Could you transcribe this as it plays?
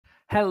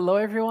Hello,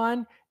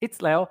 everyone.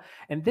 It's Leo,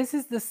 and this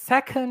is the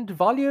second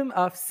volume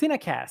of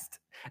CinnaCast.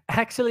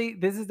 Actually,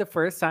 this is the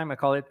first time I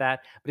call it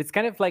that, but it's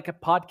kind of like a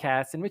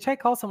podcast in which I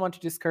call someone to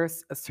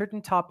discuss a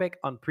certain topic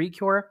on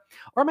PreCure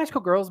or magical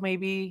girls,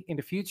 maybe in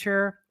the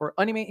future, or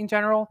anime in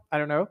general. I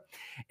don't know.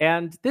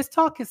 And this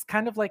talk is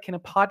kind of like in a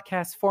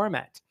podcast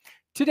format.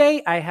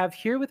 Today, I have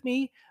here with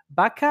me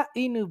Baka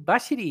Inu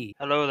Bashiri.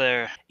 Hello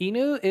there.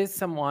 Inu is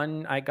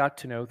someone I got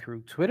to know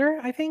through Twitter,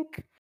 I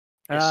think,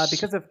 Yes.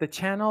 because of the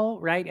channel,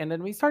 right? And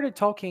then we started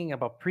talking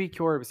about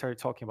Precure, we started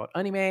talking about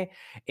anime,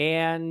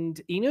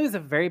 and Inu is a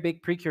very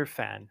big Precure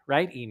fan,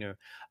 right, Inu?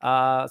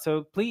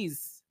 So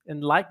please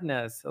enlighten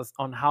us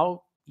on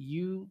how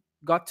you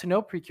got to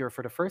know Precure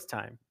for the first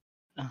time.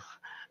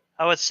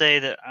 I would say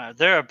that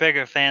there are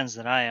bigger fans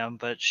than I am,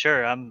 but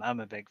sure, I'm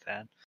a big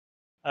fan.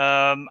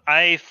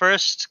 I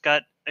first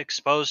got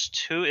exposed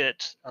to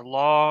it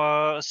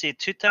let's see,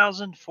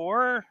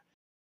 2004.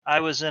 I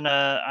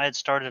had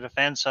started a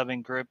fan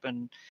subbing group,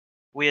 and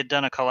we had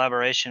done a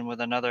collaboration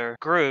with another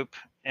group,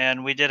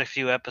 and we did a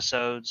few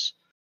episodes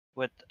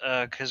with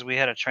because we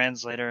had a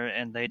translator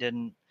and they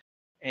didn't,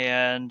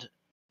 and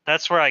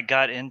that's where I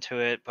got into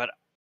it. But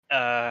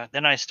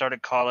then I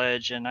started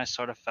college and I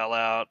sort of fell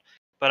out.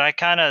 But I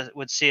kind of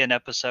would see an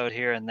episode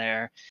here and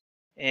there.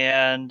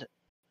 And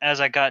as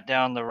I got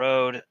down the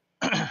road,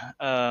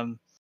 um,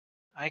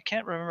 I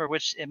can't remember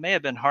which, it may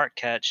have been Heart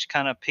Catch,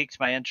 kind of piqued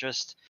my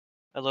interest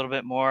a little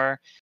bit more.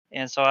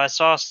 And so I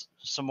saw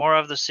some more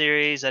of the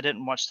series. I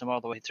didn't watch them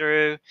all the way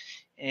through.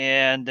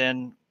 And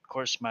then, of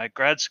course, my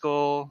grad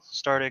school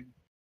started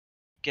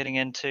getting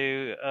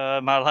into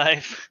my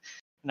life,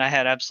 and I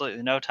had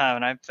absolutely no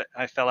time, and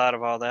I fell out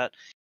of all that.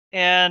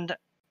 And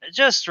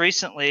just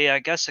recently, I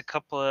guess a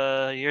couple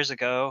of years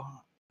ago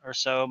or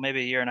so,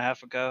 maybe a year and a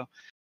half ago,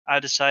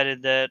 I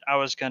decided that I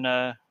was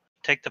gonna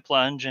take the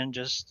plunge and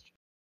just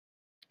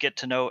get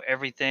to know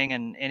everything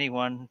and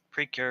anyone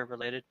Precure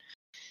related.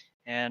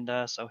 And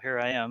so here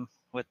I am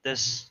with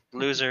this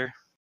loser.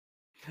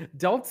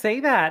 Don't say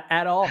that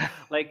at all.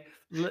 Like,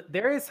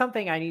 there is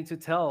something I need to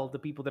tell the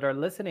people that are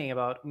listening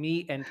about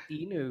me and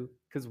Inu,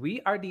 because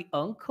we are the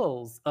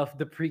uncles of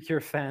the Precure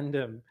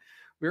fandom.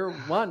 We're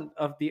one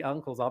of the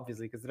uncles,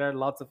 obviously, because there are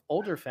lots of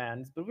older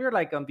fans, but we're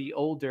like on the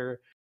older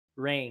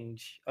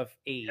range of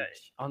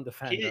age on the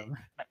He fandom.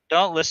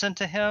 don't listen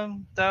to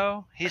him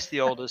though. He's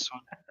the oldest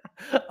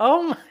one.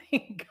 Oh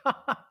my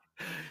God.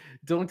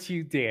 Don't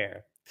you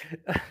dare.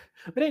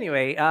 But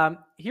anyway,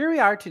 here we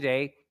are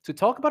today to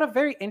talk about a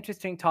very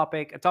interesting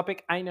topic, a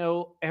topic I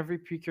know every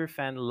Precure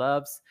fan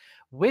loves,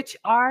 which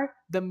are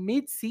the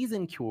mid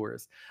season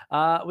cures.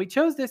 We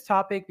chose this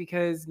topic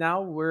because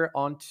now we're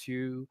on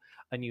to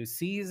a new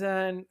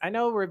season. I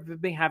know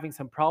we've been having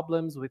some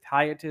problems with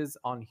hiatus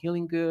on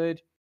Healing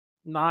Good,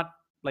 not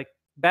like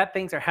bad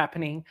things are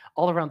happening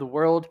all around the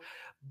world,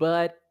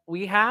 but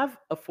we have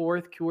a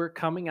fourth cure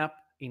coming up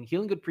in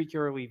Healing Good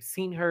Precure. We've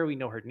seen her, we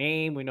know her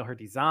name, we know her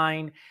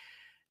design,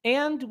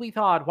 and we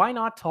thought, why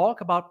not talk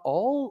about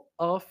all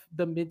of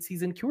the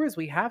mid-season cures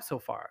we have so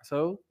far?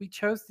 So we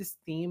chose this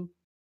theme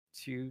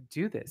to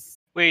do this.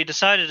 We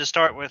decided to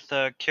start with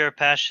Cure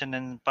Passion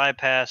and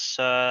bypass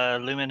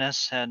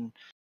Luminous and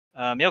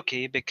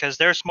Milky because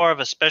there's more of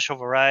a special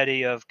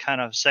variety of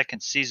kind of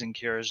second season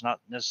cures, not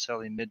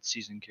necessarily mid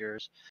season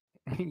cures.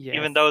 Even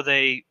Yes. though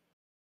they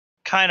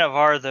kind of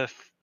are the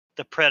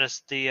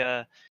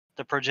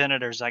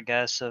progenitors, I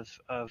guess, of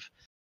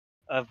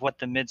what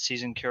the mid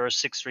season cure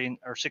six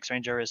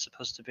ranger is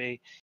supposed to be.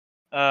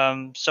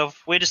 So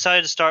we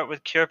decided to start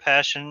with Cure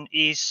Passion,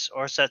 Ys,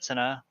 or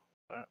Setsuna,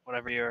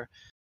 whatever your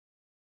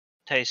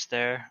taste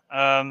there.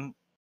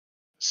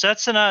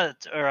 Setsuna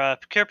or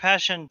Pure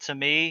Passion to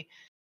me,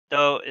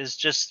 though, is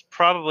just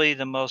probably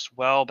the most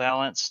well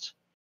balanced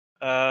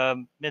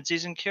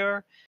mid-season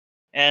cure,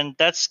 and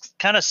that's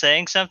kind of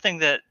saying something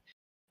that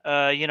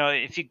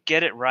if you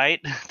get it right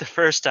the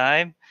first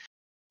time,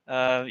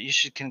 you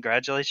should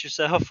congratulate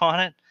yourself on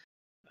it.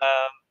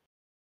 Um,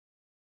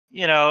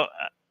 you know,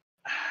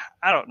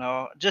 I don't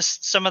know,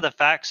 just some of the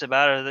facts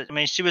about her. I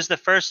mean, she was the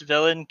first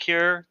villain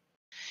cure.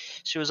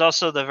 She was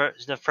also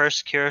the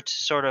first cure to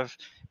sort of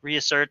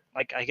reassert,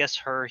 like, I guess,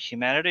 her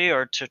humanity,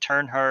 or to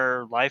turn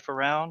her life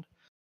around,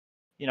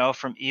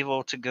 from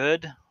evil to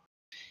good.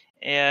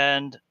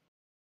 And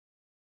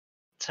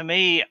to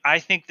me, I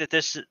think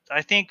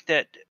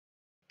that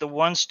the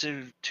ones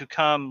to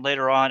come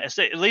later on, at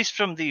least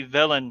from the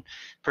villain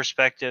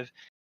perspective,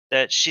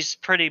 that she's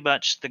pretty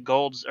much the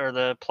gold or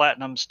the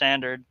platinum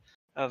standard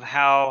of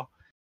how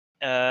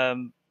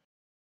um,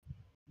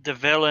 the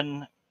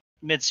villain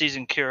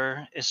mid-season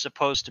cure is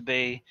supposed to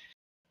be,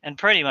 and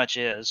pretty much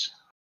is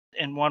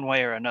in one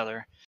way or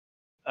another.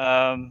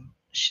 So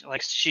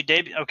she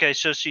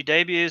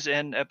debuts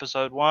in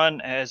episode 1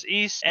 as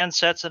Ys and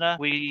Setsuna.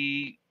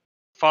 We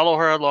follow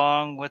her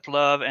along with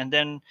love, and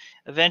then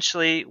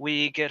eventually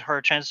we get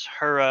her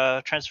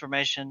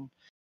transformation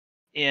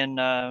in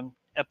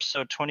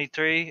episode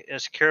 23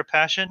 as Cure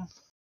Passion.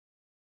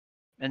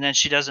 and then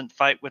she doesn't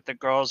fight with the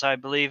girls, I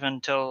believe,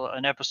 until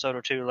an episode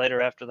or two later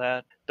after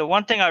that. The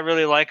one thing I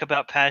really like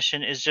about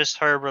Passion is just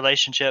her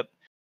relationship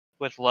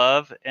with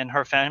Love and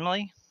her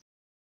family.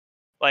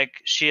 Like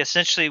she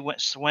essentially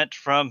went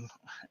from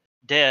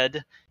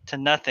dead to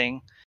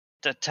nothing,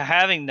 to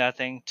having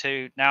nothing,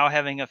 to now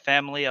having a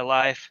family, a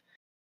life,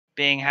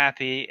 being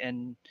happy,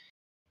 and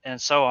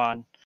so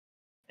on.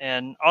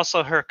 And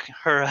also her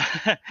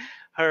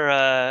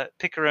her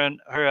picaroon,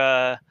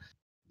 her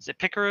is it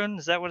picaroon?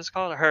 Is that what it's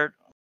called? Her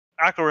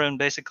Akaroon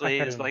basically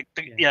is Akarun, like,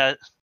 yeah. yeah,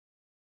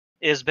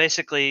 is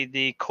basically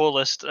the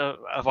coolest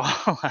of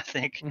all. I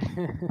think.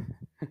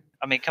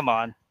 I mean, come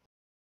on,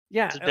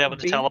 Yeah, to be able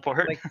to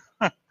teleport.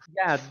 like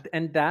yeah,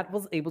 and that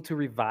was able to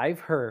revive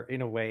her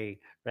in a way,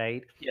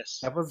 right? Yes,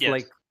 That was yes,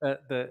 like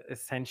the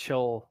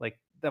essential, like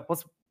that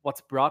was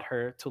what's brought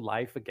her to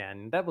life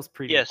again. That was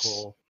pretty yes,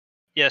 cool.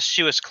 yes.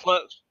 She was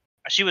cloaked.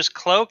 She was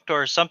cloaked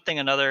or something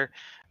another,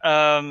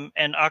 and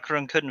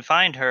Akaran couldn't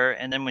find her.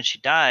 And then when she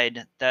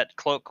died, that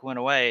cloak went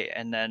away,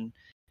 and then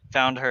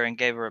found her and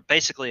gave her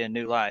basically a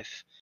new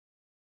life.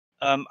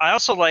 I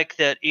also like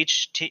that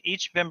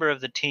each member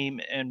of the team,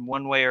 in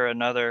one way or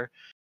another,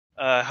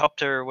 helped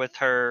her with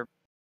her,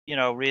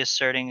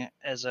 reasserting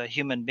as a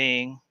human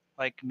being.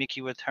 Like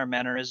Miki with her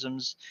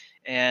mannerisms,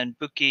 and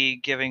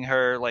Buki giving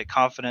her like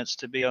confidence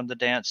to be on the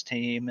dance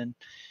team,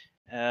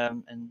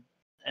 um, and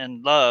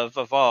and Love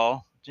of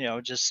all,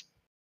 just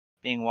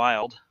being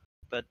wild.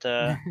 But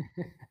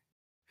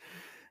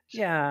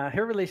Yeah,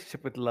 her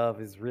relationship with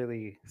Love is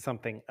really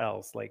something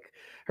else. Like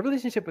her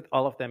relationship with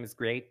all of them is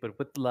great, but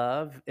with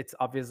Love, it's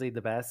obviously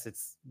the best.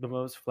 It's the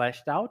most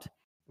fleshed out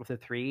of the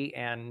three,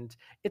 and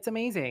it's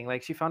amazing.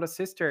 Like she found a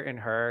sister in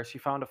her, she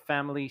found a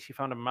family, she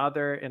found a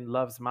mother in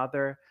Love's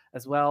mother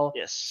as well.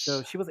 So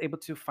yes, she was able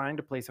to find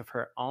a place of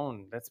her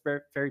own. That's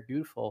very, very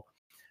beautiful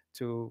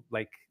to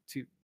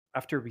to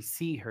after we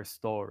see her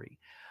story.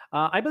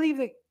 I believe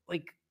that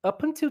like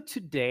up until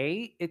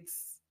today,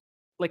 it's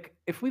like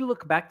if we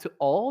look back to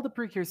all the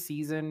Precure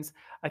seasons,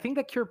 I think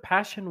that Cure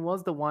Passion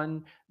was the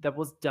one that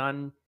was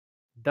done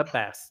the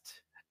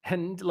best.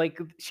 And like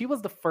she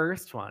was the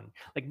first one.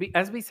 Like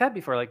as we said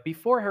before, like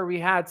before her, we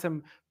had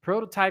some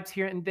prototypes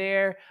here and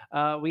there.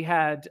 We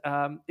had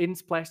in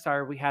Splash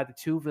Star, we had the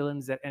two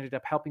villains that ended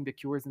up helping the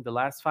Cures in the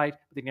last fight,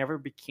 but they never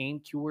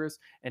became Cures.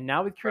 And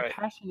now with Cure right.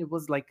 Passion, it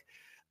was like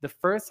the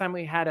first time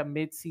we had a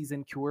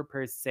mid-season Cure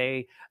per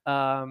se.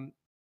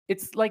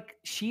 It's like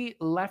she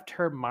left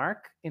her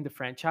mark in the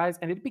franchise,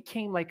 and it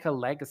became like a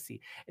legacy.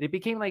 And it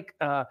became like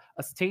a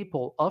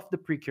staple of the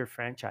Precure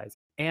franchise,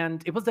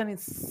 and it was done in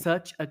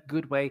such a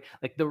good way.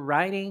 Like the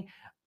writing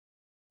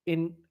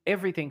in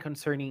everything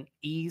concerning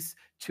Ease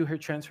to her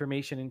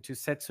transformation into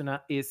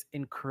Setsuna is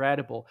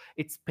incredible.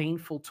 It's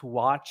painful to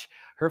watch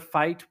her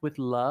fight with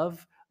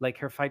Love, like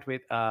her fight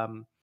with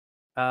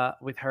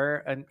her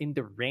and in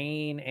the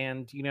rain,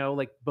 and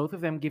like both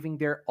of them giving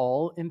their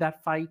all in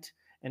that fight,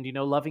 and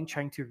Loving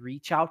trying to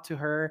reach out to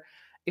her.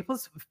 It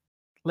was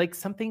like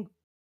something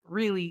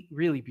really,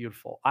 really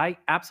beautiful. I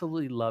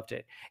absolutely loved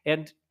it.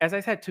 And as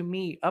I said, to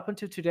me, up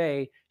until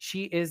today,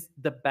 she is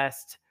the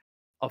best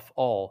of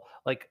all.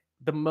 Like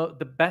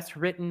the best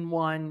written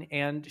one,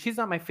 and she's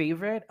not my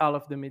favorite out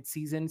of the mid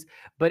seasons,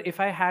 but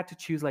if I had to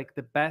choose like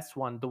the best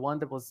one, the one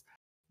that was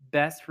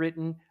best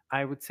written,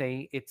 I would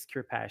say it's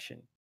Cure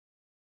Passion.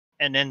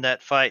 And in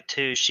that fight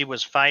too, she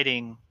was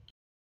fighting.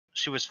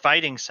 She was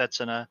fighting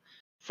Setsuna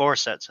for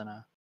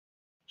Setsuna.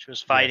 She was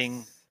fighting.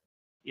 Yes,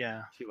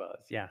 Yeah. she was.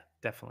 Yeah,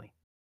 definitely.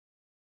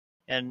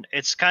 And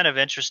it's kind of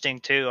interesting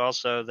too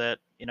also that,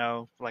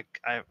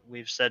 like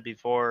we've said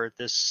before,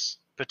 this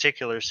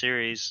particular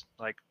series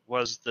like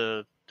was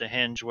the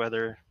hinge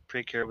whether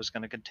Precure was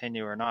going to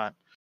continue or not.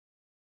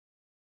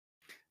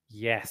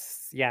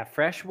 Yes. Yeah,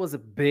 Fresh was a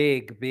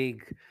big,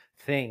 big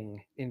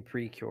thing in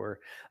Precure.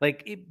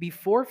 Like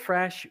before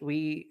Fresh,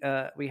 we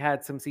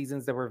had some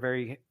seasons that were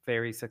very,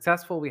 very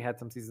successful. We had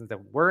some seasons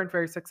that weren't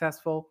very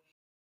successful.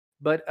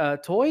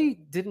 But Toy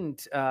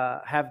didn't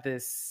have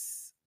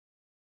this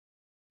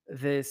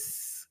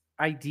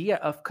idea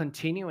of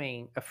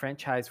continuing a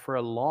franchise for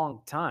a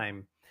long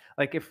time.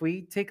 Like if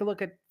we take a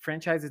look at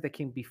franchises that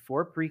came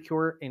before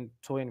Precure in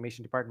toy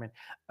animation department,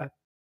 uh,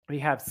 we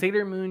have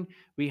Sailor Moon,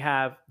 we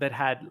have that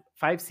had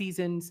 5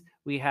 seasons.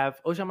 We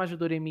have Ojamajo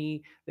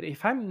Doremi, that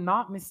if I'm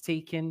not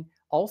mistaken,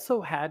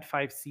 also had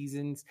 5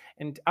 seasons.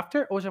 And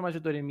after Ojamajo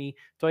Doremi,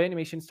 Toy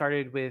Animation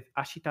started with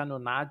Ashita no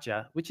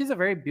Naja, which is a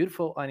very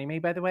beautiful anime,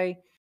 by the way,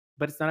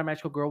 but it's not a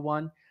magical girl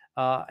one.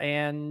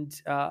 And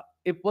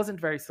it wasn't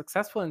very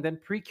successful. And then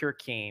Precure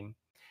came.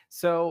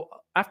 So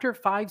after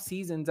 5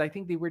 seasons, I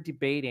think they were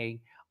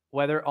debating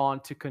whether on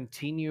to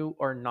continue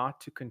or not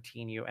to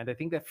continue. And I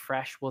think that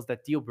Fresh was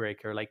that deal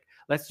breaker. Like,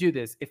 let's do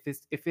this.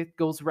 If it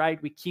goes right,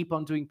 we keep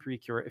on doing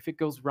Precure. If it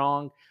goes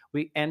wrong,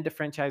 we end the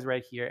franchise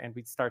right here and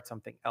we start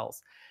something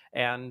else.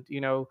 And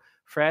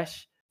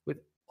Fresh, with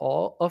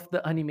all of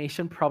the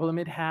animation problem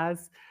it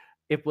has,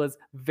 it was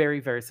very,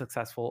 very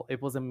successful.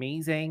 It was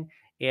amazing.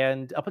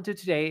 And up until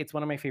today, it's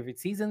one of my favorite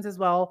seasons as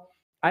well.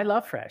 I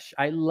love Fresh.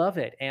 I love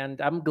it. And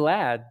I'm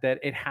glad that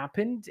it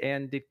happened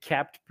and it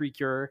kept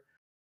Precure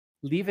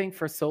leaving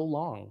for so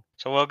long.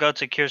 So we'll go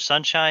to Cure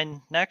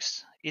Sunshine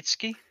next.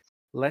 Itsuki.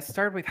 Let's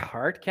start with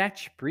Hard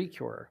Catch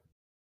Precure.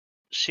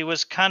 She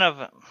was kind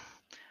of,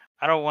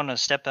 I don't want to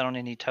step on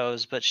any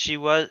toes, but she's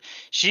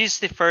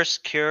the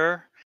first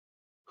Cure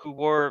who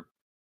wore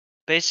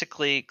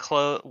basically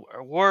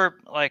wore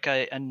like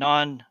a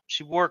non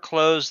she wore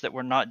clothes that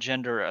were not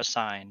gender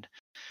assigned.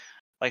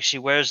 Like she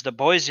wears the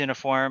boys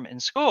uniform in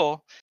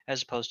school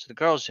as opposed to the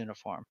girls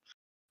uniform.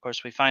 Of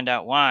course, we find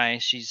out why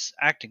she's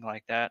acting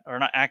like that, or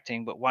not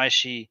acting, but why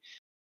she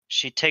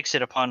takes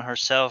it upon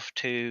herself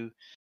to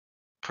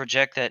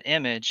project that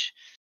image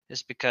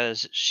is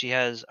because she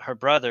has her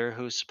brother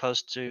who's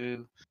supposed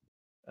to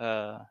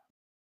uh,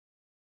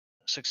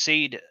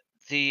 succeed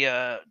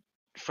the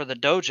for the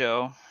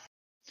dojo.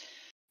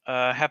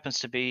 Happens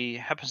to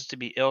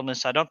be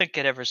illness. I don't think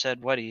it ever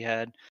said what he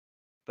had,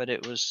 but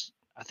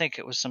I think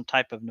it was some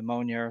type of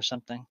pneumonia or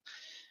something.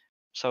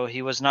 So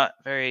he was not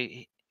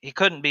very he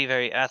couldn't be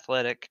very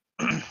athletic.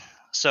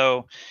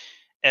 So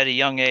at a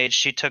young age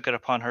she took it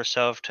upon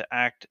herself to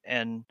act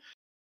and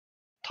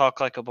talk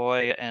like a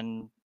boy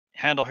and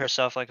handle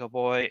herself like a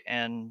boy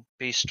and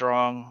be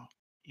strong,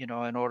 in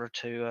order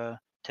to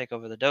take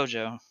over the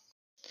dojo.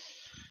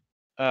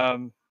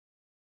 Um,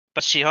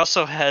 but she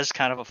also has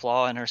kind of a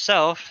flaw in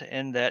herself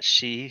in that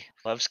she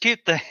loves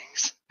cute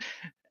things.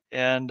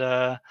 And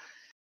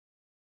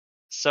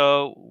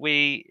so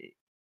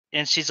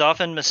and she's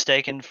often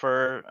mistaken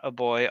for a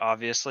boy,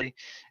 obviously.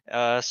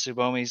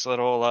 Subomi's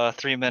little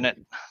 3-minute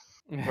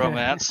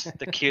romance,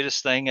 the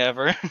cutest thing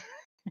ever.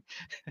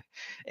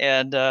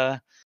 And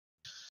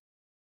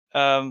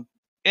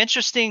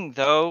interesting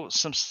though,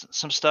 some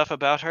stuff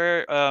about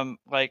her,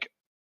 like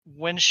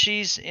when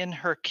she's in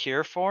her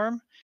cure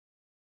form,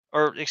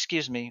 or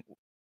excuse me,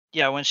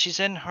 yeah, when she's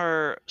in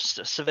her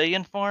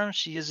civilian form,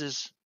 she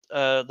uses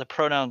the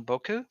pronoun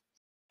boku,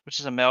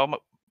 which is a male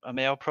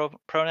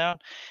pronoun,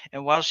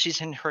 and while she's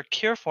in her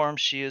cure form,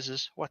 she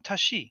uses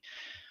watashi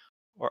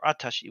or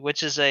atashi,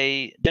 which is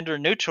a gender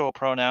neutral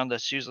pronoun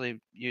that's usually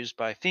used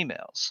by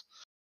females.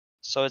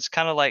 So it's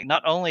kind of like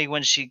not only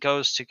when she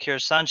goes to cure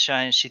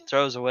sunshine, she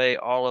throws away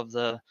all of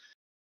the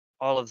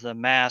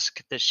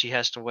mask that she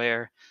has to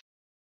wear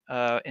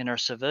in her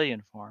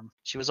civilian form.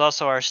 She was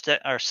also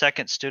our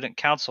second student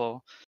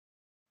council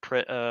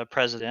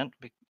president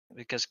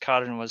because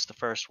Cotton was the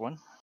first one.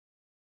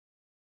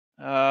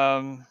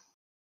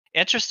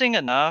 Interesting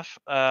enough,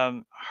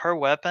 her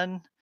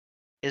weapon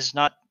is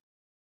not.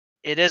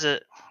 It is a.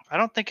 I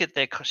don't think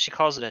she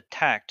calls it a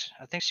tact.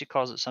 I think she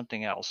calls it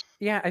something else.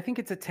 Yeah, I think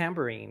it's a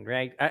tambourine,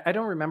 right? I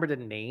don't remember the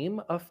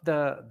name of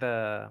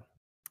the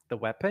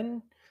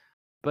weapon,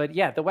 but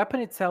yeah, the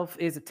weapon itself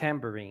is a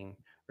tambourine,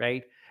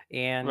 right? Right.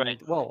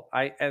 And well,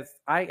 I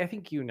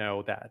think you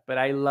know that, but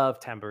I love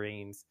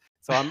tambourines.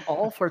 So I'm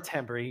all for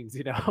tambourines,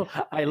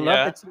 I love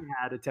Yeah. that she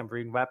had a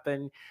tambourine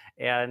weapon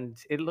and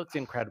it looked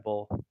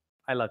incredible.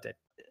 I loved it.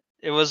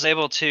 It was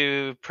able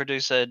to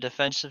produce a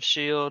defensive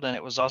shield, and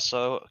it was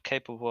also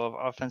capable of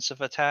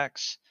offensive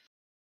attacks.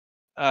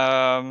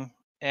 And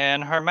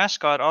her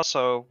mascot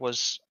also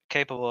was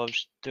capable of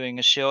doing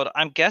a shield.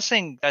 I'm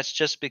guessing that's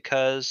just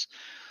because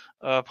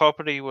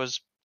Property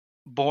was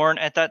born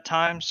at that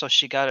time, so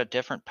she got a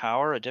different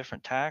power, a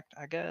different tact.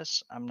 I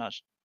guess I'm not. I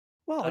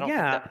Well, don't think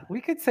that. yeah,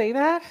 we could say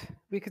that.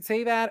 We could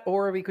say that,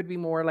 or we could be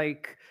more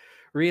like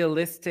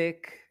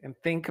realistic and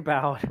think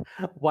about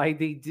why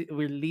they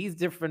release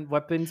different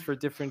weapons for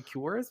different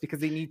cures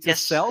because they need to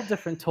Yes, sell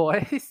different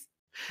toys.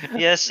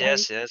 yes, Right?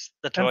 yes, yes.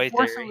 The toy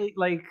theory. Unfortunately,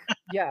 like,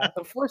 yeah,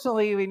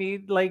 unfortunately, we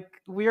need like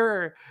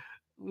we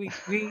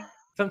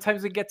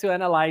sometimes we get to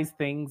analyze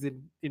things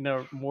in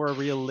a more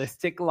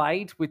realistic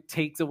light, which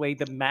takes away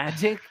the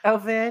magic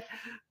of it.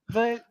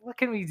 But what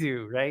can we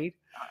do, right?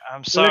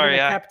 I'm We live in sorry.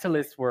 a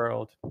capitalist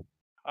world.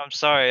 I'm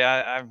sorry.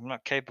 I'm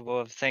not capable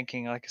of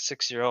thinking like a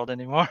 6-year-old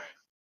anymore.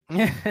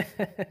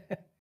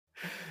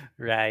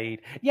 Right.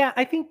 Yeah,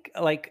 I think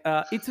like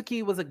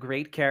Itsuki was a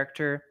great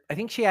character. I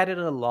think she added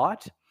a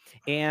lot.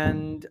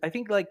 And I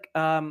think like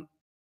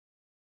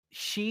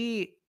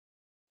she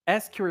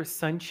as Cure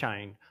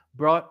Sunshine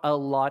brought a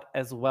lot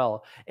as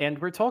well. And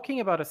we're talking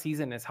about a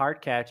season as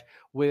Hardcatch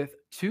with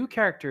two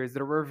characters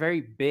that were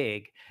very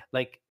big,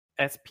 like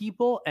as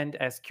people and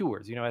as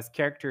cures, as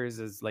characters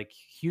as like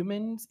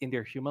humans in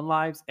their human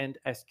lives and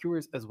as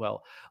cures as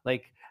well.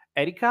 Like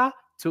Erika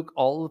took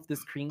all of the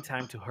screen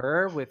time to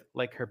her with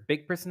like her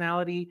big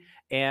personality,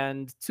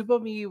 and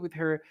Tsubomi with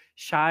her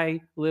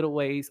shy little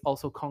ways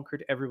also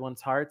conquered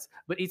everyone's hearts.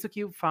 But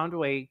Itsuki found a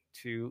way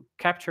to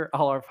capture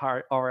all of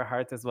our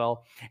hearts as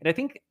well. And I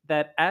think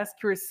that as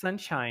Cure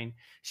Sunshine,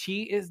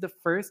 she is the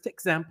first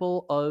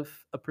example of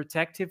a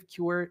protective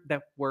cure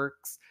that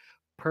works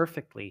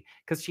perfectly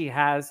because she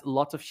has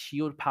lots of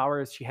shield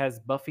powers, she has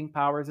buffing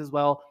powers as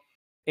well.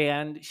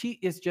 And she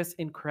is just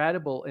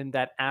incredible in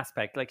that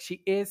aspect. Like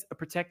she is a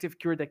protective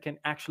cure that can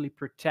actually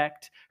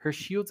protect. Her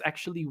shields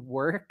actually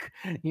work,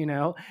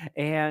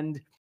 and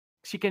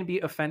she can be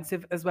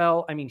offensive as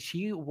well. I mean,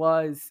 she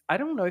was, I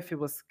don't know if it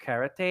was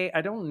karate.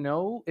 I don't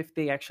know if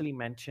they actually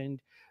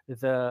mentioned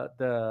the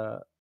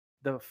the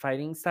the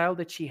fighting style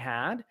that she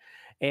had.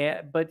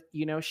 But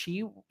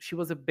she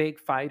was a big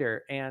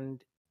fighter,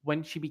 and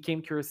when she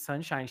became Curious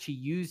Sunshine, she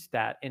used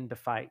that in the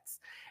fights.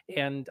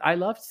 And I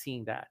loved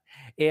seeing that.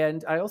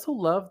 And I also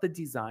love the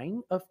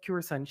design of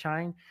Curious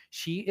Sunshine.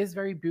 She is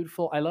very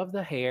beautiful. I love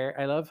the hair.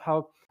 I love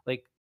how,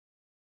 like,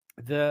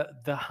 the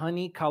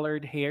honey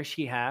colored hair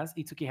she has,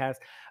 Itsuki has,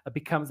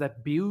 becomes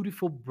that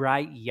beautiful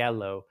bright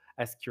yellow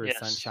as Cure Yes.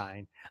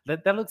 Sunshine.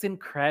 That looks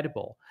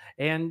incredible.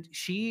 And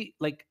she,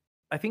 like,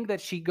 I think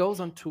that she goes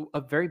on to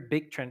a very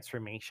big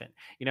transformation.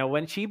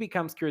 When she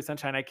becomes Cure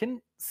Sunshine, I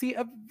can see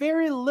a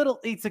very little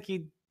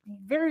Itsuki,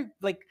 very,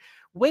 like,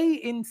 way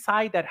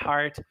inside that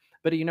heart.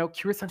 But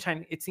Cure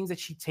Sunshine, it seems that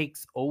she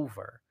takes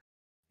over.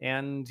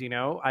 And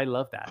I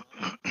love that.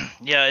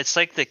 Yeah, it's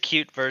like the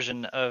cute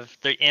version of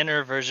the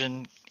inner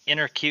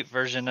cute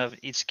version of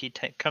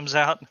Itsuki comes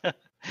out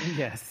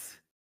Yes.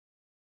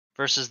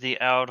 versus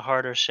the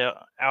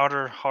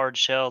outer hard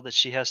shell that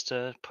she has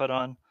to put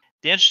on.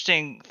 The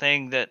interesting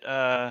thing that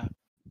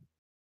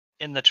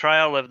in the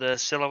trial of the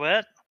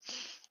silhouette,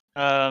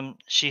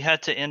 she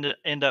had to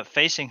end up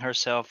facing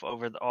herself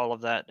over all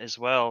of that as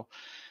well.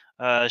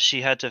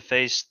 She had to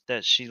face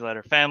that she let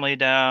her family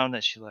down,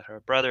 that she let her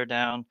brother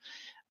down,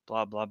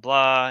 blah blah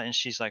blah, and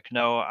she's like,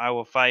 no, I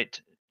will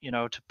fight,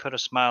 to put a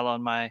smile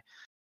on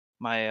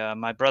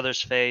my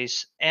brother's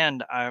face,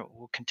 and I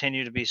will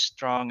continue to be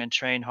strong and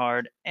train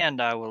hard,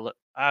 and I will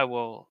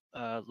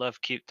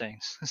love cute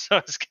things. So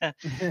it's kind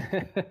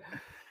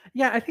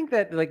Yeah, I think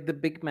that, like, the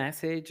big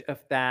message of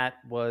that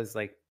was,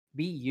 like,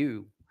 be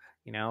you.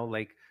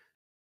 Like,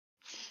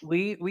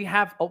 we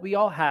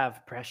all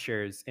have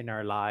pressures in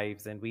our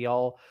lives, and we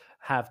all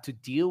have to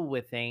deal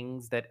with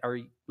things that are,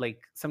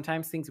 like,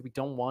 sometimes things we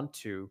don't want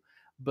to.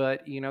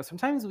 But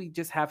sometimes we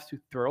just have to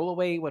throw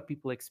away what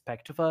people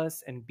expect of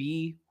us and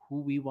be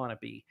who we want to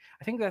be.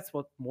 I think that's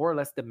what, more or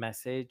less, the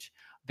message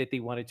that they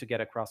wanted to get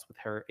across with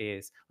her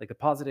is, like, the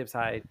positive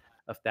side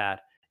of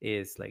that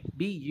is, like,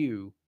 be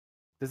you.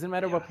 Doesn't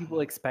matter yeah. what people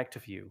expect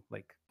of you,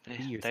 like, They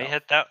be they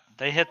yourself.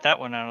 hit that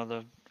one out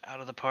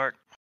of the park.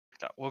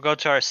 We'll go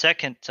to our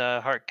second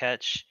heart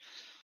catch.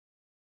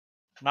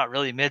 Not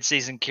really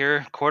mid-season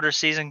cure, quarter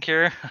season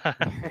cure.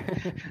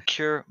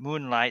 Cure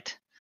Moonlight,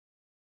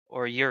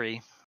 or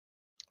Yuri.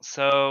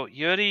 So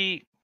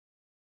Yuri,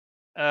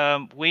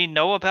 we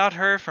know about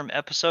her from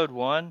episode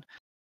 1,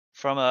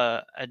 from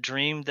a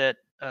dream that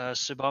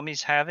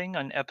Tsubomi's having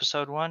on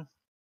episode 1,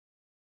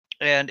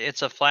 and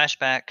it's a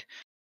flashback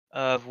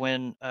of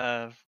when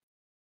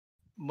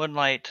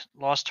Moonlight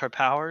lost her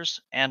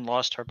powers and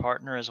lost her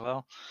partner as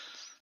well.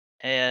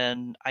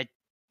 And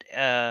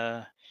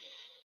uh,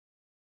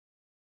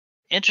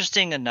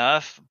 interesting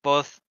enough,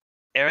 both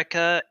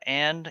Erika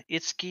and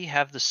Itsuki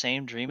have the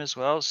same dream as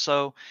well.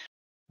 So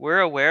we're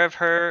aware of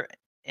her,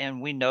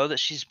 and we know that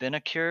she's been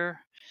a cure,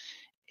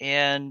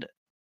 and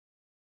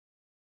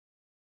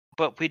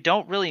but we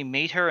don't really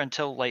meet her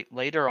until, like,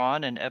 later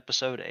on in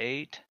episode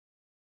 8.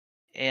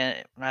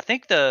 And I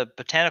think the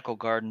botanical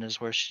garden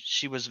is where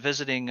she was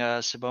visiting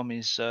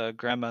Tsubomi's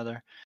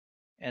grandmother,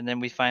 and then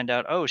we find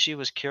out, oh, she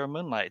was Cure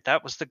Moonlight.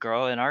 That was the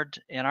girl in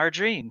our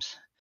dreams.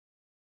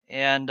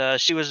 And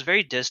she was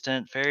very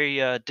distant, very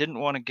didn't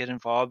want to get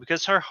involved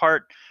because her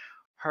heart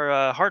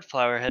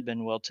flower had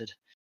been wilted,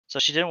 so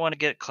she didn't want to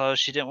get close.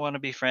 She didn't want to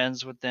be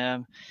friends with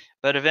them.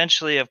 But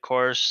eventually, of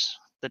course,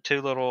 the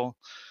two little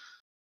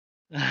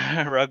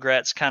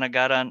rugrats kind of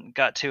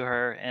got to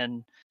her,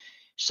 and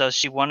so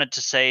she wanted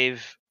to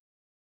save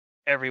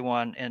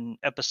everyone in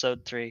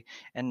episode 3.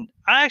 And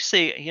I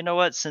actually, you know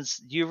what?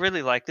 Since you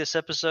really like this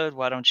episode,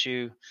 why don't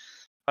you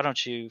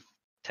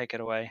take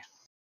it away?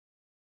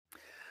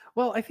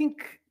 Well, I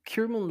think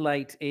Cure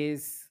Moonlight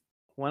is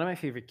one of my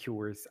favorite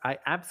cures. I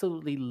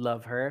absolutely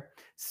love her.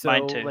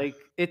 Mine So, too. like,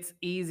 it's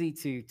easy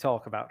to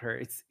talk about her.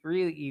 It's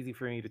really easy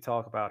for me to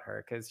talk about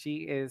her because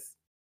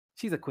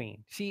she's a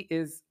queen. She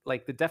is,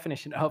 like, the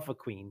definition of a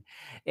queen.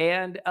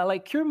 And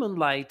like Cure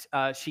Moonlight,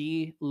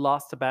 she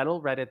lost a battle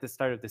right at the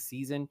start of the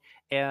season,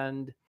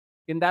 and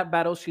in that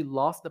battle, she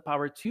lost the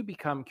power to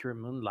become Cure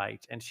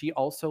Moonlight, and she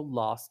also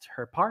lost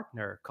her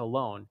partner,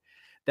 Cologne.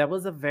 That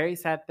was a very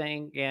sad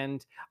thing,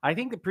 and I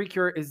think the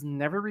Precure is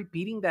never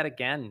repeating that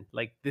again.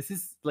 Like, this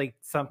is, like,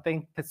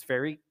 something that's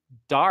very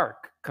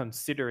dark,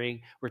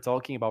 considering we're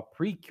talking about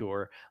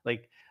Precure.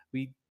 Like,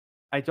 we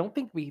I don't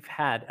think we've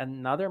had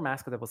another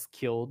mascot that was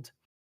killed,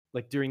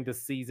 like, during the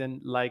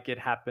season, like it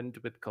happened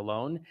with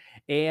Cologne.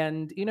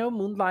 And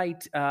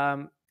Moonlight,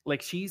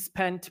 like, she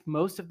spent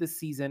most of the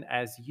season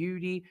as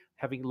Yuri,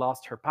 having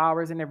lost her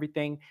powers and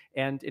everything.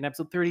 And in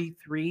episode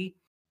 33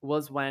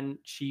 was when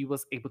she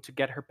was able to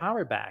get her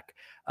power back.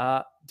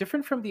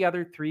 Different from the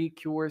other three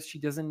cures, she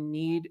doesn't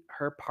need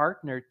her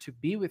partner to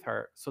be with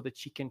her so that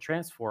she can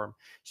transform.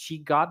 She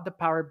got the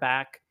power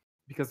back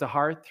because the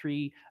Heart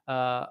 3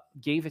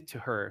 gave it to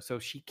her, so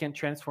she can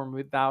transform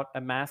without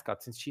a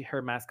mascot, since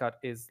her mascot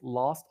is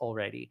lost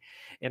already,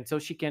 and so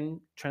she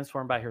can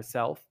transform by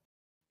herself.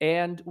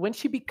 And when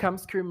she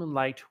becomes Cure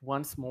Moonlight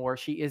once more,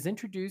 she is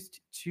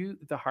introduced to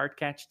the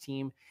Heartcatch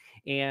team.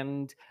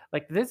 And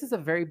like this is a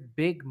very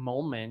big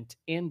moment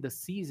in the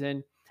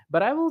season.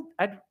 But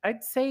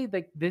I'd say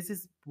like this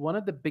is one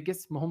of the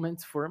biggest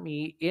moments for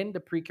me in the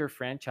Precure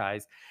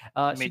franchise.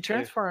 Me She too.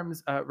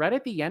 transforms right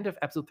at the end of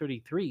episode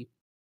 33,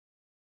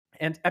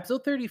 and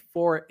episode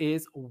 34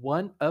 is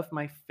one of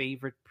my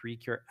favorite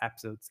Precure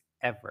episodes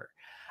ever.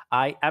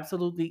 I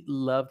absolutely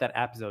love that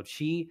episode.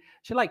 She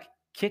like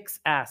kicks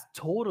ass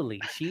totally.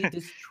 She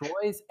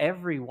destroys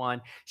everyone.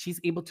 She's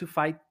able to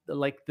fight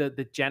like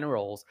the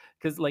generals,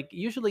 because like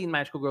usually in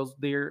Magical Girls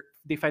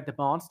they fight the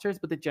monsters,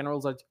 but the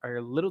generals are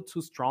a little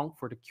too strong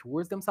for the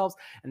cures themselves.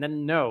 And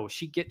then no,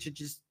 she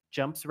just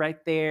jumps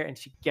right there and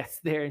she gets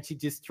there and she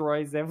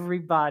destroys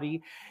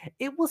everybody.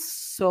 It was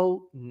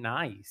so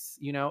nice,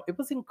 it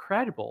was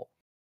incredible.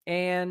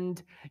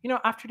 And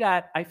after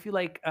that I feel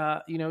like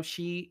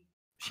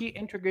she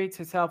integrates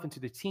herself into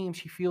the team.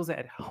 She feels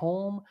at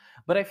home.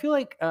 But I feel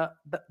like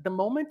the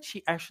moment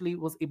she actually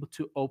was able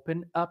to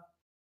open up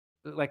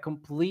like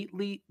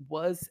completely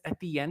was at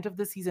the end of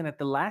the season, at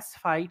the last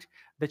fight,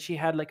 that she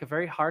had like a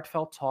very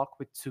heartfelt talk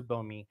with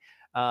Tsubomi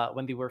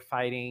when they were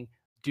fighting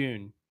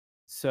Dune.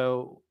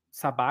 So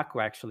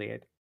Sabaku, actually,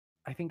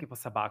 I think it was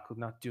Sabaku,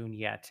 not Dune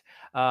yet.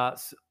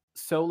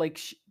 So like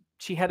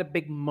she had a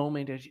big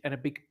moment and a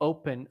big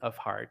open of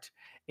heart,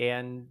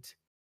 and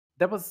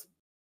that was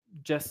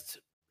just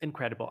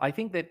incredible. I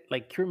think that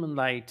like Cure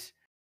Moonlight,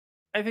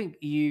 I think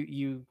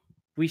you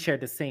we share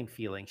the same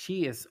feeling.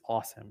 She is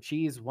awesome.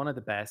 She is one of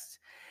the best,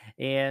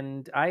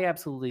 and I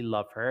absolutely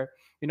love her.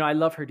 I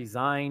love her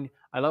design.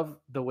 I love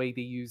the way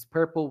they use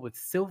purple with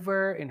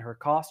silver in her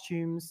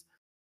costumes,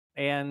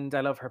 and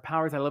I love her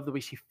powers. I love the way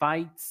she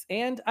fights,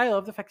 and I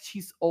love the fact that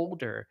she's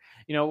older.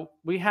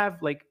 We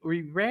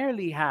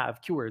rarely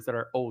have cures that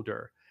are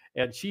older,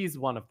 and she's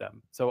one of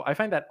them. So I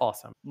find that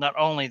awesome. Not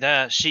only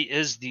that, she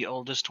is the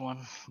oldest one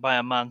by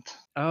a month.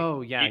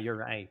 Oh yeah, Y- you're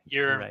right.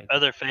 You're Your right.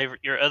 other favorite,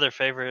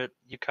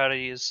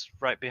 Yukari, is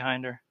right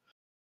behind her.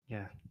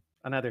 Yeah,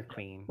 another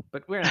queen,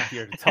 but we're not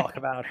here to talk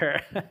about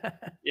her.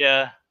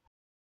 Yeah.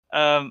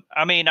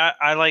 I mean,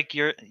 I like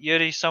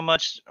Yuri so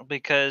much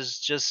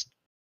because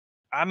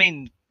I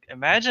mean,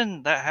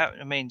 imagine that.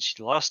 I mean,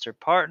 she lost her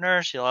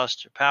partner, she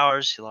lost her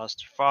powers, she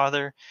lost her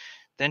father.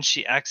 Then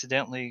she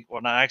accidentally,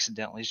 well, not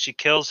accidentally, she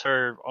kills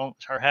her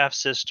half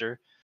sister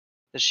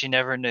that she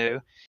never knew,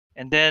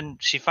 and then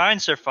she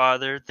finds her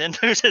father, then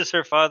loses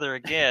her father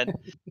again,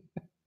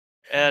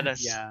 and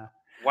it's Yeah.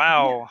 Yeah,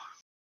 wow.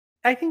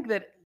 I think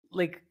that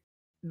like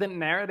the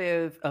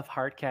narrative of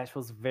Hardcash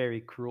was very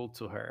cruel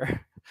to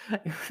her.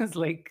 It was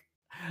like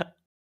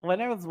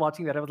when I was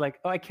watching that, I was like,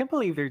 "Oh, I can't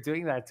believe they're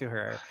doing that to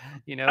her."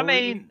 I We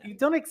mean, you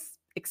don't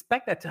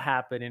expect that to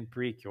happen in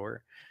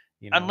Precure.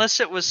 You know? unless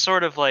it was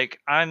sort of like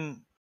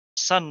I'm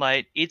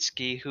Sunlight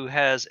Itsuki who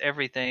has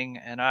everything,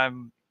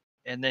 and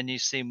then you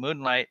see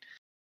Moonlight,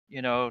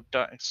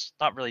 it's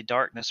not really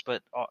darkness,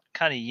 but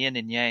kind of yin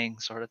and yang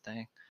sort of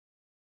thing.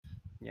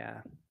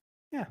 Yeah,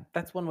 yeah,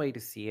 that's one way to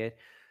see it.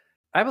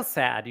 I was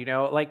sad,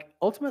 like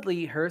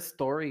ultimately her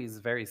story is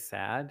very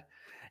sad.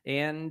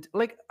 And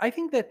like I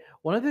think that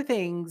one of the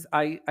things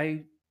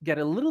I get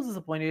a little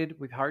disappointed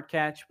with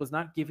Hardcatch was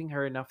not giving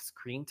her enough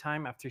screen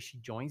time after she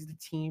joins the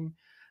team.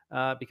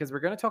 Because we're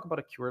going to talk about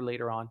a cure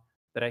later on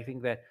that I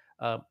think that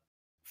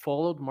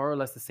followed more or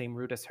less the same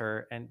route as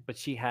her, and but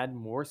she had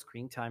more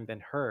screen time than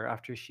her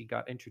after she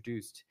got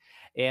introduced.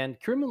 And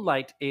Cure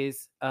Moonlight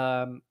is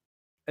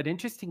an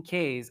interesting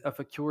case of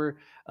a cure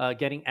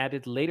getting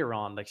added later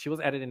on. Like she was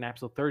added in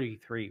episode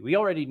 33. We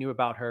already knew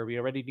about her. We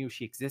already knew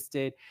she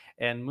existed,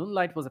 and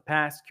Moonlight was a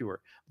past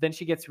cure. But then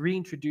she gets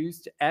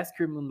reintroduced as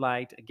Cure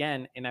Moonlight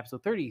again in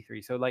episode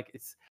 33. So like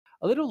it's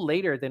a little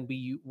later than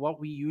what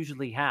we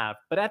usually have.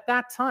 But at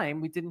that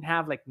time, we didn't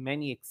have like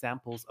many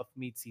examples of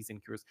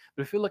mid-season cures.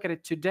 But if you look at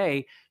it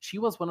today, she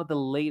was one of the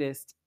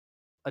latest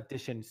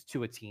additions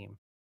to a team.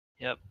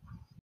 Yep,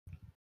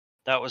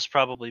 that was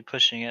probably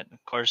pushing it.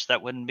 Of course,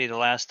 that wouldn't be the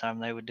last time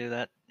they would do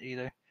that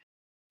either.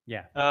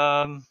 Yeah.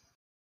 Um,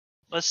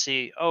 let's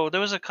see. Oh, there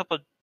was a couple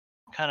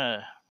kind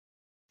of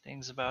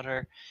things about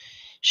her.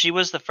 She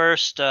was the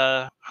first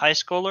high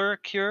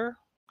schooler cure,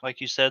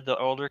 like you said, the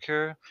older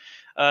cure.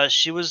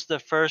 She was the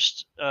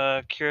first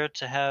cure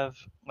to have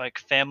like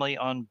family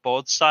on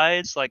both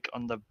sides, like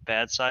on the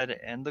bad side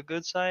and the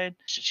good side.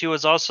 She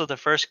was also the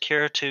first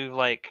cure to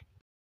like,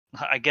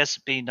 I guess,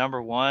 be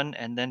number one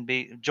and then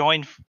be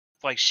join.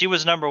 Like she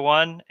was number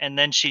one and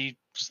then she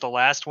was the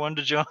last one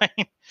to join.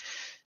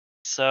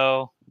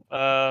 So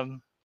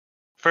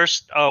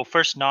first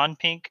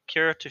non-pink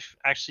cure to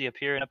actually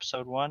appear in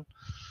episode one.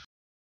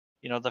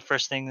 The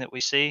first thing that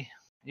we see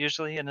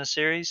usually in a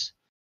series.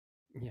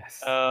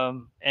 Yes.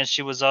 And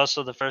she was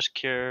also the first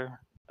cure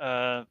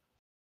to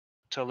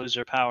lose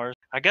her powers.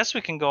 I guess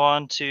we can go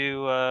on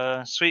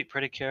to Sweet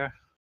Pretty Cure.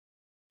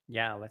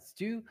 Yeah, let's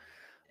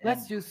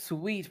And do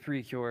Sweet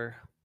Precure.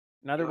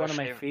 Another your one of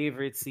my favorite.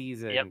 favorite Yep.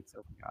 seasons.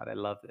 Oh my god, I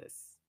love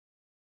this.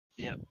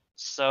 Yep.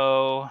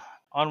 So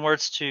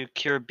onwards to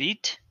Cure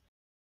Beat.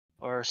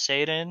 or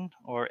Satan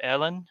or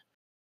Ellen.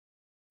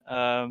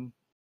 Um,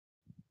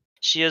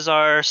 she is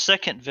our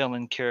second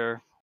villain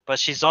cure, but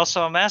she's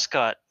also a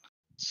mascot.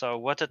 So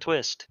what a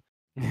twist!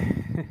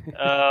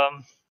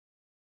 Um,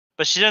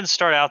 but she didn't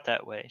start out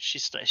that way.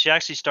 She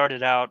actually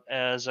started out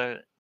as a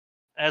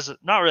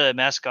not really a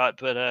mascot,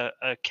 but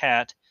a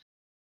cat,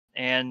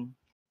 and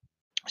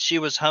she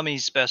was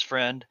Hummy's best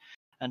friend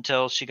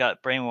until she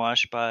got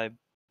brainwashed by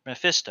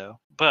Mephisto.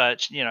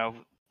 But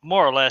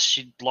more or less,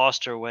 she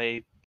lost her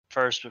way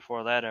first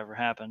before that ever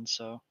happened.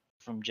 So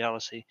from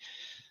jealousy.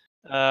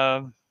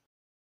 Um,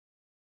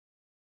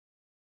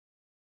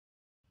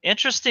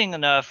 Interesting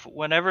enough,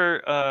 whenever,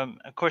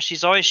 of course,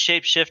 she's always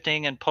shape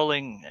shifting and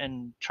pulling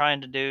and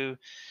trying to do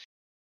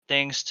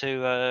things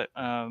to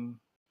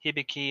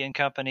Hibiki and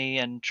company,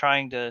 and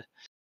trying to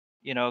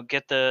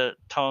get the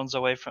tones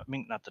away from, I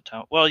mean, not the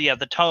tone, well, yeah,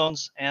 the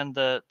tones and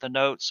the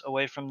notes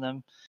away from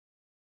them.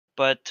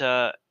 But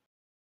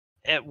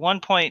at one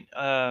point,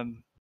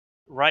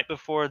 right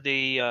before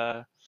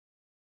the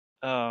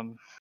um,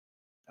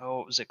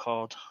 what was it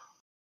called,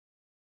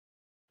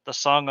 the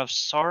Song of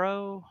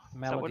Sorrow, is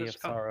that what Melody it's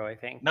of called? Sorrow, I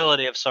think.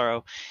 Melody of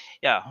Sorrow.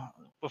 Yeah,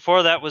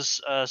 before that was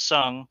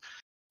sung,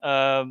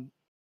 um,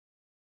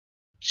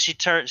 she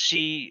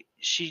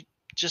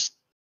just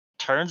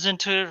turns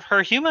into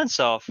her human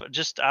self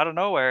just out of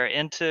nowhere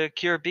into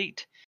Cure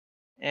Beat.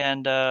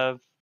 And that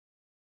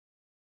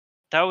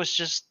was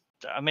just,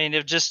 I mean,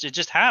 it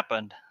just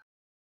happened.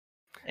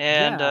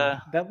 And Yeah,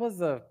 that was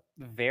a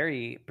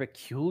very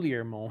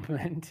peculiar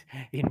moment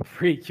in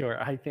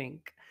PreCure, I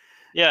think.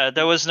 yeah,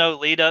 there was no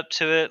lead up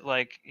to it,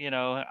 like,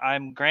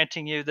 I'm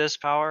granting you this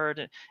power.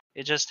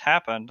 It just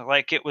happened,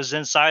 like it was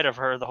inside of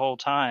her the whole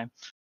time.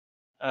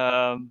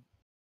 um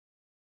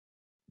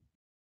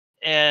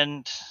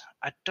and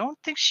I don't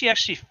think she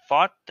actually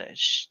fought. That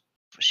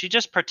she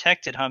just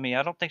protected Hummy.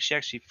 I don't think she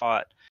actually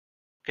fought,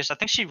 because I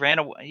think she ran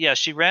away. Yeah,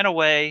 she ran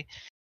away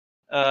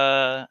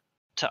uh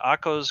to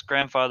Akko's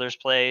grandfather's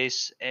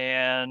place,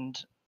 and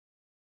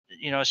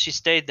she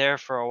stayed there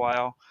for a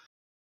while.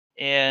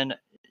 And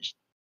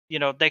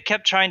they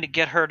kept trying to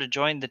get her to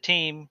join the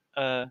team,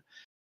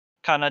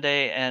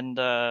 Kanade and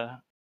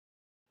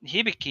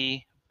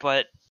Hibiki,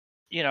 but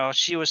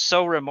she was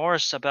so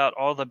remorse about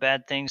all the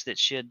bad things that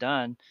she had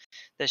done,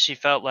 that she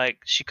felt like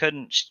she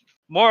couldn't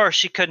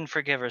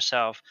forgive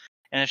herself.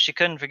 And if she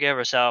couldn't forgive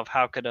herself,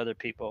 how could other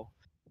people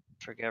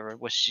forgive her?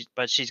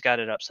 But she's got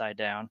it upside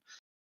down.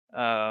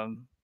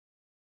 Um,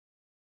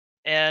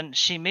 and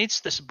she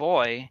meets this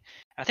boy.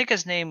 I think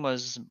his name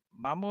was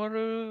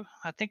Mamoru.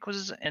 I think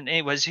was, and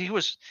anyways,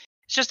 he's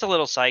just a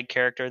little side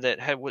character that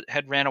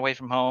had ran away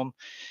from home.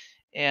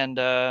 And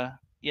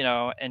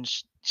and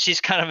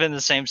she's kind of in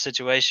the same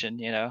situation.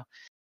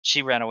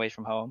 She ran away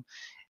from home.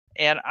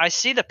 And I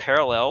see the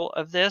parallel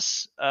of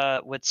this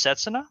with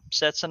Setsuna.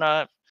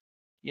 Setsuna,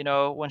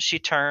 when she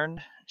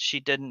turned, she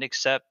didn't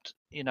accept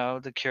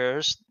the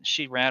cures.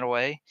 She ran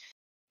away,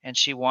 and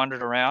she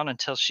wandered around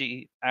until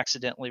she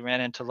accidentally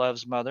ran into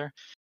Love's mother.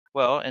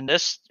 Well, in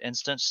this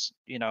instance,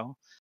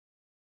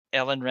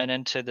 Ellen ran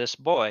into this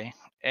boy,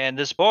 and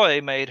this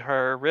boy made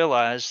her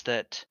realize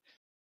that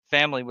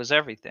family was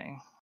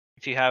everything.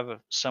 If you have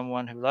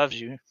someone who loves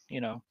you,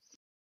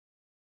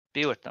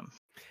 be with them.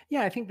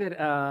 Yeah, I think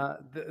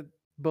that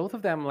both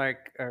of them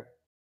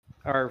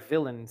are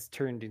villains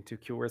turned into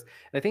cures.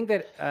 I think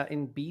that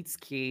in Beat's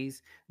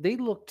case, they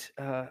looked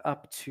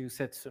up to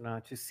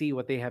Setsuna to see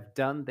what they have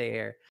done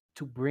there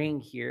to bring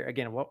here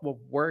again what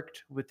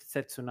worked with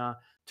Setsuna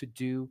to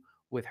do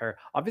with her.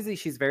 Obviously,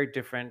 she's very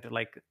different.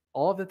 Like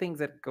all of the things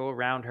that go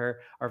around her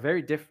are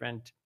very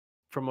different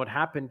from what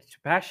happened to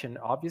Passion,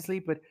 obviously,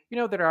 but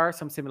there are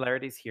some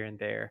similarities here and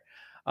there.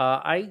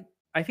 I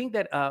think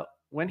that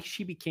when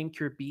she became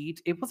Cure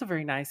Beat, it was a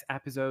very nice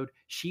episode.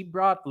 She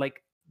brought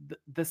like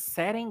the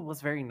setting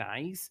was very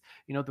nice,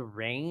 the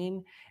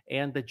rain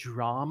and the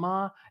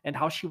drama and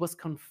how she was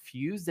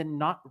confused and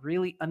not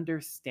really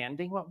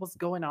understanding what was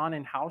going on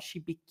and how she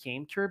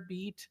became Cure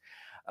Beat.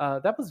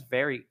 That was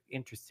very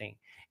interesting.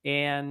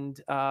 And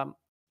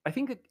I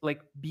think that,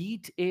 like,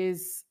 Beat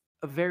is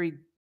a very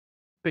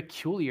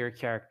peculiar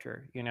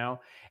character,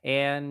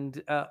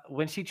 and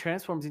when she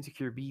transforms into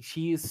Kirby,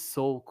 she is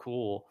so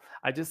cool.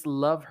 I just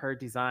love her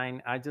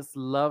design. I just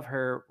love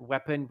her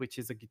weapon, which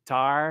is a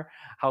guitar.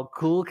 How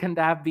cool can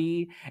that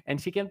be?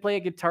 And she can play a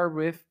guitar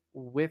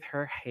with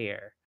her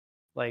hair.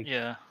 Like,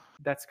 Yeah.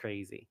 that's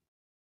crazy.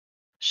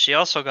 She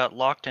also got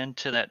locked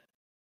into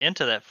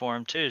that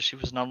form too. She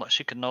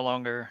could no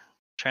longer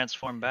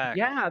transform back.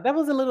 Yeah, that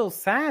was a little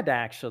sad,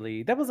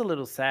 actually. That was a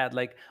little sad.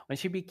 Like when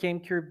she became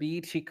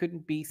Kirby, she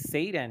couldn't be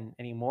Satan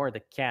anymore, the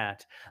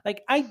cat.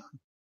 Like, I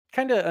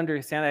kind of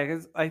understand that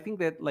because I think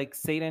that like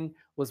Satan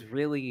was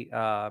really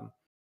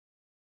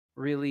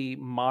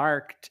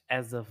marked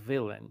as a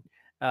villain.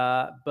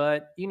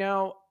 But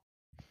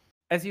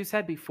as you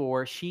said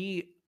before,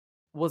 she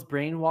was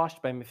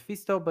brainwashed by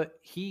Mephisto, but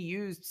he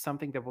used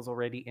something that was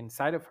already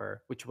inside of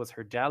her, which was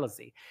her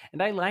jealousy.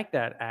 And I like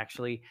that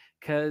actually,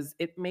 because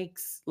it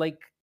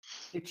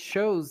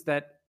shows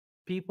that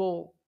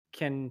people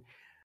can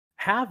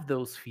have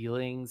those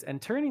feelings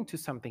and turn into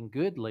something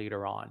good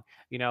later on.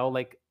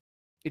 Like,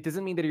 it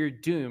doesn't mean that you're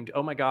doomed.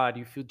 Oh my God,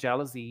 you feel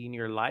jealousy in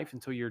your life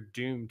until you're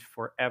doomed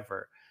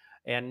forever.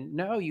 And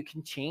no, you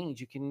can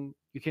change. You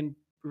can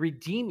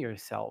redeem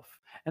yourself.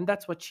 And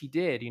that's what she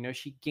did.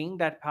 She gained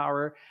that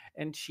power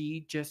and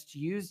she just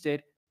used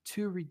it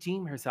to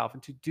redeem herself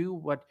and to do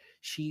what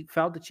she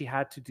felt that she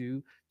had to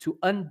do to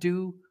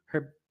undo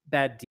her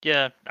bad deed.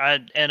 Yeah,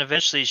 and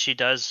eventually she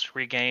does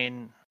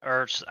regain,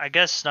 or I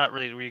guess not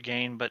really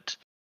regain, but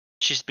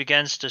she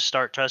begins to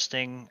start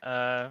trusting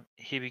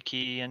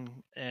Hibiki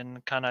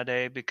and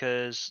Kanade,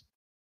 because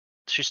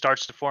she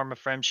starts to form a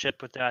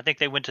friendship with them. I think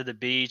they went to the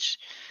beach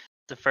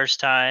the first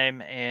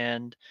time,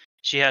 and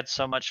she had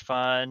so much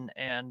fun.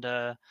 And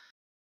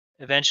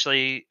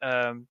eventually,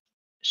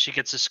 she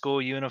gets a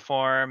school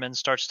uniform and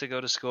starts to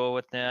go to school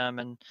with them,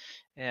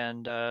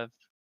 and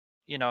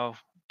you know,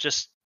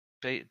 just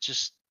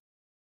just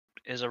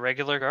is a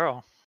regular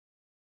girl,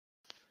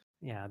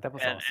 Yeah, that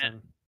was and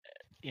awesome.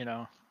 you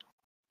know,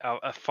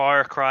 a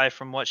far cry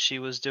from what she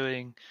was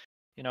doing,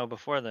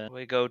 before then.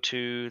 We go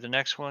to the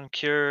next one,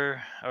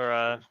 Cure,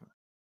 or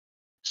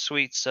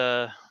Sweets,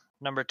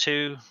 number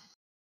 2,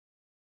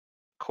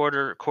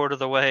 quarter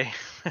the way.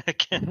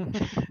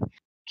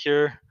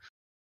 Cure,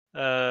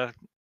 uh,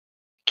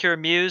 Cure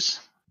Muse,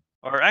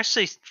 or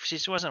actually,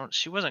 she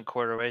wasn't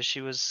quarter way.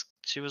 She was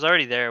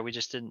already there. We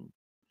just didn't.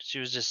 She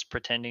was just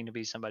pretending to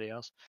be somebody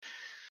else.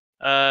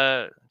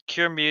 Uh,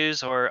 Cure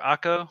Muse or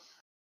Akko.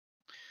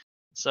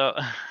 So,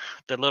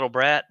 the little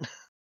brat.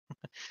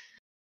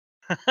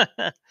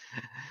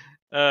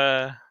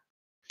 uh,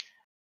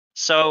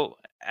 so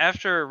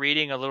after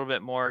reading a little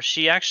bit more,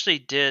 she actually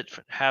did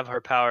have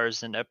her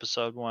powers in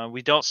episode 1.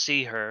 We don't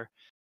see her,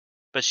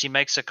 but she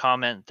makes a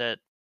comment that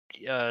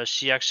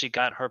she actually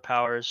got her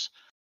powers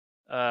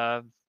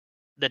uh,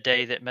 the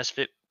day that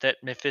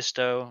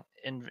Mephisto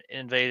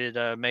invaded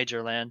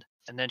Majorland,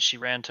 and then she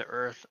ran to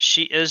Earth.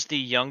 She is the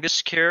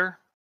youngest Cure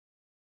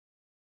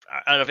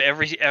out of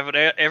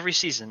every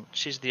season.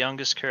 She's the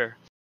youngest Cure.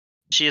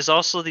 She is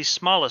also the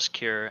smallest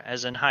Cure,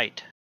 as in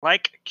height.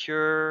 Like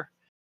Cure,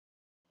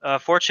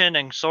 Fortune,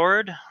 and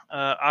Sword,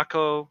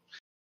 Akko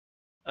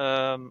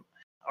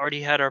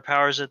already had her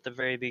powers at the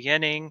very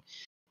beginning,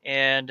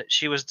 and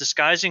she was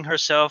disguising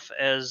herself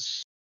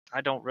as,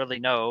 I don't really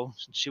know.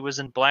 She was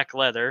in black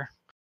leather.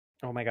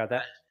 Oh my God,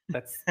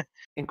 that's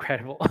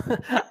incredible.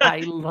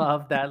 I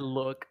love that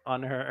look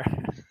on her.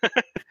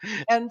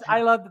 And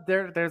I love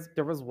that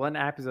there was one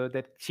episode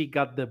that she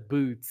got the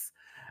boots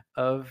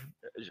of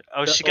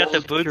Oh, the she got the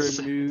old boots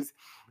Muse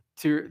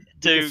to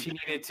because to. she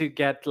needed to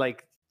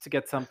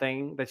get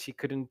something that she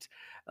couldn't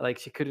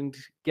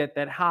get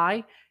that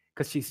high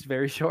because she's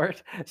very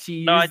short.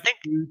 She No, I used think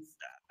boots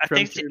I from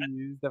think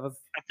Muse. I That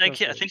think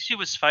was I great. think she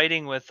was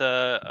fighting with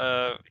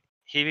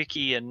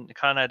Hibiki and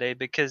Kanade,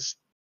 because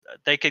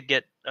they could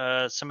get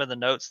some of the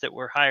notes that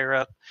were higher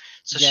up,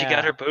 so she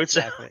got her Yeah, boots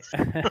exactly.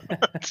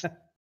 out.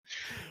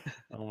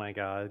 Oh my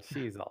God,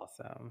 she's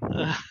awesome.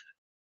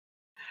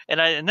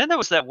 And then there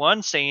was that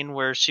one scene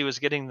where she was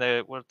getting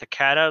the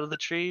cat out of the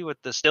tree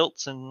with the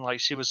stilts, and like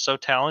she was so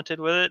talented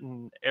with it,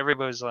 and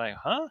everybody was like,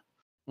 "Huh?"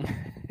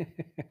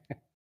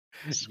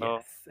 Yes.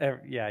 So,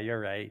 Yeah, you're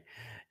right.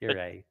 You're but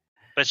right.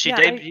 but she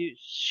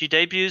Yeah,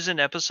 debuts in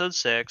episode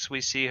 6. We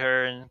see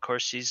her, and of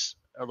course she's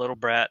a little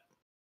brat.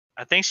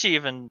 I think she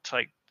even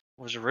like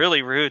was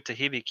really rude to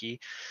Hibiki.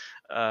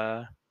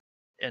 Uh,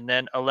 and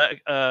then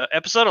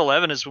episode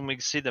 11 is when we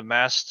see the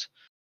masked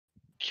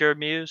Cure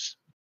Muse,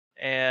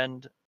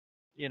 and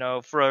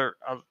for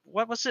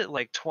what was it,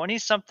 like 20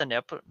 something no,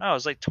 it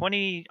was like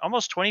 20,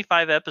 almost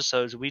 25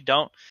 episodes. We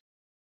don't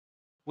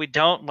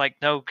like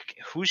know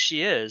who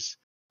she is,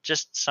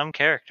 just some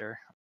character.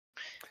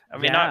 I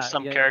mean, not yeah,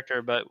 some yeah.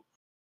 character, but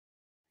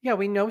Yeah,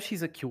 we know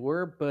she's a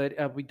cure, but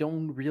we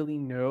don't really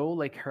know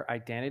like her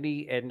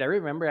identity. And I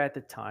remember at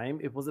the time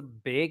it was a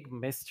big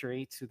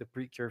mystery to the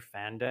PreCure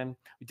fandom.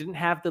 We didn't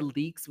have the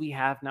leaks we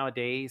have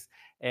nowadays,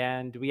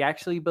 and we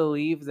actually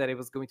believed that it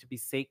was going to be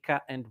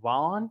Seika and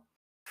Juan,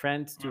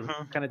 friends to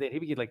mhm. kind of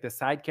the like the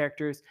side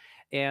characters.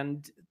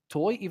 And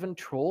Toy even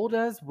trolled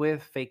us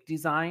with fake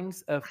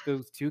designs of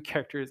those two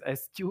characters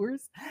as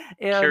cures,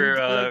 and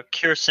like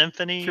Cure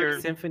Symphony, Cure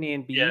or Symphony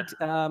and yeah,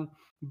 Beat.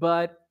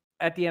 But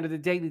at the end of the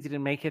day, they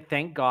didn't make it.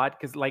 Thank God,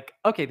 because like,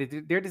 okay,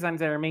 their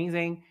designs are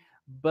amazing,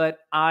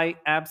 but I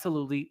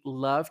absolutely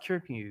love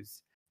Cure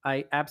Muse.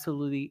 I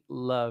absolutely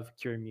love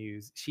Cure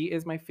Muse. She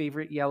is my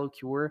favorite yellow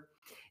cure.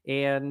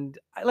 And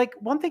like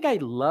one thing I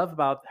love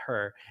about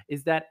her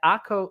is that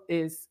Akko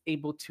is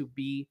able to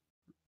be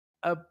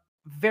a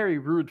very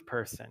rude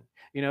person.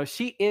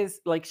 She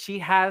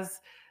has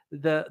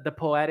the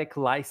poetic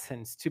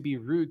license to be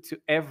rude to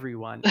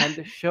everyone, and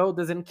the show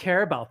doesn't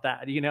care about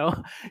that. She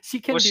well,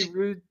 can be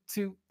rude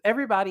to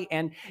everybody,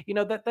 and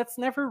that's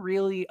never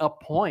really a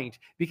point,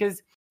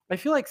 because I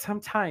feel like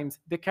sometimes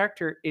the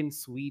character in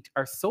Sweet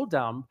are so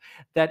dumb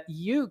that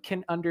you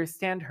can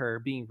understand her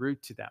being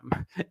rude to them.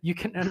 You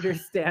can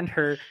understand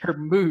her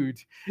mood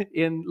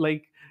in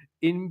like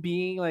in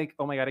being like,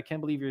 oh my god, I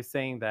can't believe you're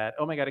saying that.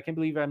 Oh my god, I can't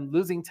believe I'm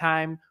losing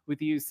time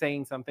with you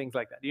saying some things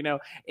like that,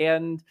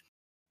 And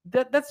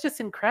that's just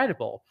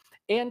incredible.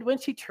 And when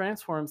she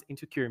transforms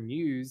into Cure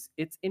Muse,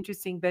 it's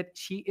interesting that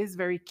she is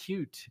very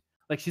cute.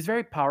 Like she's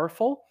very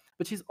powerful,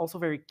 but she's also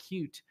very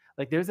cute.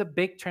 Like there's a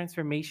big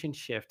transformation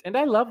shift. And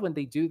I love when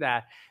they do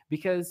that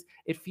because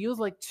it feels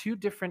like two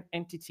different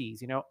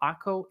entities.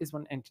 Akko is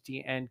one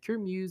entity and Cure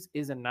Muse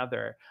is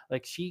another.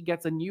 Like she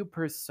gets a new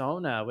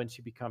persona when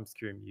she becomes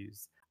Cure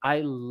Muse.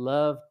 I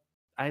love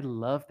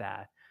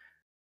that.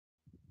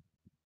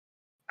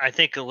 I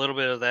think a little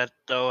bit of that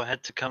though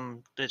had to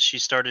come that she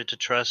started to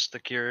trust the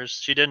Cures.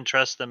 She didn't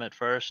trust them at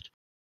first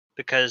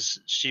because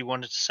she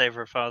wanted to save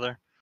her father.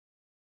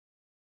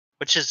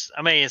 Which is,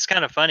 I mean, it's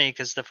kind of funny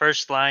because the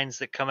first lines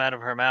that come out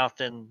of her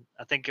mouth in,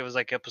 I think it was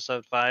like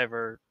episode 5,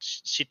 or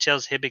she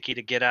tells Hibiki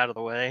to get out of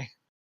the way.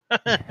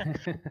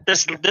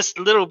 This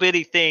little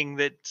bitty thing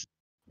that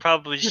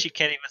probably she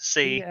can't even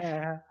see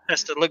Yeah.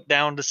 has to look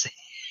down to see.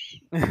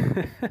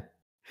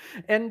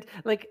 And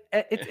like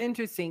it's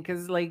interesting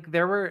because like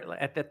there were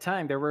at that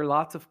time there were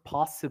lots of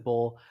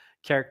possible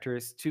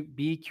characters to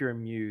be Cure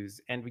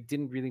Muse, and we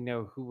didn't really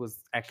know who was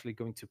actually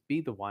going to be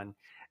the one.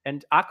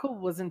 And Akko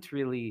wasn't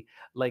really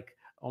like,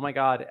 oh my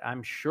god,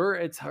 I'm sure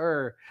it's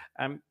her.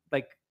 I'm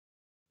like,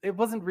 it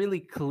wasn't really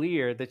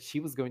clear that she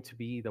was going to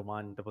be the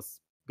one that was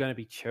going to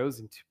be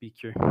chosen to be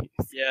Cure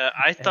Muse. Yeah,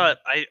 And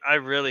I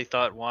really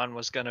thought Juan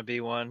was gonna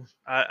be one.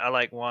 I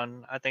like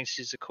Juan. I think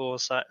she's a cool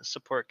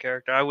support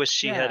character. I wish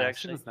she had yeah, she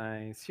actually. was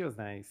nice. She was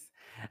nice.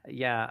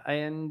 Yeah,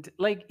 and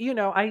like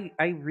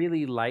I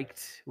really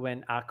liked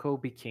when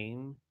Akko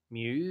became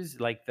Muse,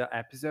 like the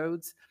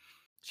episodes.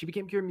 She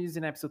became Cure Muse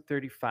in episode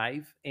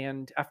 35,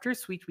 and after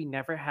Sweet, we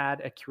never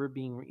had a Cure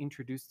being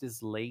introduced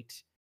this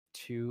late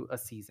to a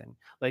season.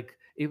 Like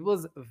it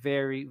was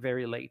very,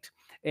 very late.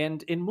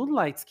 And in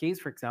Moonlight's case,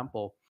 for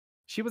example,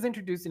 she was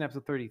introduced in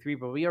episode 33,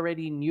 but we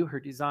already knew her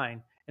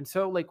design. And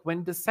so, like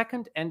when the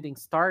second ending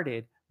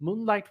started,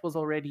 Moonlight was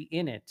already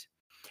in it.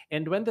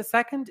 And when the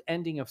second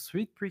ending of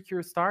Sweet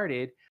PreCure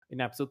started in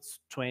episodes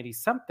 20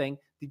 something,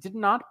 they did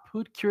not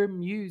put Cure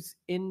Muse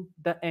in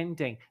the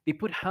ending. They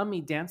put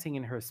Hummy dancing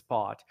in her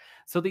spot.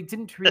 So they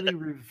didn't really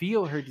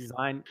reveal her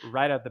design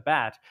right at the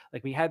bat.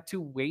 Like we had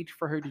to wait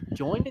for her to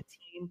join the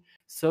team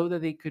so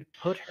that they could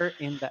put her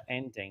in the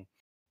ending.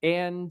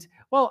 And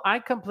well, I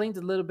complained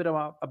a little bit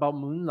about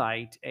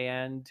Moonlight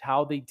and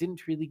how they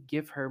didn't really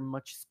give her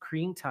much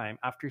screen time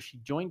after she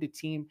joined the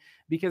team,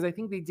 because I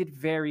think they did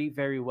very,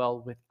 very well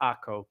with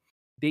Akko.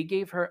 They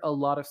gave her a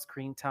lot of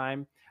screen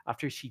time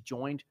after she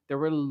joined. There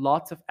were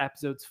lots of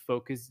episodes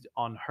focused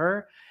on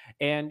her,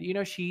 and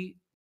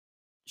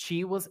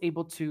she was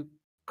able to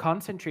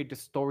concentrate the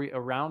story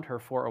around her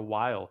for a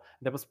while.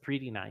 That was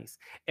pretty nice.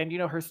 And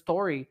her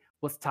story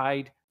was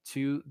tied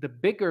to the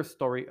bigger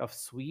story of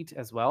Sweet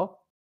as well,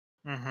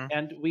 Hmm.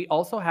 and we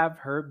also have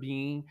her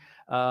being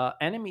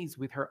enemies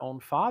with her own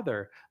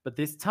father. But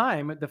this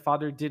time, the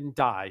father didn't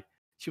die.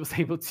 She was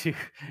able to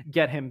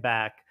get him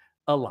back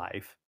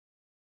alive.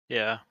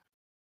 Yeah,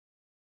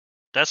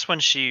 that's when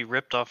she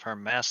ripped off her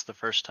mask the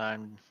first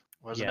time,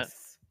 wasn't it?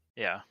 Yes.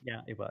 Yeah.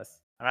 Yeah, it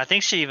was. And I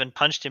think she even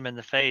punched him in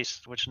the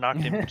face, which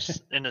knocked him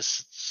in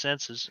his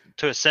senses,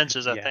 to his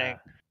senses, I Yeah. think.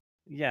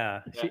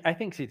 Yeah. Yeah. I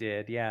think she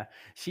did. Yeah.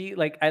 She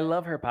like I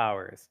love her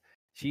powers.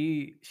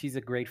 She's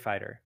a great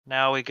fighter.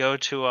 Now we go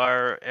to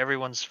our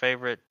everyone's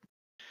favorite.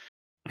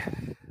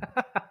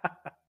 Uh,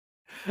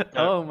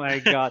 Oh my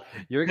god.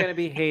 You're gonna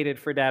be hated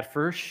for that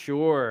for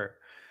sure.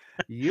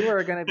 You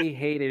are gonna be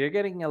hated.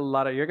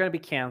 You're gonna be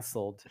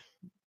canceled.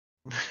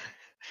 the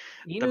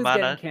Inu's getting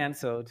mana,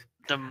 canceled.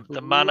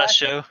 the mana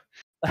show,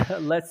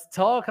 Let's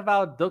talk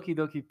about Doki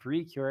Doki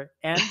Precure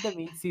and the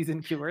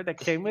mid-season cure that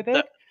came with the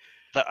it.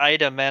 the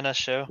Ida mana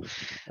show.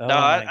 No, Oh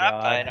my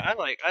I'm fine. god.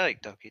 I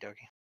like Doki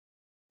Doki.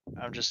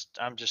 I'm just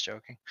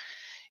joking.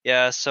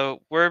 Yeah,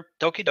 so we're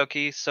Doki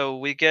Doki. So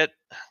we get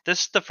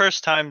this is the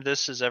first time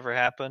this has ever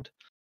happened.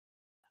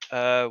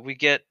 We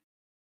get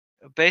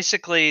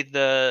basically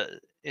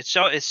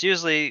it's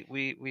usually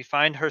we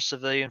find her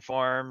civilian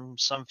form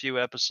some few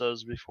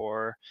episodes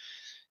before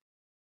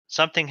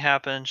something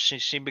happens.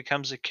 She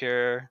becomes a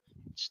cure.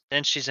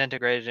 Then she's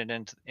integrated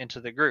into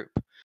the group.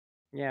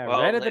 Yeah, right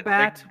Well, at the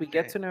bat, we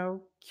get to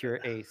know Cure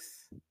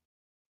Ace.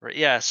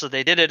 yeah, so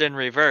they did it in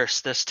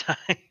reverse this time.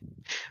 Yeah.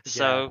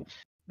 So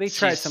They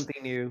tried she's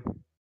something new.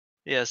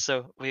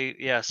 so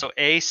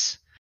Ace,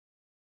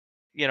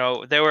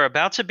 they were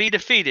about to be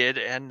defeated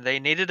and they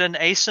needed an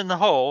ace in the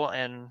hole,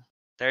 and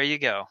there you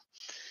go.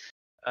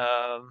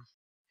 Um,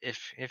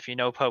 if you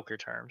know poker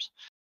terms.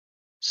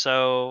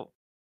 So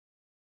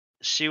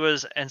she's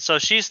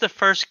the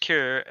first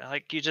cure,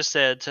 like you just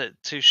said,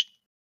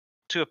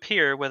 to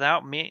appear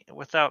without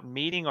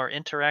meeting or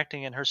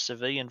interacting in her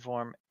civilian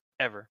form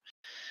ever.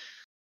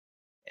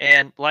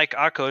 And like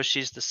Akko,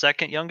 she's the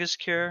second youngest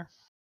cure,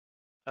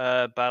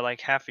 by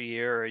like half a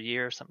year or a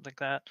year or something like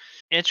that.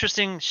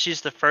 Interesting,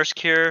 she's the first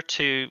cure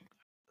to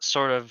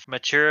sort of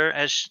mature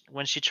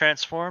when she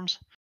transforms.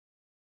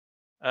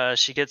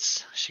 She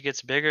gets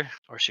bigger,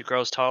 or she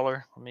grows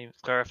taller. Let me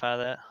clarify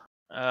that.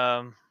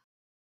 Um,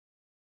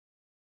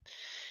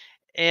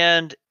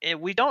 and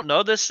we don't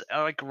know this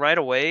like right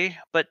away,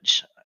 but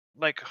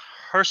like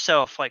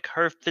herself, like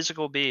her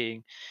physical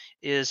being,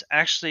 is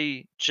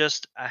actually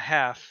just a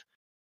half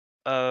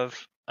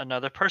of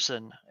another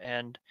person,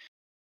 and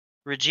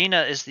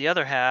Regina is the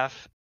other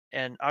half,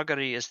 and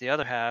Agari is the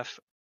other half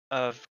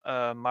of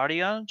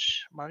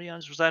Mariange.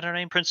 Mariange, was that her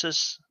name?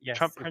 Princess Trump Yes,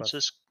 it was.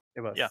 Princess.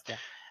 It Yeah. was. Yeah.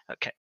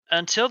 Okay.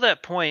 Until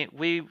that point,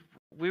 we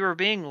were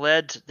being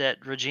led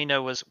that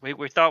Regina was.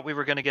 We thought we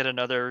were going to get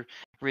another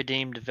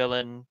redeemed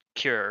villain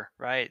cure,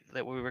 right?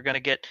 That we were going to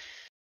get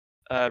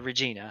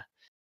Regina.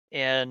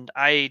 And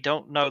I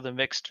don't know the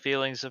mixed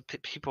feelings of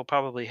people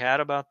probably had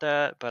about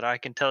that, but I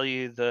can tell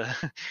you the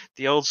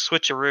the old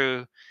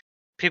switcheroo.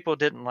 People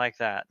didn't like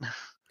that.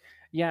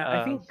 Yeah, I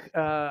Um, think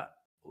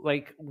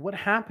like what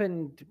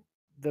happened,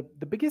 the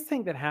biggest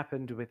thing that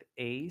happened with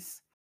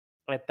Ace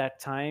at that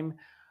time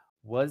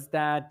was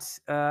that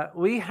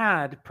we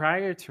had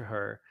prior to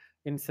her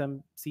in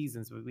some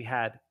seasons we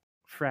had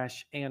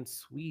Fresh and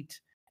Sweet,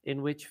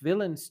 in which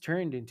villains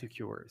turned into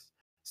cures.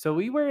 So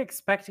we were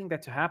expecting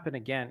that to happen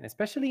again,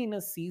 especially in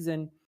a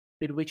season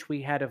in which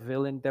we had a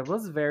villain that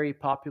was very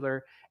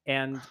popular,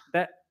 and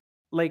that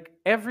like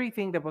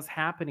everything that was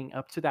happening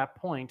up to that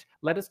point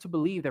led us to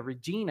believe that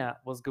Regina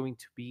was going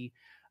to be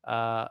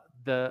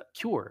the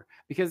cure,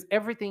 because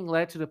everything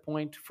led to the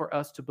point for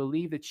us to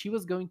believe that she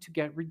was going to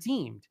get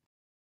redeemed,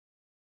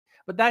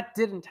 but that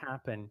didn't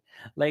happen.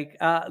 Like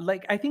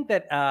I think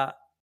that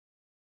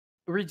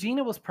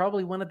Regina was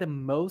probably one of the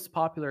most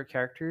popular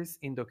characters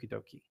in Doki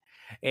Doki,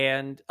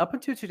 and up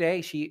until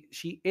today,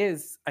 she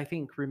is, I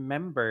think,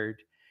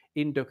 remembered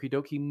in Doki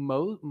Doki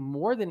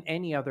more than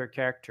any other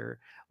character.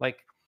 Like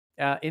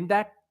in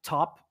that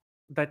top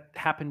that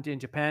happened in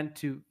Japan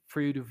to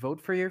for you to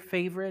vote for your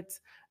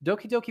favorites,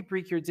 Doki Doki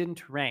Precure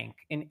didn't rank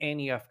in in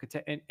any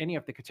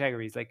of the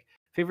categories like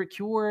favorite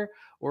cure,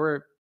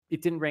 or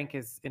it didn't rank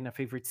as in a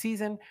favorite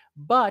season,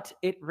 but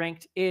it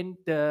ranked in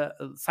the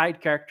side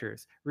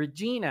characters.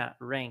 Regina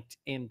ranked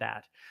in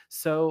that.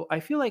 So I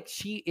feel like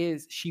she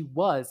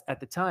was at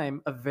the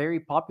time a very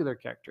popular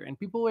character, and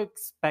people were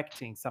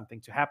expecting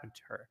something to happen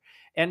to her.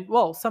 And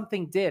well,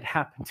 something did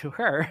happen to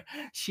her.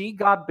 She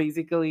got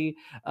basically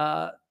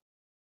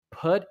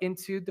put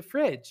into the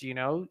fridge.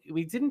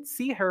 We didn't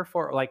see her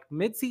for like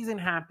mid-season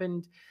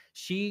happened.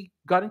 She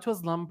got into a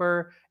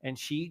slumber and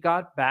she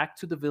got back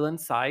to the villain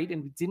side,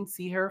 and we didn't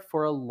see her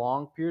for a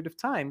long period of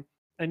time.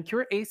 And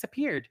Cure Ace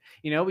appeared.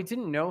 We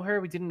didn't know her.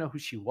 We didn't know who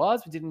she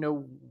was. We didn't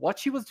know what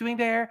she was doing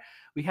there.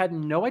 We had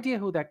no idea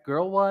who that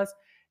girl was.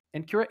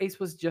 And Cure Ace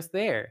was just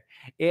there.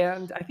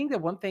 And I think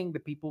that one thing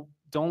that people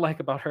don't like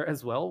about her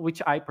as well,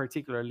 which I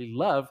particularly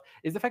love,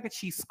 is the fact that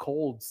she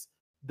scolds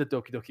the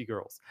Doki Doki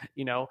girls.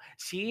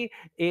 She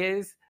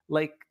is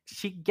like,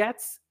 she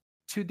gets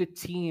to the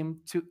team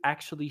to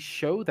actually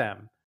show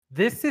them,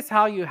 this is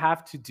how you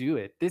have to do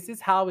it, this is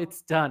how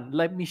it's done,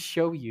 let me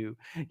show you.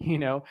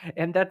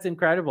 And that's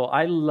incredible.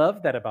 I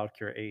love that about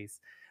Cure Ace.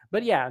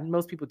 But yeah,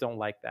 most people don't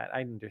like that,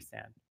 I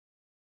understand.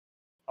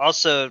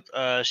 Also,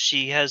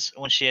 she has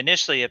when she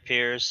initially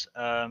appears,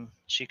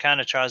 she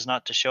kind of tries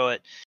not to show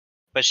it,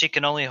 but she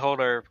can only hold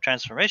her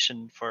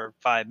transformation for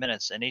 5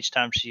 minutes, and each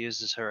time she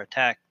uses her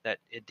attack, that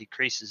it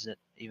decreases it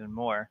even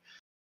more.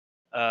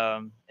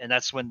 And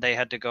that's when they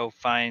had to go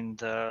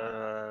find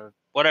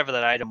whatever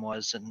that item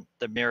was in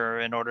the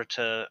mirror in order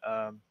to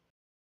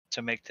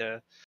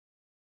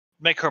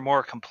make her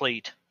more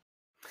complete.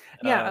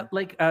 Yeah,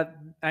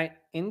 Um,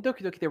 in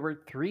Doki Doki there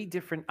were three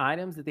different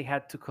items that they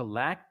had to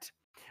collect,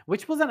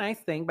 which was a nice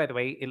thing, by the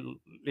way.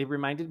 It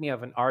reminded me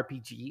of an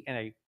RPG, and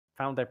I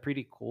found that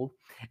pretty cool.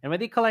 And when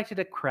they collected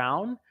a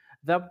crown,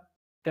 that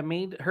that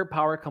made her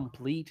power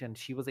complete, and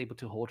she was able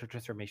to hold her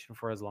transformation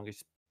for as long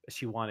as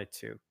she wanted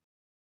to.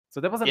 So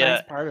that was a nice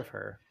yeah, part of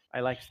her. I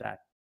liked that.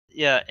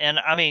 yeah, and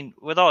I mean,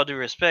 with all due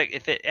respect,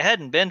 if it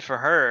hadn't been for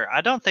her, I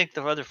don't think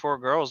the other four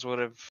girls would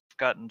have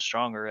gotten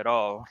stronger at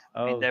all.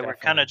 I mean, Oh, definitely. they They were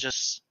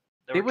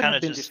would kind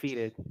have of been just,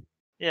 defeated.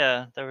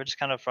 yeah, they were just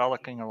kind of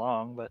frolicking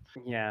along. But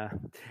Yeah.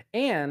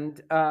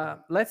 And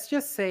let's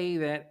just say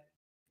that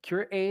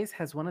Cure Ace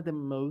has one of the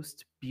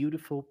most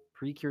beautiful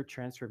pre-cure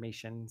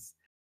transformations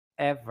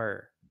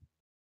ever.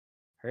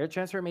 Her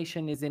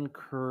transformation is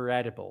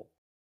incredible.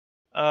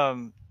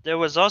 there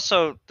was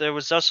also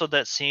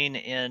that scene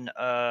in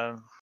I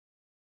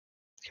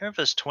can't remember if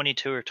it was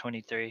 22 or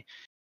 23.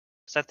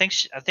 So I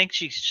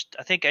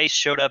think Ace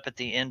showed up at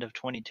the end of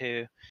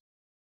 22,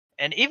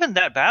 and even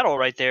that battle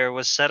right there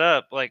was set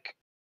up like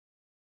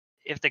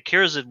if the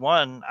Cures had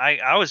won,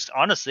 I was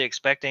honestly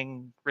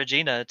expecting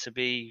Regina to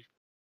be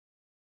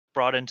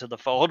brought into the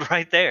fold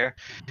right there,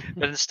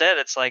 but instead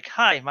it's like,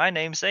 "Hi, my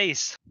name's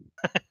Ace.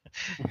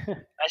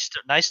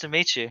 Nice to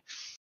meet you."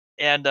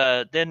 And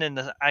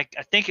then I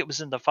think it was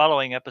in the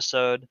following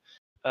episode,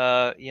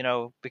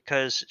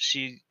 because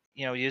she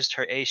used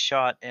her Ace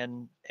shot,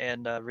 and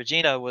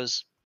Regina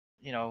was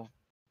you know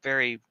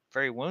very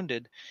very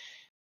wounded.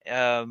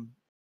 Um,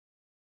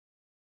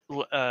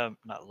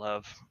 not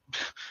love.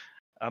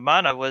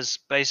 Amana was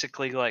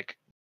basically like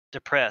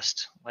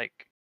depressed.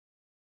 Like,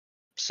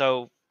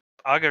 so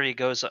Agari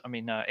goes, I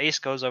mean, Ace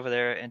goes over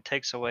there and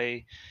takes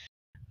away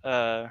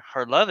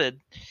her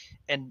loved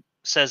and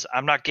says,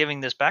 "I'm not giving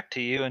this back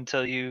to you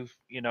until you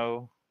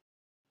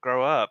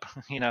grow up."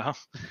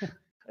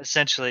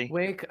 Essentially.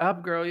 Wake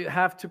up, girl. You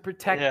have to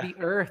protect Yeah. the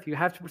earth. You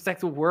have to protect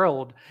the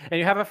world. And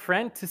you have a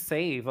friend to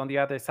save on the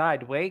other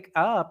side. Wake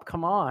up.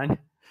 Come on. I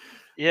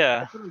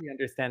Yeah. totally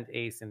understand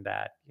Ace in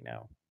that.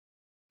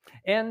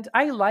 And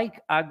I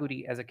like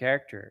Aguri as a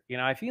character.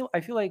 I feel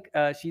like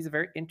she's a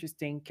very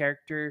interesting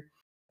character.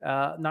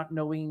 Not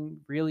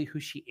knowing really who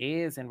she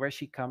is and where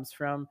she comes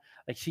from,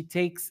 like she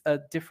takes a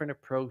different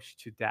approach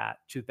to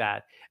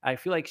that. I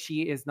feel like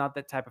she is not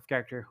that type of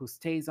character who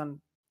stays on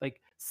like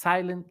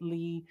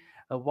silently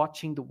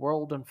watching the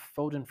world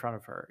unfold in front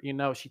of her.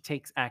 She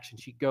takes action.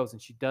 She goes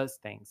and she does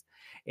things.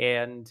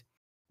 And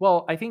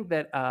well, I think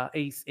that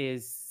Ace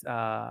is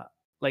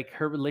like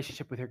her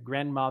relationship with her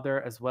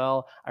grandmother as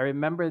well. I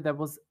remember there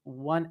was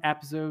one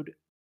episode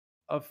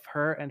of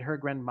her and her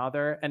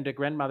grandmother, and the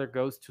grandmother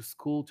goes to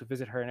school to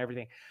visit her and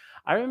everything.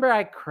 I remember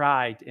I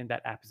cried in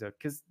that episode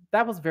because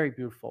that was very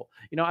beautiful.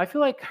 I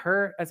feel like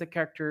her as a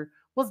character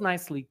was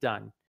nicely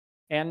done,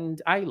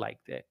 and I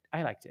liked it.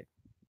 I liked it.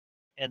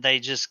 And they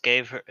just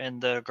gave her, and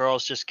the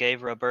girls just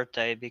gave her a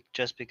birthday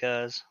just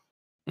because.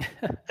 I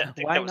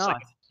think Why that was like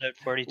not?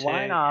 episode 42.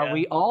 Why not? Yeah.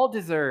 We all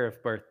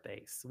deserve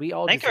birthdays. We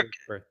all I think her, deserve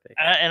birthdays.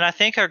 and I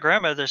think her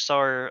grandmother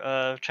saw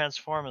her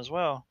transform as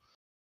well.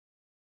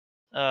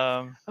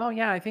 Um, Oh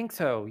yeah, I think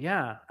so.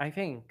 Yeah, I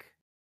think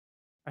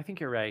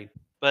you're right.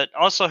 but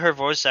also her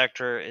voice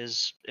actor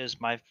is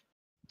my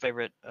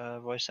favorite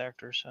voice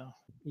actor. So.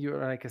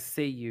 You're like a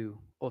seiyu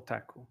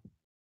otaku.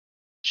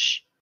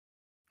 Shh.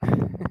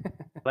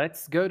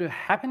 Let's go to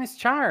Happiness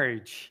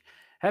Charge.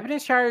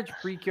 Happiness Charge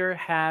Precure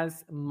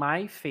has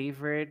my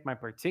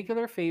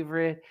particular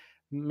favorite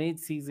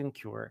mid-season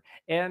cure.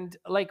 And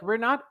like we're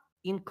not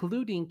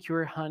including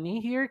Cure Honey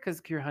here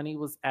because Cure Honey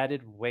was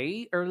added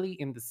way early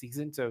in the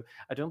season. So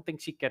I don't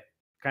think she get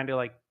kind of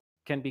like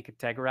can be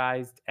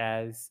categorized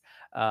as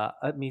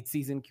a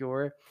mid-season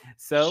cure.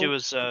 So She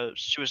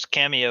was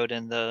cameoed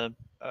in the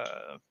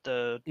in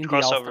the All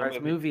crossover Stars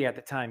movie. movie at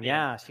the time,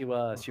 Yeah. yeah, she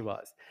was. She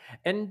was.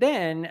 And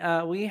then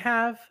we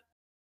have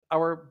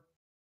our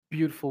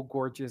beautiful,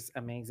 gorgeous,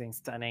 amazing,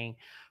 stunning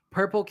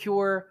Purple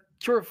Cure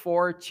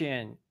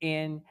Fortune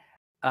in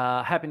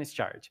Happiness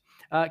Charge.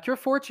 Cure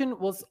Fortune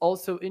was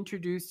also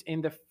introduced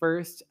in the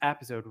first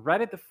episode,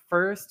 right at the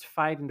first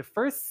fight, in the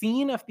first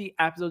scene of the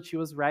episode. She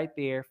was right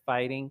there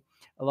fighting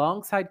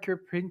alongside Cure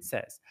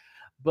Princess.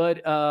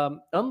 But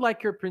unlike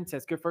Cure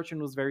Princess, Cure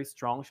Fortune was very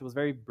strong. She was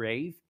very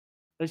brave.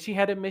 And she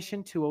had a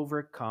mission to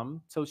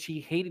overcome. So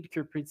she hated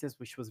Cure Princess,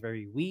 which was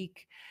very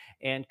weak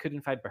and couldn't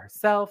fight by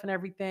herself and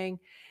everything.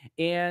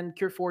 And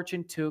Cure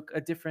Fortune took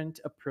a different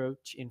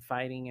approach in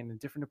fighting and a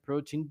different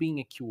approach in being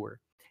a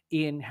cure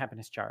in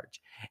Happiness Charge.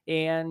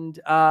 And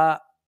at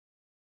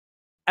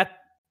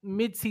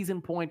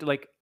mid-season point,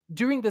 like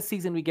during the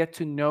season, we get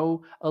to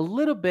know a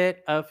little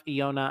bit of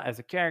Iona as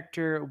a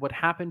character, what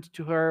happened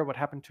to her, what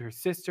happened to her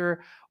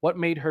sister, what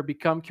made her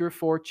become Cure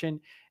Fortune.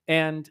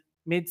 And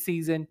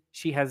mid-season,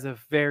 she has a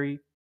very,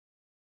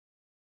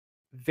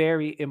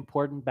 very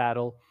important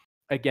battle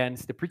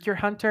against the Precure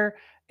Hunter.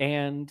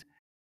 And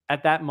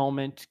at that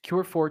moment,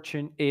 Cure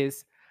Fortune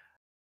is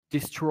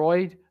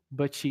destroyed,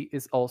 but she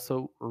is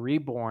also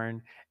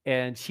reborn.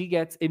 And she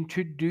gets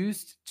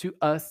introduced to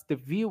us, the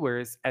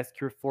viewers, as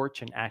Cure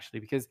Fortune,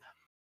 actually, because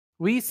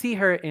we see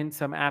her in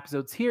some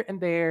episodes here and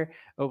there.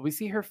 We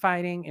see her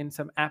fighting in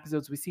some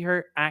episodes. We see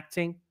her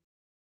acting,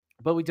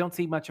 but we don't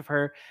see much of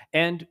her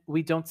and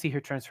we don't see her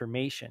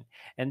transformation.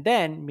 And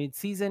then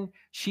mid-season,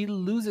 she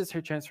loses her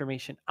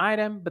transformation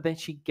item, but then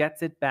she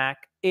gets it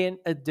back in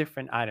a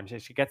different item. So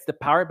she gets the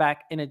power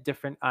back in a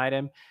different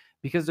item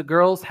because the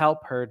girls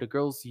help her. The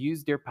girls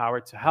use their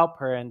power to help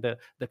her, and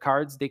the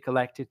cards they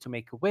collected to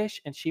make a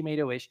wish, and she made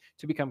a wish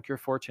to become Cure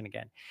Fortune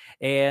again.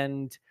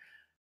 And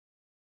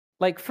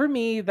like for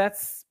me,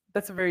 that's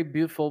a very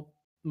beautiful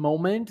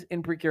moment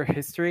in Precure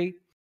history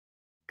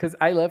because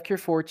I love Cure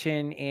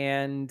Fortune,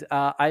 and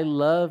I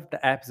love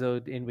the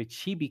episode in which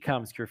she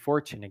becomes Cure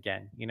Fortune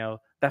again.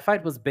 That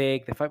fight was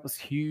big, the fight was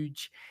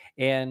huge,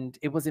 and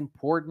it was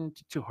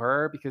important to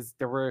her because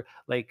there were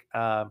like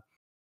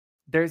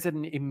there's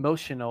an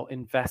emotional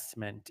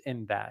investment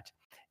in that.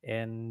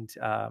 And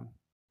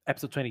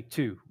episode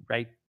 22,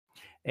 right?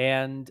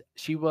 And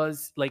she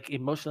was like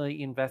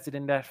emotionally invested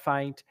in that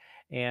fight,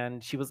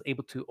 and she was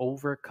able to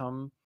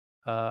overcome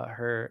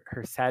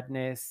her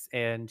sadness,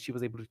 and she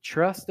was able to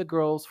trust the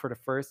girls for the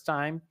first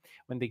time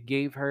when they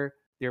gave her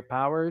their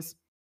powers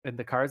and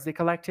the cards they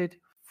collected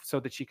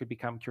so that she could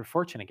become Cure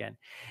Fortune again.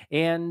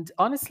 And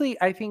honestly,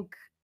 I think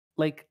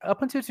like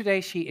up until today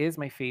she is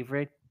my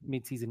favorite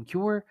mid-season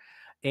cure,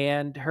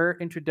 and her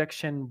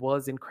introduction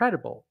was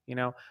incredible.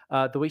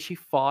 The way she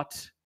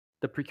fought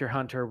the Precure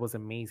Hunter was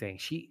amazing.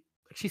 She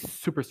she's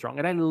super strong,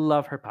 and I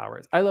love her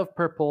powers. I love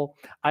purple,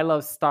 I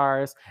love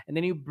stars, and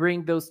then you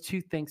bring those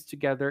two things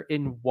together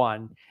in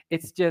one.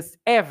 It's just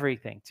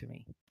everything to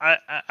me. I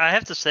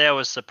have to say I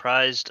was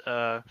surprised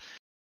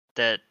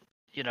that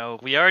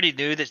we already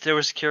knew that there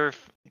was cure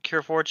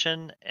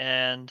fortune,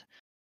 and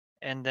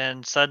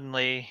then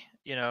suddenly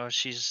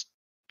she's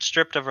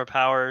stripped of her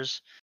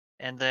powers,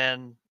 and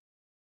then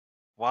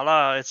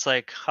voila, it's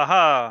like,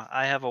 haha,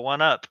 I have a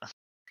one up.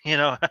 you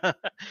know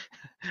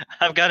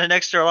I've got an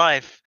extra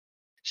life.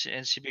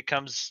 And she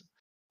becomes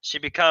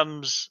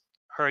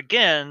her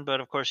again, but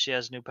of course she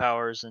has new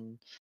powers, and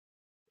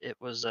it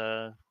was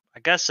I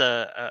guess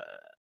a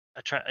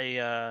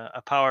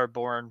power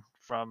born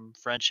from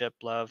friendship,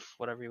 love,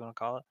 whatever you want to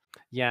call it.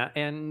 Yeah,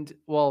 and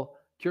well,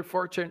 Cure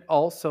Fortune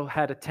also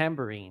had a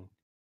tambourine,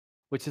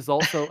 which is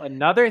also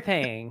another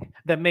thing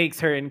that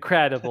makes her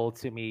incredible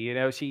to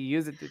me. She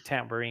used the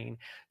tambourine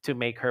to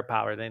make her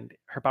power. Then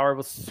her power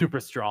was super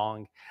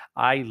strong.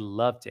 I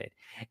loved it.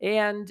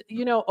 And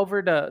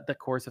over the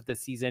course of the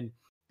season,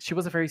 she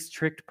was a very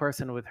strict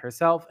person with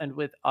herself and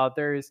with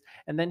others.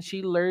 And then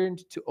she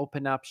learned to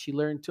open up. She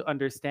learned to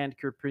understand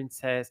Cure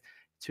Princess,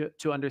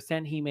 to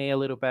understand Hime a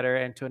little better,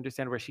 and to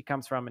understand where she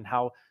comes from and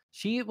how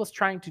she was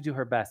trying to do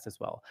her best as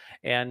well.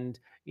 And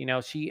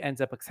she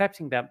ends up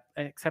accepting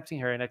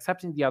her and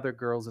accepting the other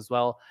girls as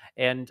well.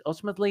 And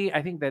ultimately,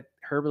 I think that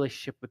her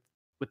relationship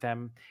with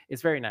them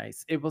is very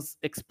nice. It was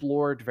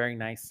explored very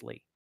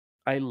nicely.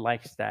 I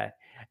liked that.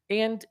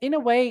 And in a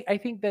way, I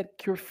think that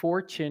Cure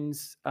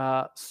Fortune's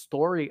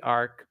story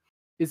arc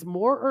is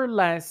more or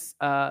less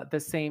the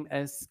same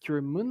as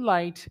Cure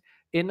Moonlight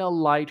in a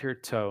lighter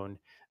tone,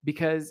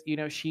 because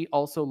she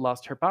also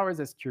lost her powers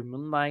as Cure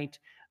Moonlight,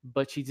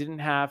 but she didn't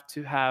have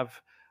to have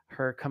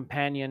her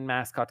companion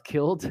mascot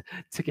killed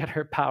to get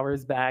her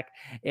powers back.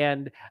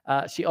 And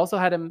she also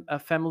had a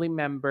family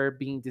member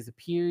being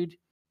disappeared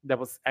that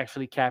was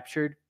actually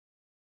captured,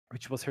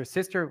 which was her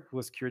sister, who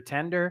was Cure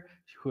Tender,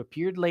 who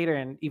appeared later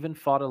and even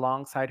fought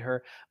alongside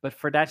her. But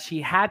for that, she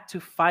had to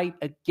fight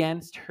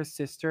against her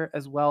sister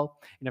as well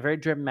in a very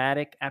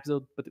dramatic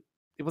episode. But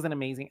it was an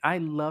amazing. I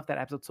love that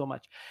episode so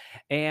much.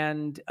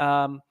 And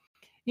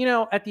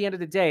at the end of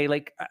the day,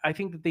 like I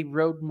think that they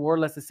wrote more or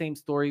less the same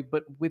story,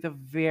 but with a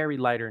very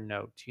lighter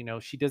note.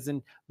 She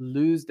doesn't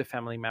lose the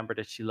family member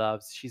that she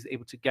loves. She's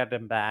able to get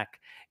them back,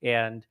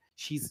 and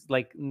she's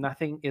like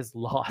nothing is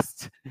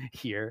lost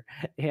here.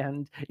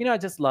 And I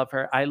just love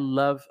her. I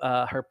love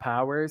her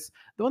powers.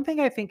 The one thing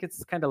I think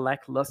it's kind of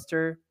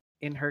lackluster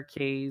in her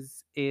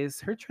case is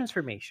her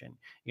transformation.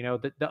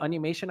 The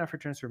animation of her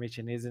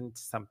transformation isn't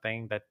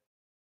something that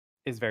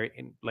is very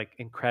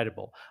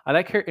incredible. I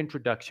like her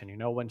introduction,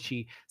 when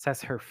she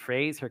says her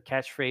phrase, her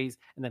catchphrase,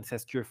 and then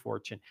says Cure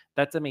Fortune.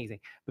 That's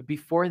amazing. But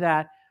before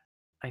that,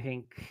 I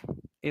think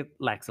it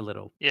lacks a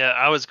little. Yeah,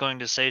 I was going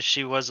to say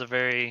she was a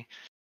very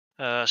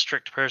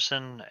strict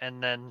person,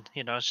 and then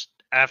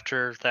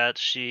after that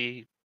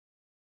she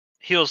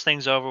heals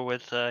things over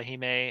with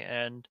Hime,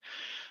 and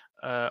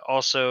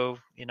also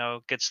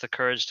gets the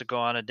courage to go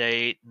on a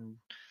date and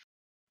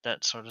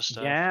that sort of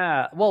stuff.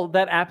 Yeah. Well,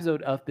 that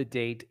episode of the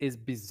date is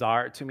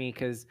bizarre to me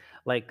because,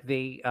 like,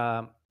 they,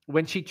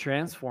 when she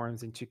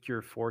transforms into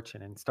Cure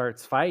Fortune and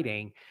starts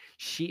fighting,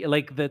 she,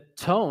 like, the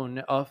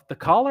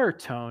color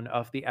tone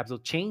of the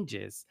episode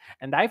changes.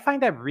 And I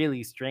find that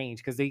really strange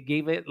because they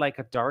gave it like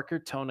a darker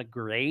tone, a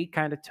gray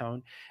kind of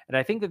tone. And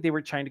I think that they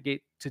were trying to get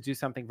to do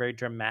something very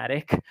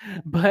dramatic,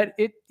 but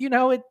it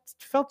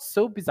felt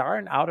so bizarre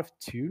and out of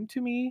tune to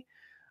me.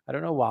 I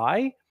don't know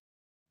why.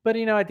 But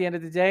at the end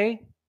of the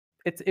day,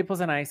 it was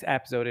a nice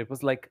episode. It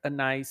was like a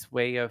nice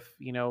way of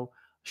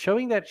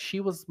showing that she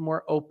was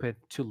more open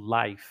to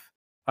life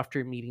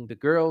after meeting the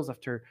girls,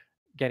 after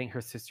getting her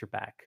sister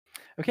back.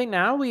 Okay,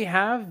 now we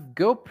have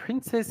Go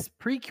Princess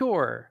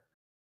PreCure.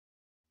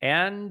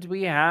 And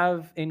we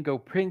have in Go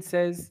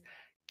Princess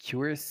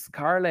Cure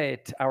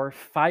Scarlet, our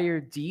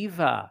fire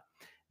diva,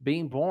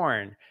 being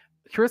born.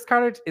 Cure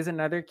Scarlet is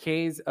another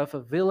case of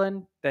a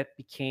villain that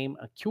became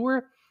a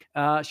cure.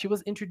 She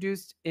was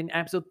introduced in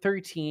episode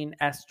 13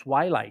 as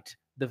Twilight,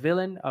 the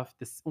villain of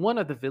this one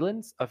of the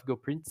villains of Go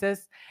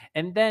Princess.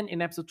 And then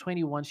in episode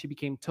 21, she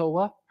became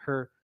Toa,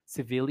 her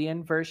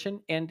civilian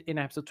version. And in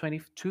episode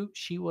 22,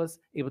 she was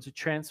able to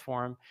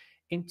transform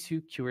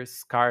into Cure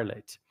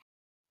Scarlet.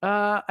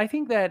 I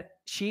think that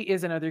she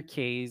is another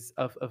case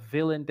of a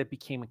villain that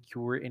became a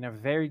cure in a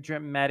very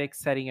dramatic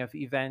setting of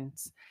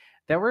events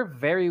that were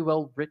very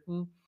well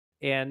written.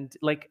 And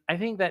like, I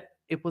think that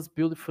it was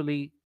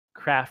beautifully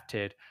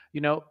crafted.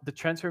 The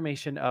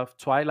transformation of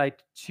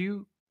Twilight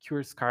to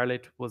Cure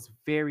Scarlet was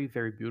very,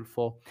 very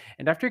beautiful.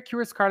 And after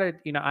Cure Scarlet,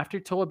 after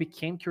Toa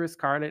became Cure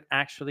Scarlet,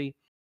 actually,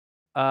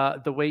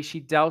 the way she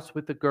dealt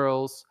with the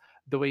girls,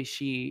 the way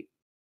she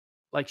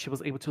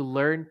was able to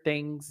learn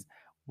things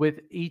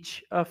with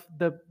each of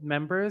the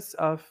members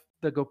of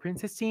the Go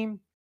Princess team.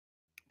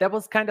 That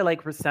was kind of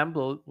like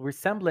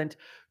resemblant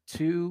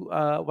to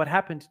what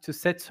happened to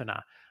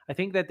Setsuna. I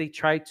think that they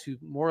tried to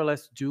more or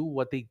less do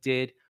what they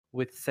did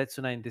with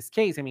Setsuna in this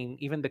case. I mean,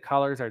 even the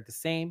colors are the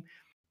same.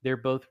 They're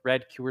both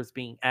red cures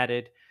being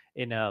added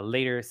in a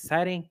later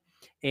setting.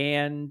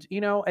 And,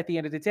 at the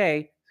end of the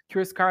day,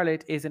 Cure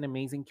Scarlet is an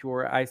amazing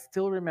cure. I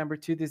still remember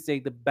to this day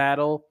the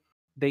battle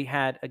they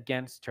had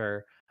against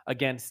her,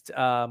 against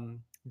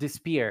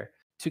Despair,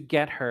 to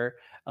get her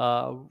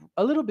a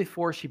little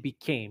before she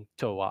became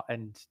Toa.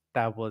 And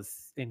that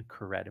was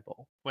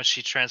incredible. When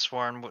she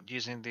transformed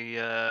using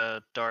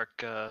the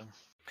dark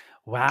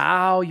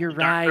Wow, you're dark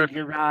right.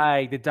 You're perfume.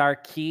 right. The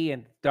dark key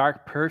and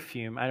dark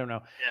perfume. I don't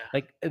know. Yeah.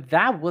 Like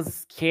that was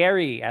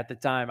scary at the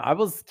time. I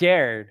was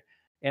scared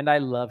and I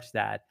loved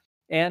that.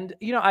 And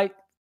I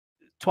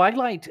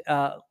Twilight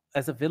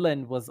as a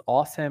villain was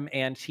awesome,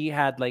 and she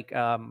had like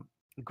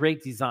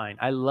great design.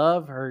 I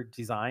love her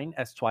design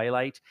as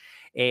Twilight,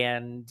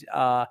 and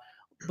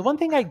the one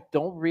thing I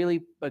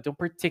don't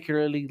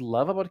particularly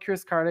love about Cure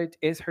Scarlet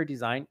is her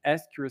design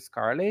as Cure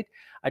Scarlet.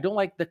 I don't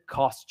like the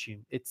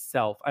costume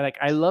itself.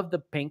 I love the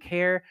pink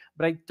hair,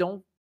 but I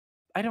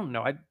don't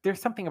know. There's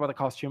something about the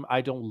costume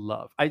I don't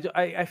love. I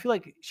feel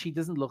like she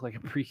doesn't look like a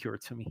Precure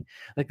to me.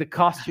 Like the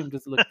costume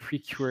doesn't look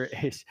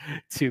Precure-ish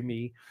to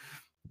me,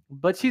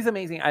 but she's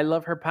amazing. I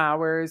love her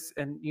powers,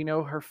 and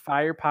her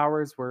fire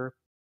powers were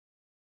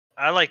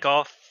I like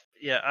all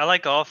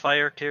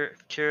fire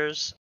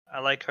cures. I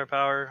like her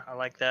power. I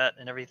like that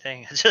and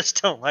everything. I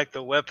just don't like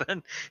the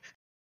weapon.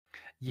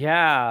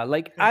 yeah,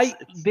 like the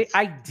It's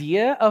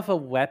idea of a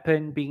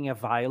weapon being a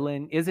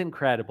violin is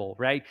incredible,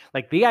 right?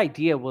 Like the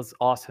idea was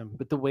awesome,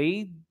 but the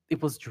way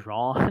it was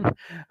drawn,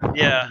 oh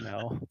yeah,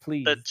 no, but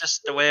please.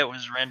 just the way it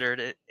was rendered,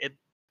 it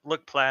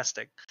looked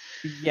plastic.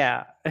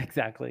 Yeah,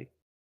 exactly.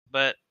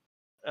 But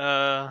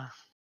uh,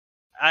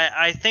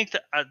 I think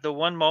that the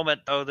one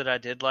moment though that I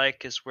did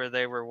like is where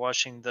they were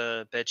washing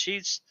the bed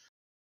sheets,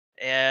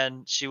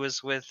 and she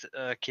was with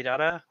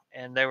Kirara,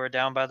 and they were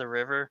down by the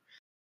river,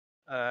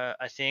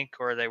 I think,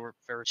 or they were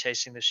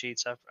chasing the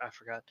sheets. I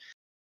forgot,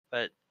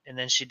 but and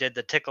then she did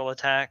the tickle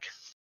attack.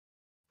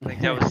 I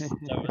think that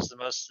was the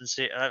most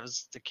sincere. That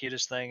was the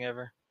cutest thing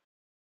ever.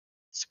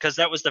 Because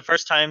that was the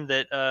first time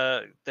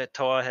that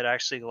Toa had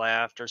actually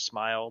laughed or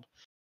smiled.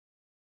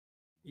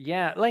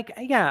 Yeah,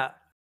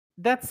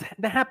 that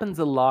happens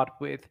a lot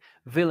with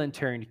villain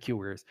turned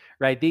cures,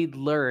 right? They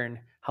learn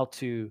how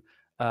to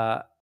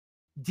uh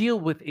deal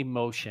with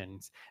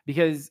emotions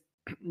because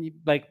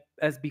like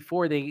as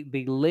before they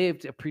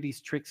lived a pretty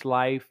strict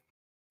life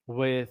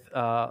with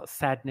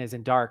sadness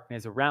and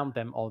darkness around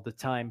them all the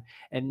time,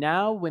 and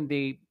now when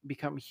they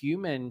become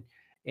human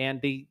and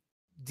they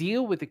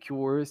deal with the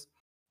cures,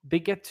 they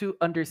get to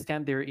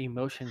understand their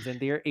emotions and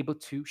they're able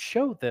to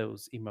show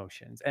those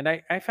emotions, and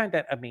I find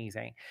that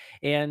amazing.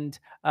 And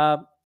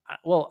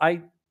well,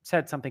 I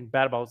said something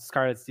bad about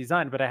Scarlett's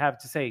design, but I have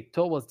to say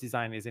Towa's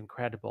design is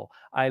incredible.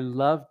 I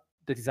love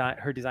the design,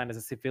 her design as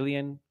a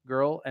civilian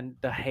girl, and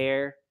the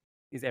hair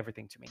is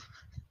everything to me.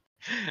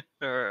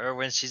 or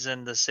when she's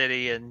in the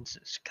city and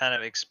she kind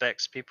of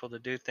expects people to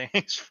do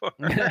things for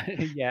her.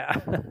 Yeah.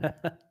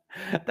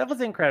 That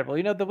was incredible.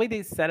 The way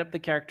they set up the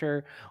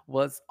character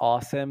was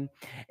awesome.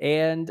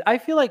 And I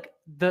feel like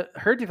the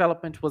her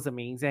development was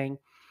amazing,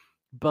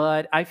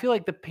 but I feel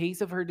like the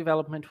pace of her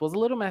development was a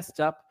little messed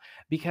up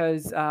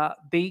because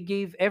they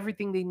gave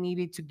everything they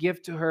needed to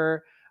give to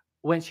her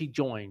when she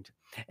joined.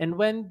 And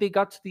when we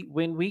got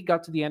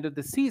to the end of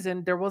the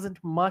season, there wasn't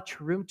much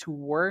room to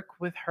work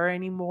with her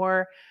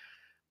anymore.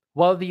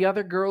 While the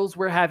other girls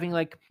were having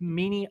like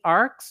mini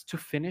arcs to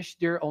finish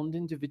their own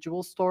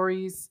individual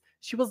stories,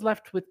 she was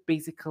left with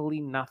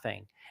basically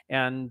nothing.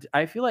 And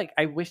I feel like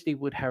I wish they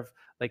would have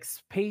like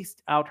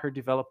spaced out her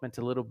development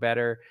a little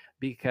better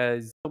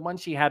because the one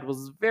she had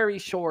was very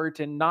short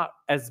and not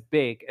as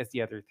big as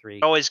the other three.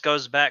 Always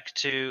goes back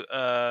to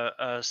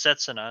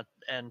Setsuna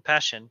and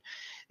Passion,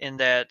 in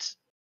that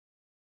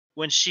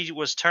when she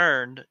was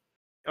turned,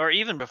 or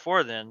even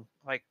before then,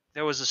 like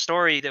there was a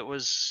story that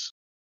was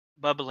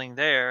bubbling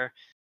there.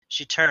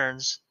 She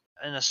turns,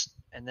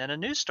 and then a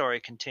new story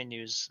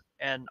continues,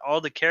 and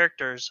all the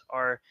characters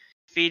are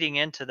feeding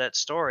into that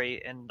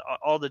story, and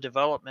all the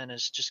development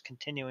is just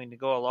continuing to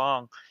go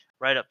along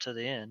right up to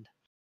the end,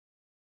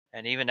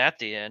 and even at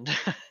the end.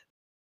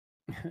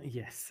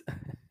 Yes.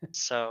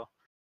 So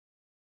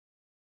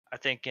I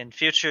think in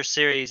future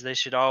series they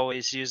should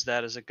always use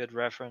that as a good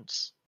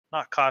reference,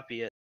 not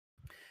copy it.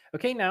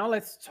 Okay, now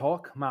let's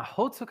talk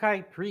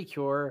Mahotsukai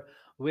Precure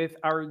with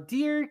our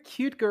dear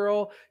cute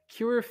girl,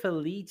 Cure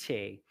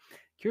Felice.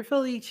 Cure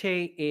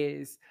Felice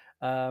is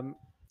um,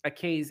 a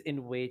case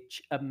in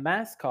which a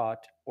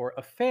mascot or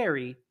a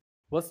fairy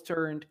was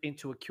turned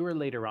into a cure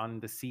later on in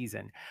the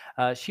season.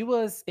 She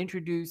was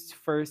introduced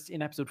first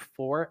in episode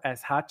 4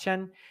 as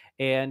Hachan,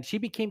 and she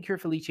became Cure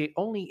Felice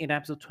only in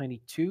episode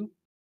 22.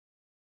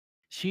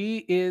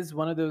 She is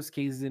one of those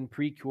cases in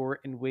Precure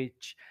in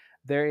which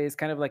there is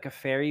kind of like a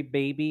fairy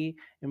baby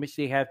in which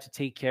they have to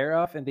take care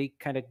of and they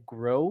kind of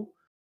grow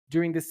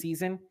during the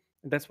season.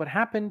 And that's what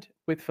happened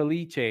with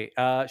Felice.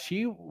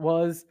 She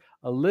was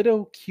a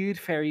little cute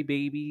fairy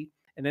baby,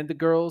 and then the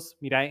girls,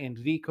 Mirai and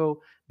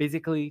Rico,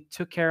 basically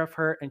took care of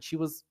her, and she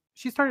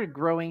started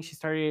growing. She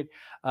started,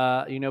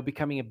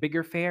 becoming a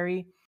bigger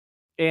fairy.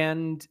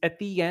 And at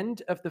the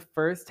end of the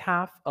first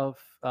half of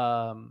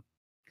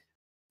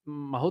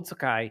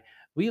Mahotsukai,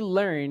 we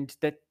learned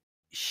that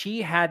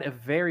she had a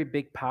very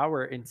big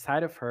power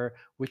inside of her,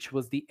 which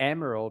was the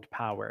emerald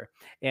power.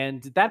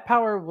 And that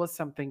power was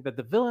something that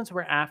the villains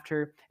were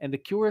after, and the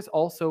Cures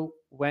also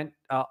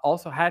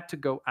had to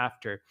go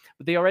after.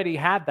 But they already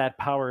had that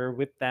power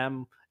with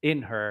them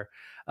in her.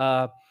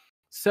 Uh,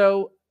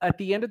 so at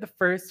the end of the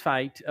first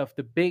fight of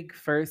the big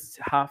first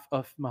half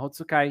of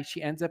Mahotsukai,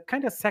 she ends up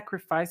kind of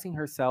sacrificing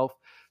herself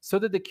so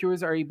that the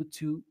Cures are able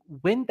to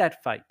win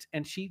that fight,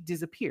 and she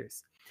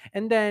disappears.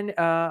 And then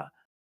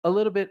a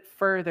little bit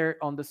further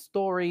on the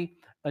story,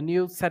 a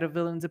new set of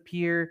villains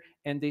appear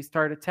and they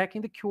start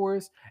attacking the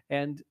Cures.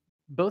 And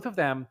both of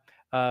them,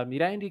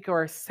 Mirai and Riko,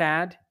 are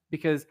sad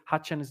because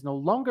Hachan is no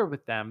longer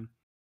with them.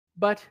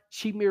 But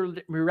she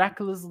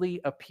miraculously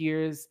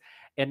appears,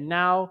 and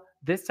now,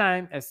 this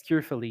time as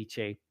Cure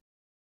Felice.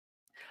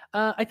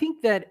 I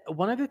think that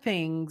one of the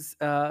things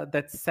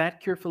that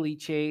set Cure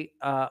Felice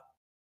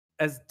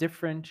as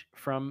different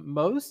from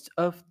most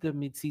of the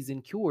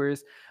mid-season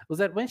cures was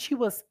that when she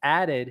was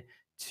added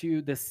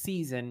to the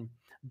season,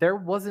 there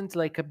wasn't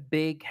like a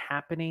big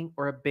happening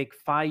or a big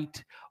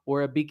fight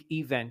or a big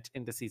event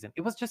in the season.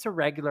 It was just a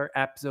regular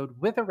episode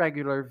with a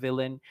regular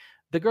villain.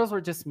 The girls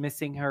were just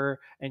missing her,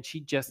 and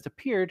she just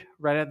appeared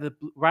right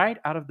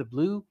out of the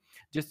blue,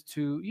 just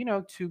to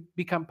to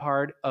become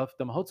part of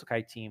the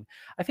Mahotsukai team.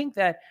 I think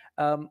that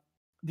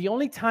the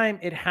only time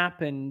it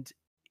happened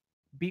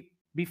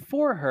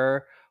before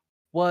her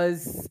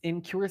was in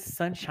Cure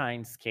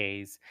Sunshine's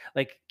case.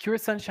 Like Cure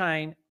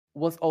Sunshine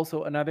was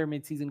also another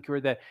mid-season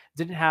cure that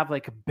didn't have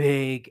like a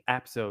big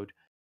episode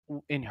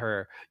in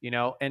her,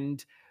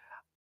 and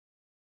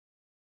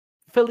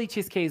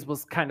Felice's case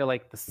was kind of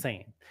like the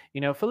same.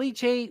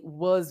 Felice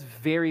was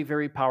very,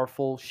 very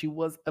powerful. She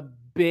was a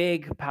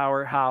big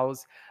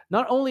powerhouse,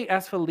 not only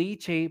as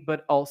Felice,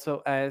 but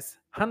also as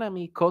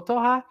Hanami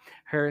Kotoha,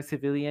 her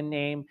civilian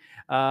name.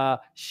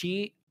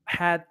 She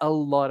had a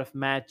lot of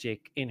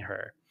magic in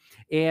her.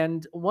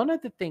 And one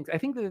of the things, I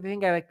think the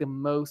thing I like the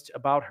most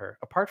about her,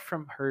 apart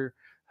from her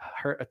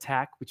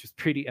attack, which was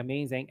pretty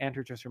amazing, and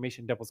her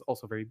transformation that was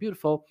also very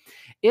beautiful,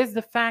 is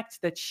the fact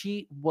that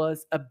she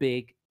was a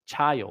big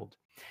child.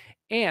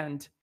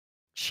 And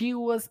she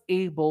was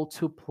able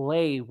to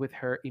play with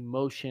her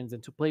emotions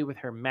and to play with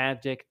her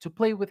magic, to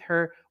play with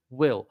her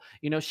will.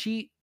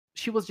 She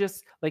was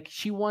just like,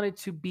 she wanted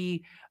to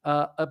be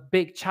a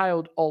big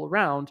child all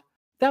around.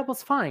 That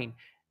was fine.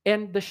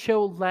 And the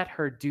show let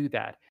her do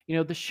that.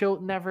 The show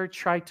never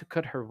tried to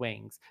cut her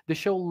wings. The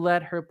show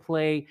let her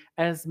play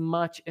as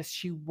much as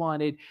she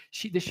wanted.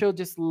 The show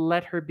just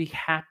let her be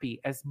happy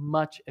as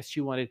much as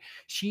she wanted.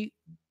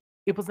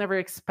 It was never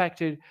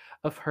expected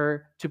of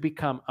her to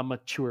become a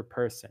mature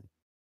person.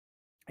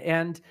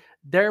 And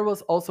there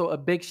was also a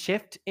big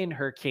shift in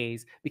her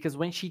case, because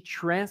when she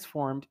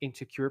transformed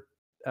into Cure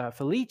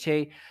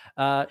Felice,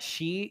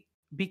 she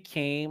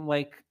became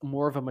like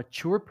more of a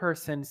mature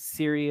person,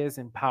 serious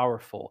and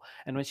powerful.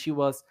 And when she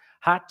was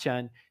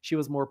Hachan, she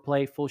was more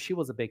playful. She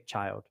was a big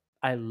child.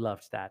 I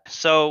loved that.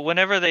 So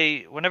whenever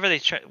the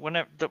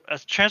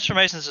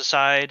transformations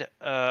aside,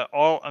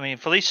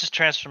 Felicia's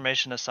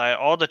transformation aside,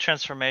 all the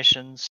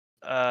transformations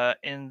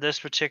in this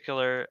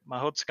particular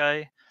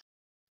Mahotsukai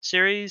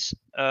series,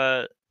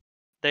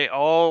 they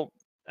all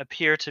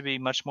appear to be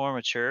much more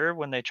mature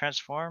when they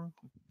transform.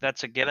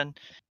 That's a given.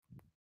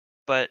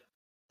 But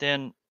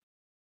then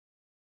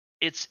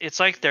it's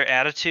like their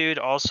attitude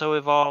also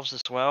evolves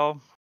as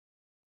well.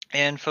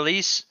 And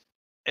Felice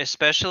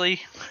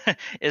especially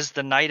is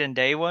the night and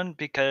day one,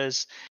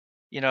 because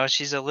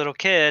she's a little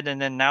kid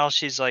and then now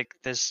she's like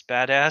this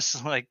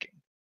badass, like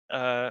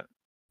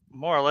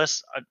more or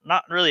less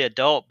not really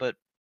adult but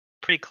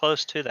pretty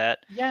close to that.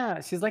 Yeah,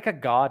 she's like a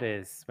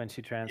goddess when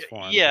she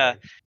transforms, Yeah. right?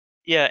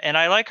 Yeah, and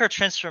I like her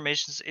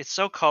transformations. It's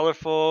so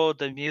colorful,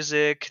 the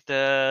music,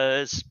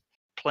 the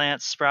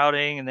plants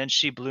sprouting, and then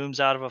she blooms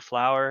out of a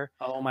flower,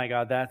 Oh my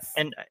god, that's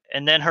and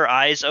then her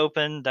eyes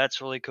open. That's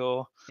really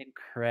cool.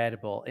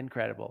 incredible,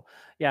 incredible.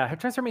 Yeah, her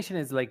transformation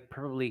is like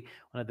probably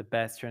one of the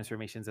best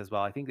transformations as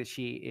well. I think that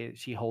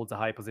she holds a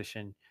high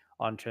position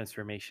on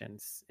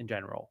transformations in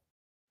general.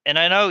 And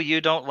I know you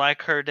don't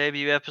like her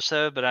debut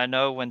episode, but I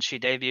know when she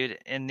debuted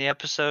in the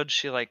episode,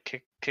 she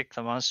like kicked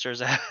the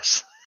monster's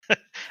ass.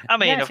 I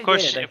mean, Yeah, she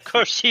did. of Like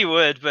course she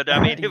would, but I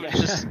mean, it was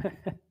just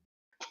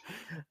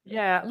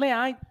yeah.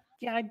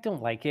 I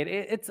don't like it.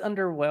 It's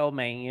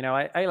underwhelming.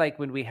 I like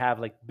when we have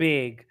like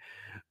big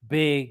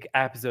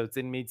episodes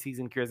in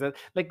mid-season cures.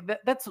 Like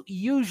that's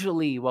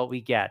usually what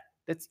we get.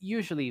 That's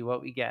usually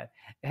what we get.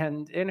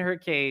 And in her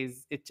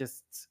case, it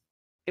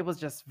was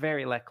just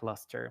very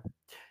lackluster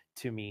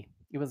to me.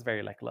 It was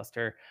very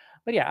lackluster.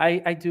 But yeah,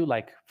 I do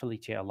like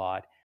Felice a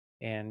lot,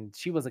 and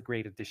she was a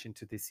great addition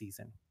to this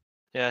season.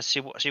 yeah.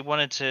 She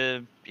wanted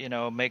to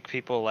make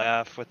people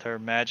laugh with her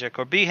magic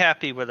or be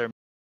happy with her.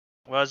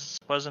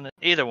 Wasn't it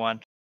either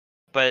one?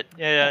 But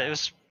yeah, Yeah.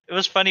 it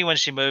was funny when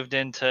she moved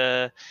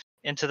into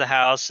into the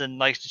house and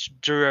like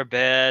drew her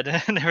bed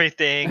and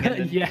everything, and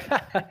then Yeah,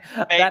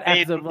 made that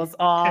made episode was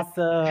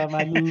awesome.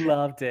 I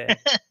loved it.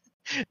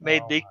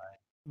 made Oh Be-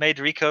 made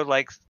Rico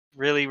like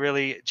really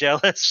really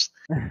jealous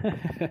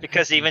my.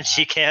 because even Yeah.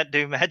 she can't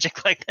do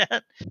magic like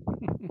that.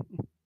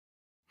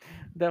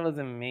 That was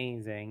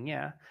amazing.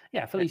 Yeah.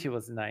 Yeah, Felicia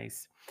was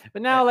nice.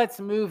 But now let's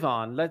move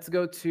on. Let's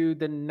go to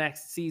the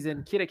next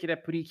season, Kira Kira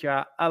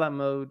Purikia a la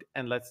mode,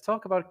 and let's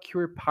talk about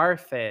Cure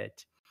Parfait.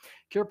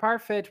 Cure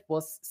Parfait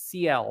was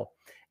CL,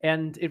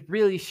 and it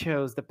really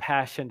shows the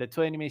passion that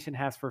Toy Animation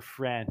has for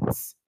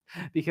France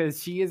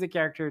because she is a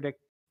character that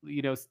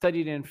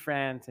studied in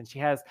France, and she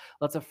has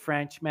lots of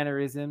French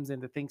mannerisms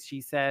and the things she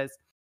says.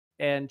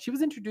 And she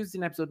was introduced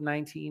in episode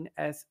 19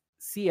 as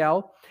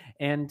CL,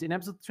 and in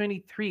episode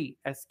 23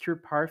 as Cure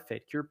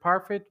Parfait. Cure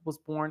Parfait was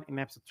born in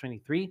episode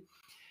 23,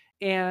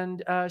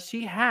 and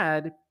she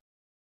had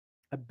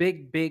a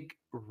big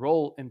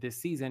role in this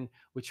season,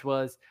 which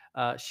was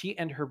she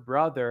and her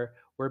brother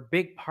were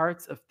big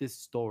parts of this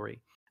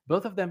story.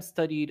 Both of them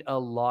studied a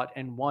lot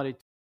and wanted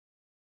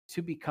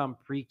to become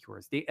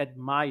pre-cures. They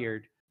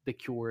admired the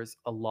cures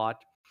a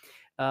lot,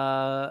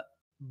 uh,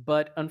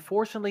 but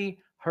unfortunately,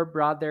 her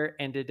brother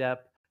ended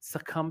up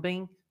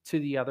succumbing to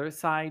the other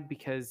side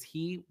because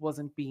he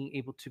wasn't being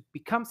able to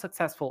become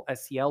successful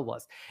as CL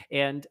was.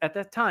 And at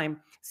that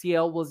time,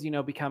 CL was,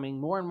 becoming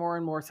more and more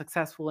and more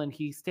successful, and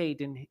he stayed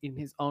in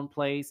his own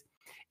place.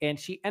 And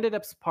she ended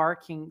up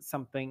sparking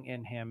something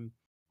in him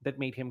that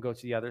made him go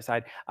to the other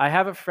side. I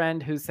have a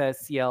friend who says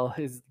CL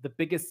is the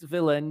biggest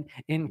villain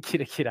in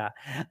Kira Kira.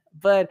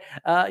 But,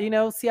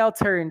 CL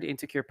turned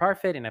into Cure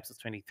Parfait in episode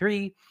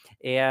 23,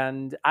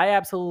 and I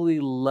absolutely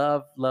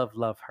love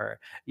her.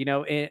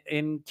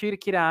 In Kira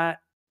Kira,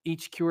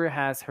 each cure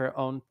has her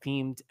own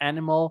themed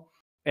animal.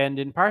 And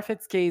in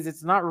Parfait's case,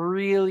 it's not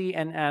really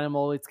an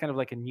animal. It's kind of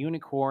like a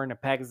unicorn, a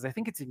Pegasus. I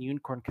think it's a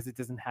unicorn because it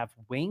doesn't have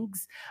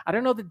wings. I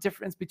don't know the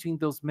difference between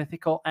those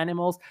mythical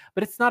animals,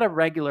 but it's not a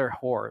regular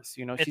horse.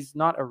 It's She's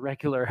not a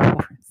regular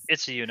horse.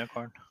 it's a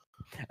unicorn.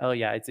 Oh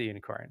yeah, it's a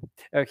unicorn.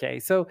 Okay,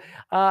 so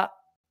uh,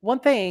 one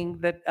thing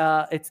that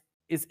it's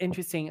is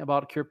interesting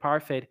about Cure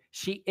Parfait,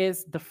 she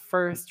is the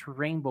first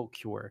rainbow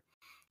cure.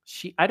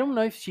 I don't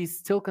know if she's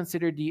still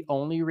considered the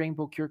only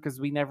rainbow cure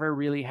because we never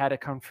really had a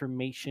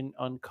confirmation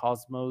on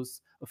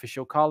Cosmo's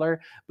official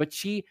color, but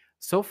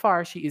so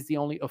far she is the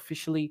only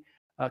officially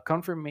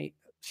confirmation.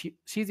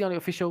 She's the only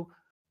official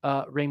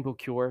rainbow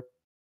cure,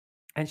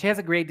 and she has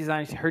a great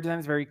design. Her design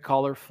is very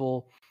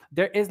colorful.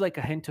 There is like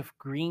a hint of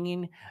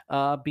green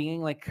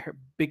being like her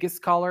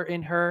biggest color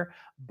in her,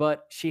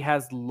 but she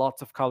has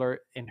lots of color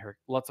in her,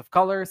 lots of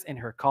colors in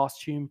her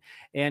costume.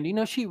 And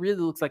she really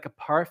looks like a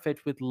Parfait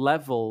with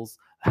levels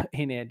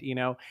in it,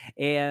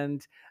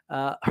 and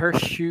her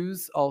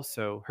shoes,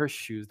 also her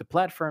shoes, the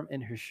platform in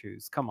her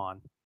shoes, come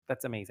on,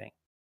 that's amazing.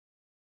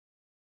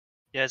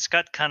 Yeah, it's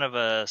got kind of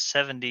a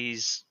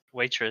 70s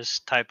waitress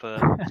type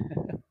of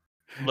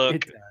It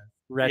look. does.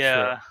 Retro.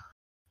 Yeah,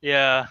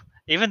 yeah.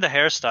 Even the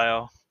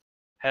hairstyle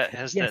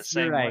has that Yes,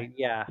 you're same way. right.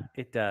 Yeah,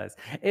 it does.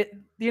 Her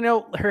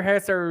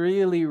hairstyle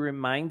really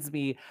reminds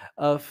me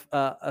of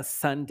a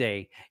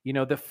sundae.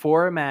 The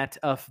format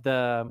of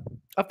the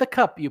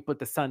cup you put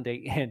the sundae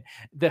in.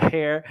 The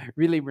hair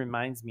really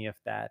reminds me of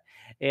that.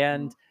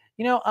 And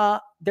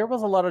there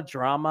was a lot of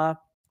drama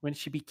when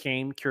she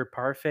became Cure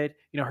Parfait.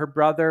 Her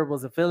brother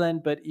was a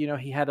villain, but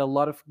he had a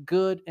lot of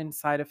good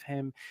inside of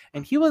him,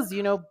 and he was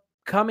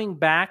coming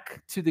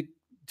back to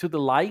the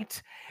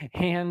light,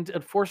 and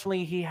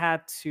unfortunately he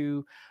had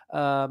to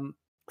um,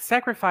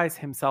 sacrifice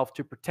himself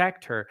to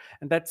protect her,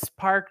 and that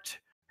sparked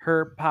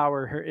her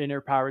power, her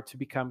inner power, to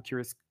become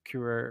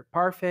Cure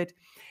Parfait.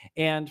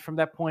 And from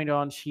that point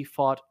on, she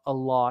fought a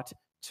lot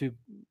to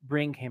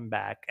bring him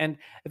back. And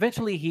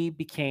eventually, he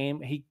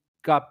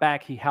got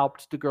back. He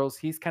helped the girls.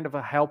 He's kind of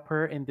a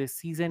helper in this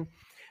season.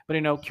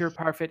 But Cure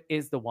Parfait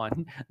is the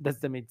one that's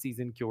the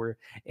mid-season cure,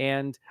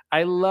 and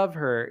I love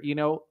her.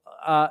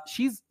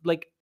 She's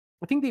like,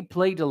 I think they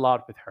played a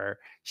lot with her.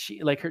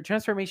 Her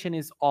transformation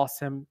is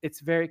awesome. It's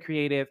very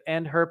creative,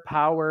 and her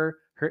power,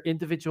 her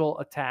individual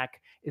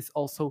attack is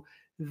also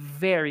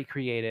very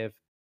creative.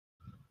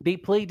 They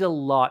played a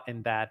lot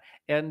in that,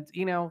 and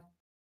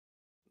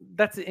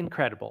that's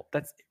incredible.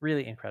 That's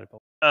really incredible.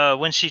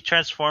 When she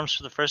transforms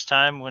for the first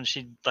time, when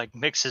she like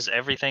mixes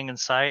everything in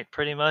sight,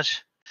 pretty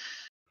much.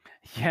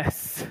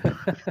 Yes.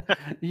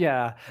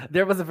 Yeah,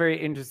 there was a very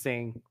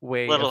interesting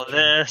way Little of of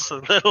this, a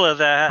little of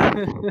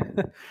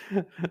that.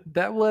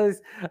 that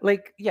was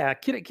like, yeah,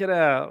 Kira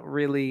Kira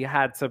really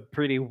had some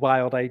pretty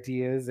wild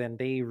ideas, and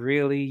they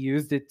really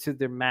used it to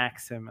their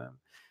maximum.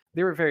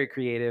 They were very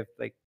creative.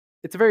 Like,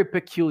 it's a very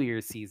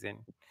peculiar season.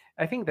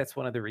 I think that's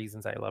one of the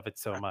reasons I love it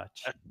so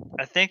much. I,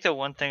 I think the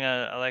one thing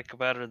I like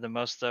about her the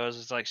most though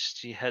is like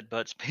she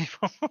headbutts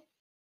people.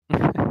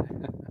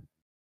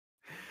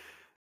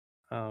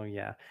 Oh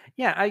yeah.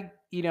 Yeah,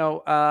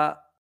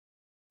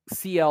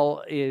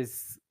 CL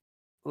is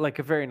like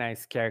a very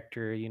nice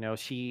character. You know,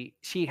 she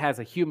has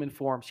a human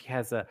form, she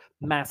has a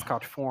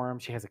mascot form,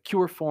 she has a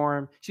cure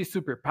form. She's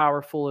super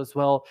powerful as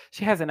well.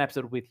 She has an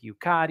episode with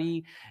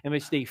Yukari in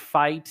which they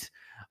fight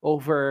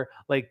over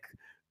like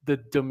the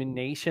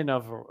domination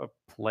of a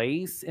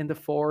place in the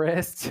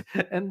forest,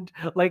 and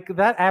like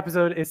that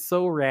episode is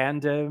so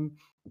random.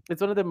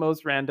 It's one of the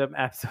most random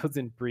episodes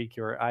in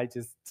Precure. I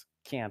just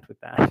can't with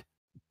that.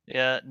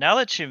 Yeah, now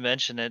that you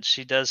mention it,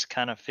 she does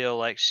kind of feel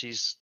like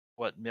she's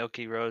what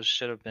Milky Rose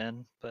should have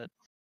been, but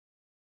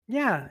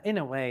Yeah, in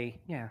a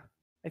way. Yeah.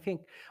 I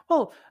think,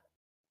 well,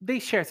 they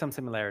share some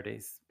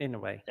similarities in a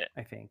way, yeah,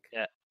 I think.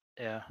 yeah,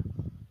 yeah.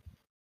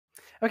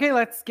 Okay,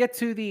 let's get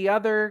to the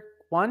other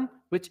one,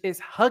 which is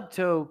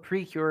Hugto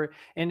Precure.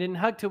 And in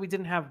Hugto, we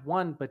didn't have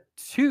one, but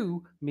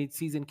two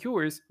mid-season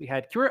cures. We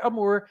had Cure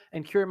Amour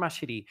and Cure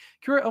Mashiri.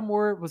 Cure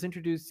Amour was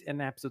introduced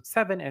in episode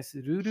 7 as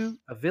Ruru,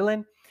 a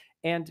villain,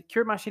 and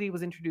Cure Mashiri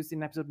was introduced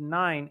in episode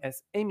 9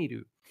 as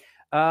Emiru.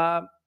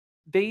 Uh,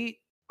 they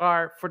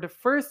are, for the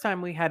first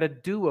time, we had a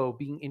duo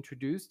being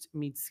introduced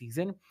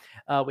mid-season.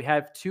 We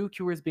have two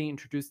cures being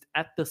introduced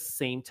at the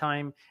same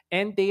time,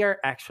 and they are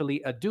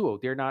actually a duo.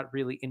 They're not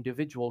really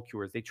individual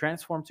cures. They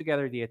transform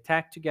together, they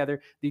attack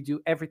together, they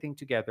do everything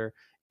together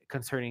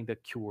concerning the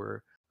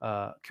cure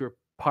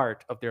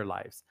part of their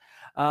lives.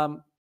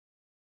 Um,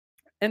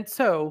 and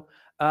so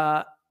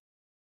uh,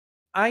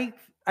 I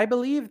I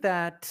believe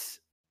that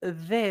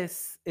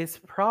this is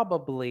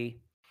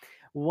probably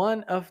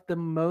one of the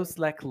most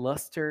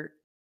lackluster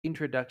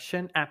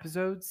introduction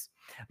episodes.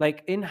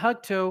 Like in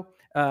Hugto,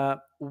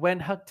 when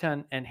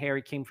Hugton and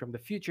Harry came from the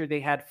future, they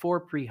had four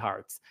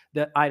pre-hearts,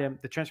 the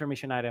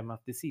transformation item of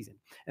the season.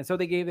 And so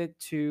they gave it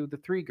to the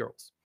three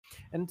girls.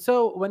 And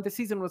so when the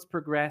season was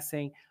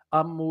progressing,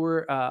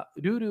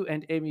 Ruru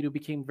and Emiru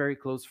became very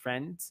close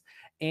friends.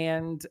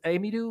 And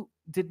Emiru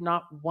did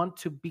not want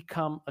to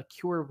become a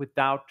cure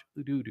without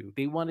Ruru.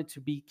 They wanted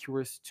to be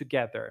cures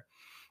together.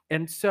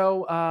 And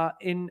so,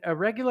 in a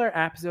regular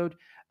episode,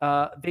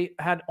 they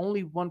had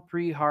only one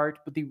pre heart,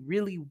 but they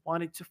really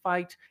wanted to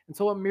fight. And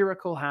so, a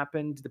miracle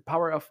happened. The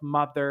power of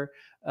Mother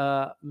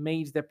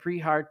made the pre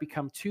heart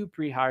become two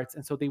pre hearts.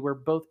 And so, they were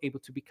both able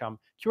to become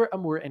Cure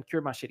Amour and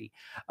Cure Mashiri.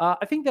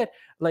 I think that,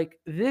 like,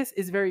 this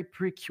is very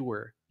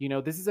pre-cure. You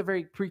know, this is a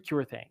very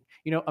pre-cure thing.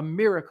 You know, a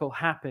miracle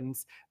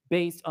happens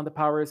based on the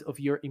powers of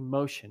your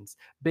emotions,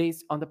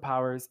 based on the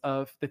powers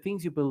of the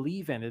things you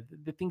believe in,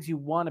 the things you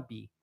want to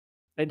be.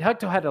 And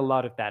Hugto had a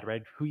lot of that,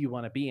 right? Who you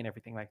want to be and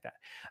everything like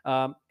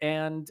that.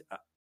 And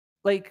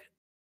like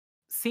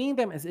seeing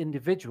them as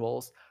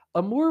individuals,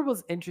 Amour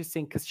was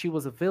interesting because she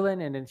was a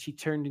villain and then she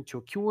turned into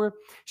a cure.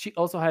 She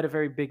also had a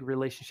very big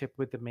relationship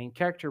with the main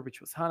character,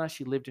 which was Hana.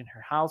 She lived in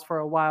her house for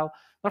a while,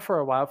 not for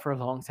a while, for a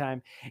long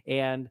time.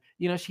 And,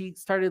 you know, she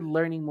started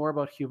learning more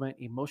about human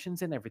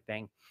emotions and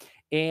everything.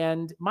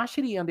 And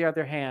Mashiri, on the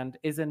other hand,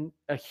 is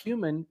a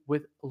human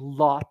with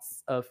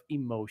lots of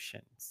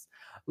emotions.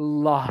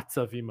 Lots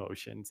of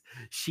emotions.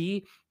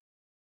 She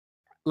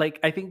like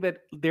I think that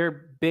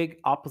they're big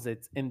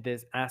opposites in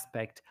this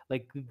aspect.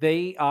 Like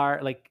they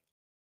are like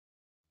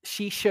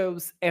she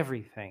shows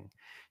everything.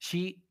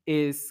 She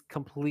is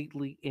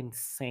completely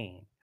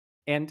insane.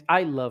 And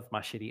I love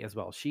Mashiri as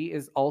well. She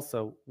is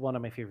also one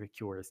of my favorite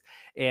cures.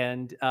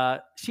 And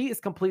she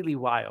is completely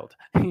wild.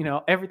 You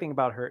know, everything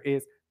about her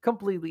is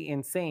completely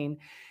insane.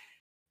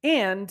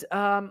 And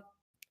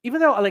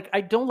even though like I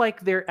don't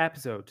like their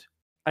episode,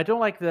 I don't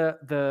like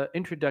the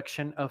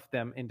introduction of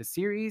them in the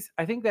series.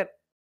 I think that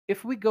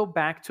if we go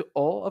back to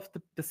all of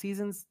the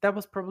seasons, that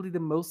was probably the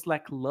most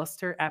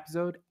lackluster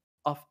episode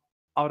of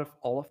out of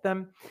all of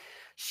them.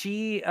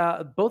 She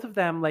both of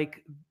them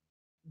like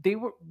they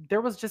were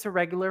there was just a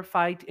regular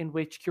fight in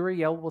which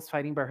Curiel was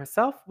fighting by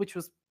herself, which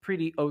was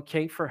pretty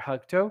okay for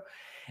Hugto.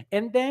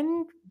 And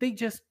then they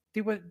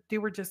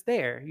were just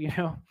there, you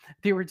know.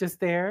 They were just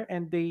there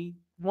and they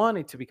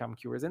wanted to become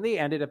cures and they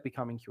ended up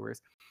becoming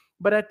cures.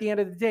 But at the end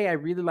of the day, I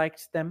really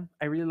liked them.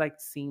 I really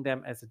liked seeing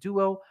them as a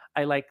duo.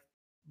 I liked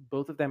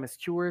both of them as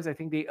cures. I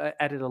think they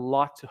added a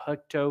lot to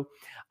Hugto.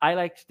 I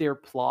liked their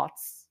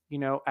plots, you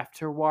know,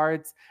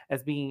 afterwards,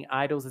 as being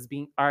idols, as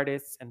being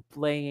artists and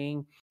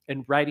playing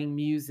and writing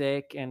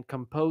music and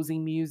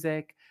composing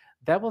music.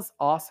 That was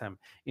awesome.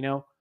 You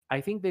know,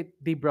 I think that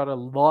they brought a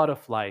lot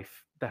of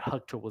life that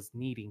Hugto was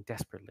needing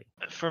desperately.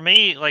 For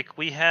me,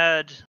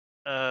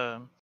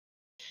 um,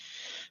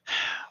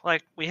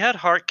 we had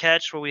Heart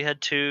Catch where we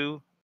had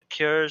two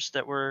cures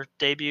that were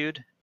debuted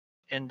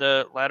in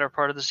the latter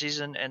part of the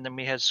season, and then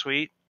we had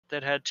Sweet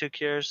that had two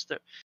cures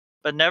that,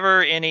 but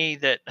never any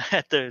that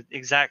at the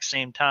exact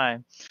same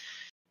time,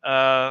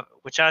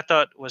 which I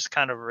thought was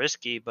kind of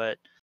risky. But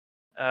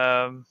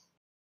um,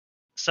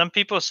 some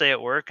people say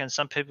it worked, and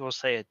some people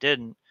say it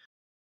didn't.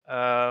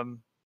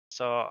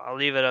 So I'll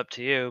leave it up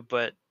to you.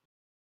 But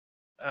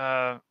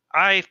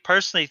I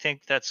personally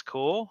think that's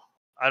cool.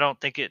 I don't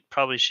think it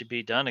probably should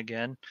be done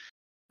again.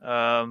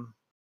 Um,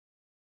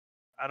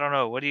 I don't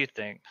know. What do you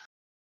think?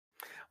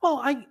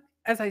 Well,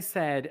 as I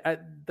said,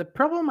 the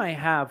problem I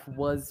have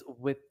was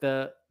with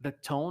the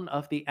tone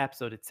of the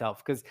episode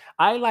itself. Because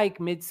I like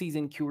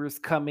mid-season cures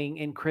coming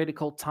in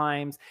critical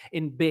times,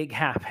 in big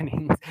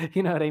happenings.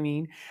 You know what I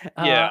mean?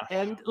 Yeah.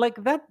 And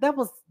like that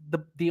was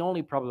the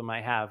only problem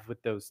I have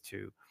with those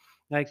two.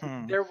 Like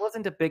Hmm. there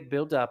wasn't a big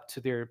build up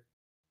to their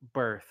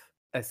birth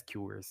as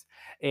cures,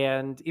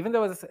 and even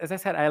though, as I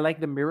said, I like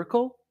the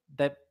miracle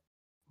that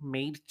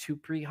made two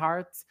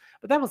pre-hearts,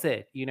 but that was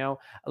it.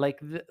 Like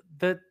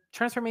the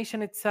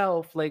transformation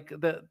itself, like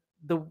the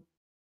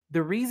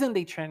the reason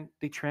they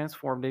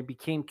transformed, they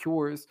became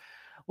cures,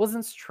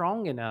 wasn't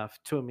strong enough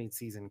to a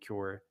mid-season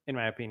cure, in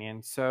my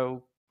opinion.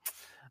 So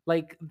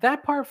like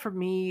that part for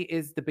me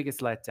is the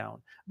biggest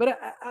letdown. But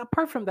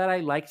apart from that, I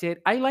liked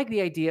it. I like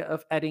the idea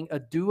of adding a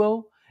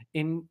duo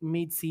in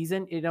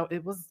mid-season.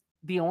 It was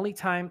the only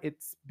time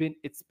it's been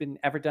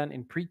ever done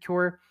in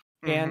PreCure,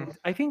 Hmm. and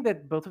I think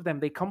that both of them,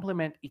 they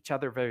complement each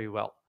other very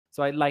well.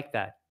 So I like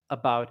that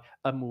about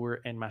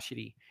Amour and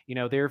Mashiri.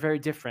 They're very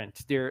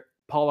different. They're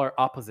polar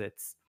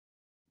opposites,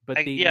 but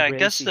they Yeah,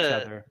 embrace each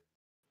other.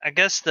 I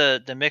guess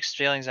the mixed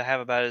feelings I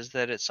have about it is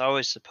that it's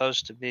always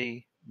supposed to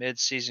be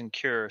mid-season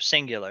cure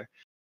singular,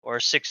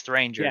 or sixth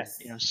ranger, Yes.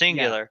 Yeah.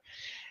 singular,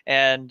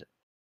 and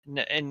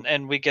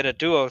and we get a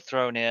duo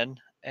thrown in,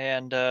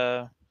 and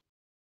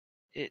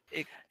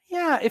it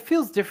Yeah, it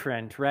feels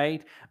different,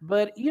 right?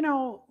 But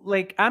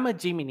like I'm a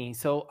Gemini,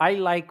 so I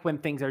like when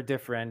things are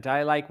different.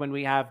 I like when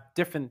we have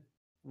different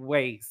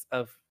ways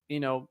of,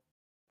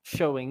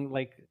 showing,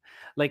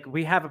 like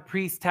we have a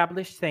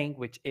pre-established thing,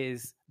 which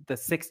is the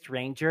sixth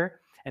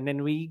ranger, and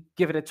then we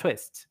give it a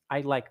twist.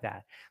 I like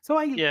that. So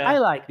I yeah.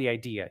 like the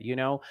idea,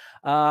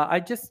 I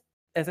just,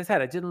 as I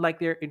said, I didn't like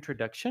their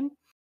introduction.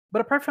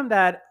 But apart from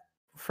that,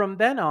 from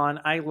then on,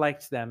 I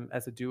liked them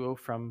as a duo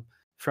from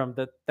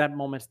that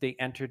moment they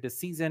entered the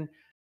season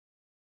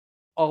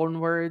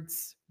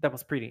onwards. That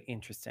was pretty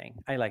interesting.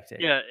 I liked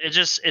it. Yeah,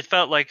 it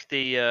felt like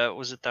the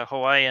was it the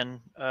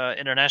Hawaiian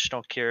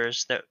international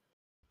cures that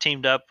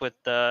teamed up with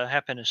the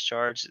happiness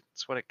charge.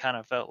 It's what it kind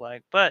of felt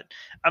like. But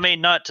I mean,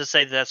 not to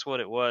say that's what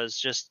it was.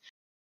 Just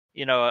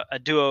a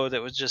duo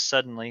that was just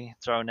suddenly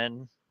thrown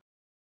in,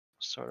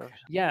 sort of.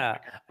 Yeah,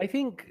 I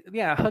think,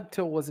 yeah,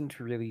 Hugto wasn't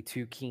really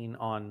too keen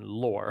on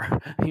lore,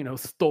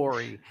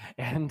 story,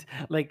 and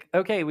like,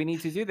 okay, we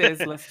need to do this.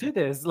 Let's do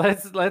this.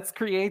 Let's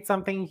create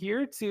something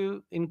here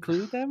to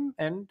include them,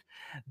 and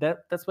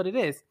that's what it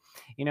is.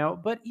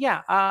 But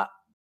yeah,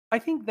 I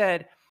think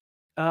that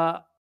uh,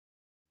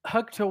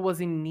 Hugto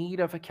was in need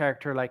of a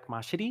character like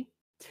Mashiri,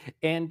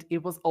 and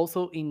it was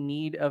also in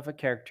need of a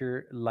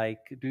character like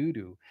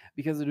Dudu,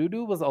 because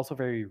Dudu was also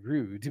very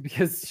rude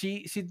because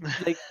she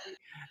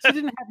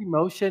didn't have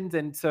emotions,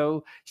 and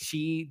so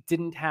she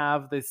didn't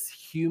have this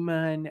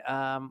human,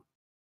 I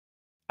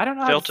don't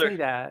know how to Filter. say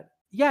that.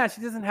 Yeah,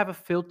 she doesn't have a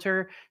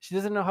filter. She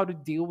doesn't know how to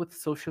deal with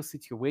social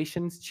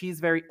situations. She's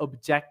very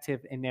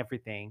objective in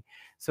everything.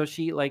 So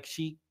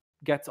she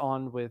gets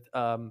on with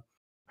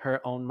her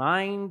own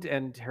mind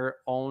and her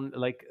own,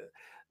 like,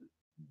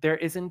 there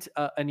isn't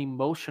an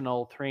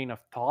emotional train of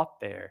thought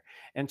there.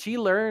 And she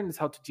learns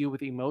how to deal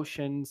with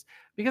emotions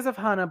because of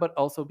Hana, but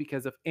also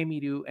because of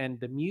Emiru and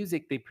the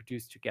music they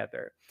produced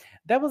together.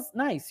 That was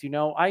nice.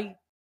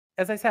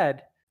 As I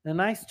said, a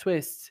nice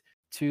twist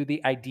to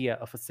the idea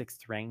of a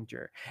sixth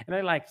ranger. And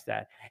I liked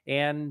that.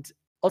 And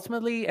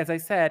ultimately, as I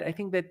said, I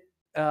think that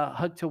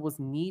Hugto was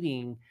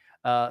needing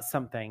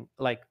something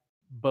like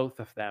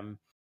both of them.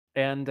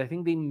 And I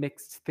think they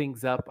mixed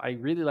things up. I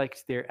really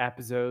liked their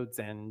episodes,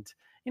 and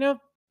you know,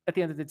 at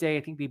the end of the day,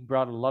 I think they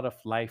brought a lot of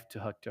life to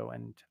Hukto,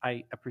 and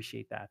I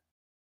appreciate that.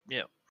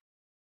 Yeah.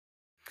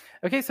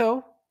 Okay,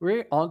 so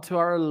we're on to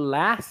our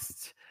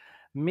last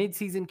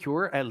mid-season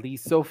cure, at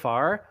least so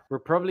far. We're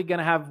probably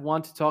gonna have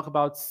one to talk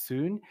about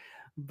soon,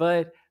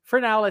 but for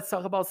now, let's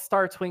talk about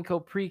Star Twinkle,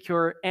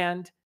 Precure,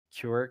 and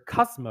Cure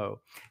Cosmo.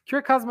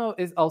 Cure Cosmo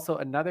is also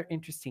another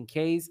interesting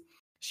case.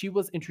 She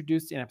was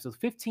introduced in episode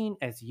 15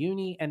 as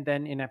Uni, and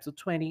then in episode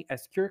 20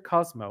 as Cure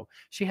Cosmo.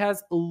 She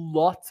has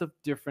lots of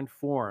different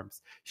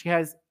forms. She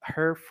has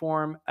her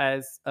form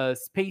as a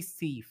space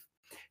thief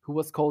who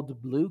was called the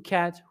Blue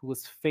Cat, who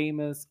was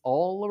famous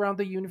all around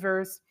the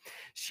universe.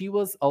 She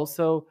was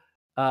also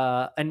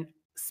an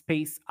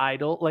space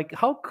idol. Like,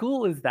 how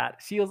cool is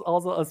that? She was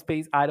also a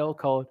space idol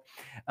called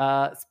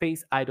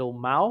Space Idol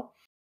Mao.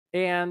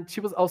 And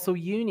she was also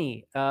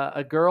Uni,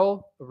 a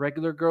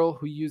regular girl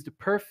who used a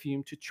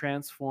perfume to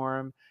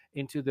transform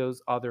into those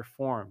other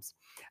forms.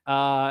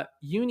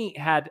 Uni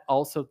had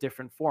also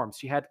different forms.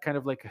 She had kind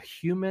of like a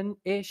human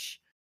ish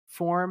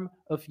form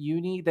of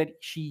Uni that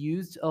she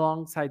used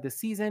alongside the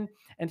season.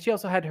 And she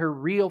also had her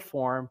real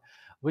form,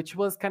 which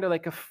was kind of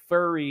like a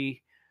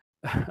furry,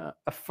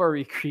 a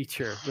furry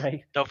creature,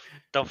 right? Don't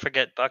don't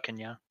forget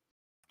Buckingham.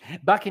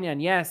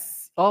 Bakinyan,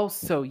 yes.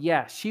 Also,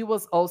 yeah, she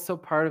was also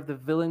part of the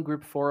villain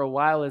group for a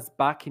while as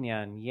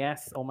Bakinyan.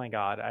 Yes. Oh my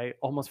God, I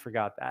almost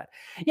forgot that.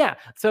 Yeah.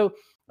 So,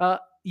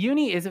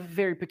 Uni is a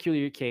very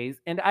peculiar case,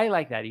 and I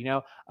like that.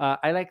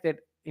 I like that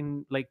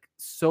in like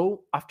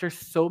so after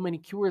so many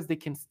cures they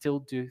can still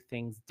do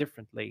things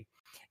differently.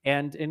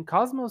 And in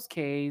Cosmo's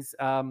case,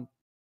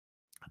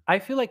 I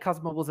feel like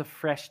Cosmo was a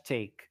fresh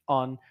take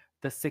on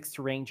the Sixth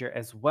Ranger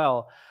as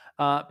well,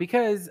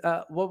 because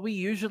what we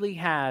usually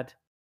had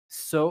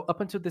so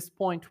up until this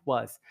point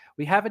was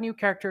we have a new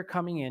character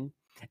coming in,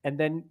 and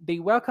then they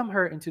welcome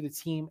her into the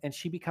team, and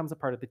she becomes a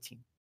part of the team.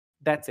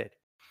 That's it.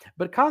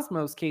 But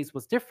Cosmo's case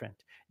was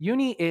different.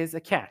 Uni is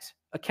a cat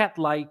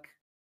like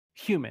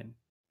human.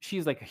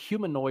 She's like a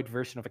humanoid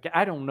version of a cat.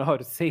 I don't know how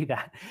to say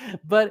that,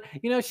 but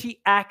she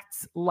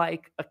acts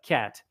like a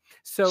cat.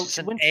 So She's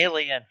an when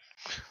alien.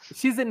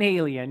 she's an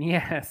alien,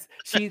 yes.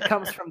 She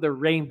comes from the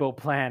rainbow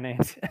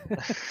planet.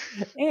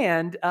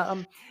 And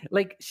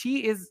like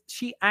she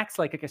acts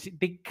like a cat.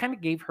 They kind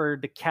of gave her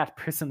the cat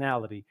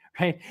personality,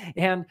 right?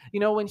 And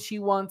when she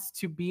wants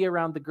to be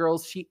around the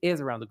girls, she is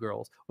around the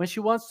girls. When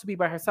she wants to be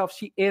by herself,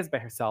 she is by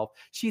herself.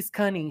 She's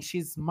cunning,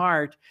 she's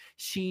smart,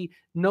 she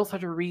knows how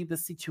to read the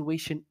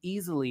situation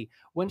easily.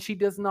 When she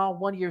does not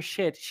want your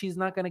shit, she's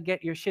not going to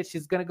get your shit.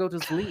 She's going to go to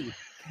sleep.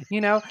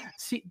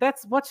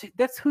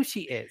 That's who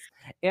she is.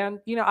 And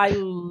I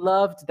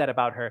loved that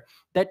about her,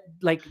 that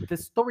like the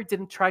story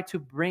didn't try to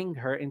bring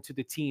her into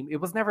the team. It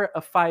was never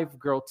a 5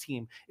 girl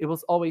team. It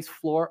was always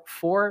 4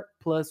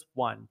 plus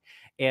 1,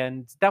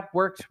 and that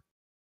worked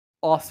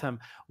awesome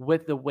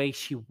with the way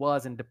she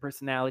was and the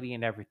personality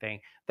and everything.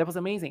 That was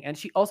amazing. And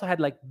she also had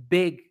like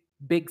big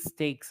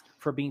stakes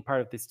for being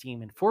part of this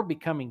team and for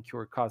becoming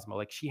Cure Cosmo.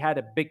 Like she had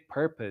a big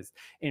purpose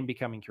in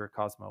becoming Cure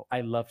Cosmo.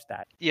 I loved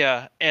that.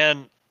 Yeah,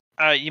 and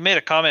you made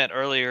a comment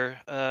earlier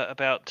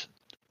about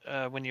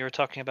when you were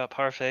talking about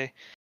Parfait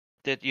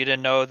that you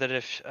didn't know that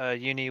if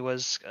Uni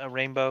was a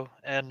rainbow,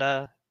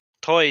 and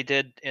Toy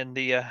did in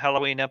the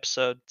Halloween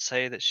episode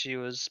say that she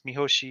was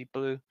Mihoshi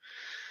blue.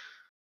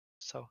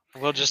 So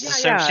we'll just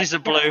Yeah, assume she's a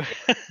blue.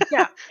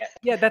 yeah,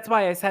 yeah. That's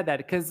why I said that,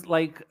 because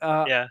like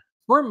Yeah,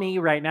 for me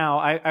right now,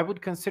 I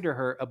would consider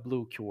her a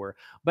blue Cure,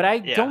 but I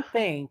yeah, don't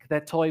think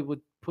that Toy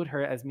would put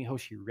her as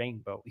Mihoshi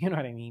Rainbow. You know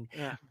what I mean?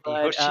 yeah.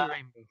 But Mihoshi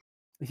rainbow.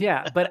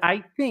 yeah, but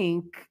I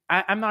think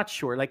I'm not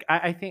sure. Like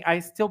I think I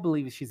still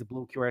believe she's a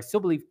blue Cure. I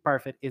still believe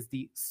Parfait is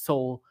the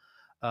sole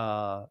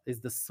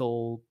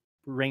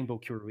Rainbow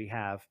Cure we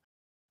have.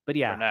 But For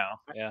yeah, now.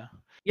 Yeah,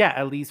 yeah,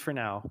 at least for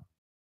now.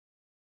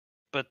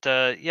 but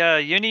yeah,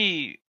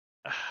 Uni.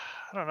 I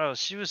don't know.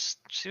 She was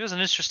an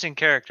interesting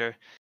character.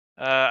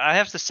 I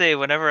have to say,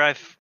 whenever I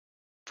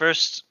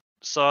first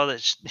saw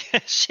that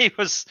she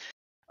was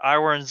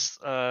Iron's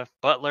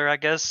butler, I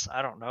guess,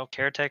 I don't know,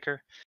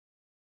 caretaker.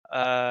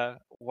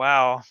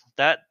 Wow,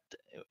 that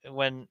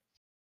when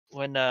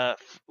when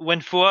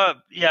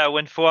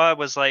Fua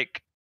was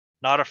like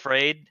not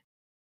afraid,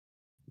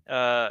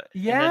 and then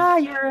Yeah,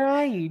 you're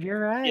right.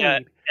 You're yeah,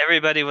 right.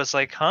 everybody was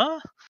like, huh?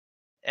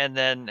 And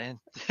then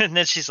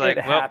she's It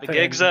like, well, the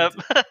gig's up.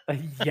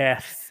 happened.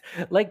 Yes.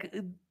 Like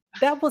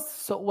that was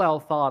so well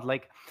thought.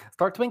 Like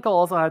Star Twinkle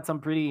also had some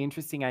pretty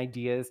interesting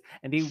ideas,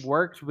 and they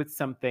worked with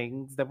some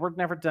things that were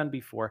never done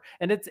before.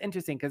 And it's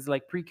interesting because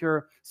like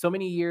Precure, so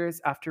many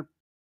years after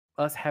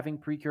us having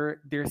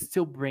Precure, they're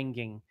still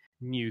bringing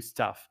new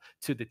stuff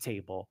to the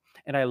table,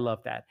 and I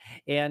love that.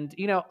 And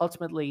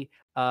ultimately,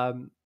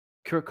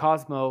 Cure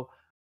Cosmo,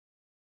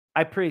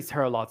 I praised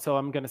her a lot, so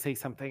I'm gonna say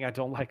something I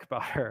don't like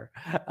about her.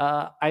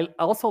 I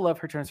also love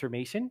her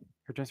transformation.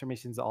 Her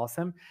transformation is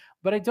awesome,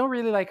 but I don't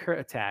really like her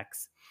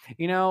attacks.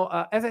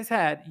 As I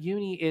said,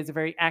 Uni is a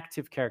very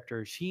active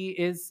character. She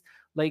is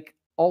like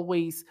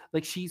always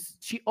like she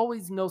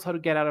always knows how to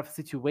get out of a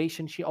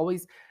situation.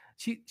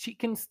 She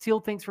can steal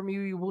things from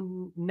you. You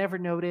will never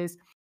notice,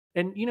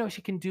 and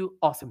she can do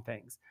awesome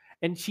things.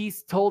 And she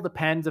stole the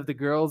pens of the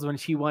girls when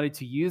she wanted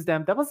to use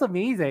them. That was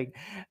amazing.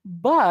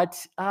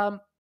 But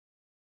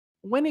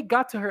when it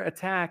got to her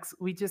attacks,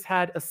 we just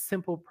had a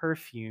simple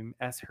perfume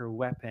as her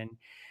weapon.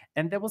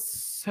 And that was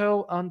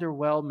so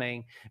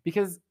underwhelming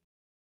because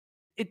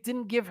it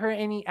didn't give her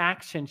any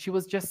action. She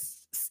was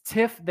just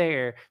stiff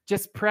there,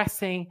 just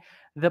pressing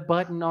the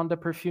button on the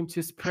perfume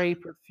to spray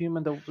perfume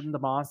on the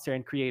monster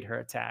and create her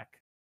attack.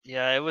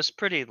 Yeah, it was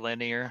pretty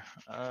linear,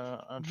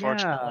 Yeah.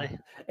 unfortunately.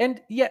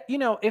 And yeah,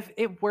 if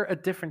it were a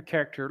different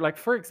character, like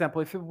for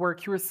example, if it were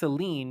Cure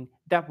Celine,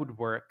 that would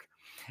work.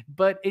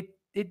 But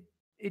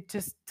it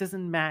just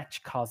doesn't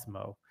match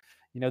Cosmo.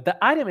 The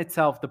item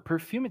itself, the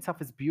perfume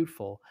itself is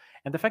beautiful.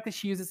 And the fact that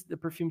she uses the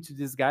perfume to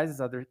disguise as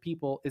other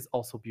people is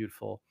also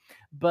beautiful.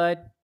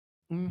 But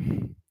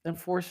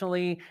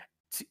unfortunately,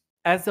 t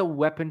as a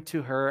weapon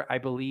to her, I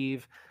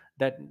believe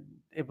that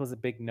it was a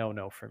big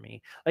no-no for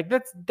me. Like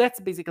that's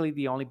basically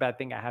the only bad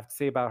thing I have to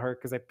say about her,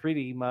 because I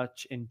pretty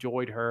much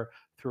enjoyed her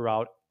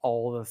throughout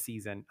all the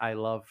season. I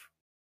love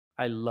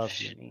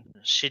She, Uni.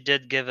 she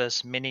did give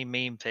us mini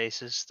meme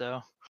faces,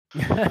 though.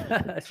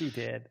 She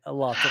did a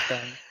lot of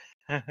them.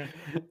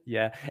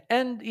 Yeah,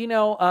 and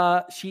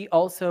she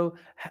also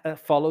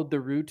followed the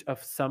route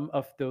of some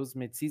of those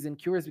mid-season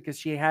cures because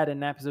she had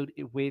an episode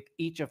with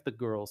each of the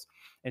girls,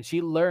 and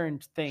she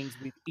learned things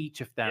with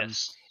each of them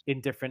Yes.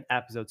 in different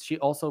episodes. She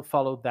also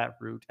followed that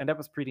route, and that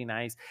was pretty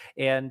nice.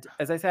 And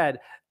as I said,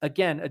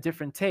 again, a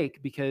different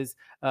take because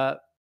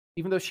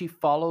even though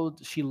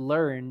she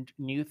learned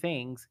new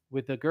things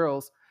with the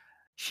girls,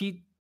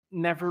 she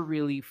never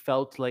really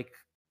felt like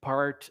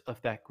part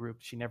of that group.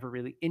 She never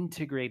really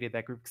integrated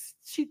that group.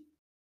 She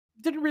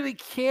didn't really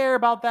care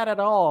about that at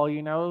all.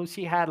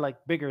 She had like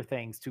bigger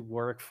things to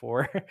work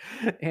for,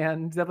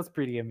 and that was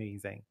pretty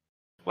amazing.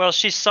 Well,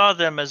 she saw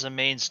them as a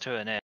means to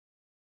an end.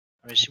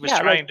 I mean, she was Yeah,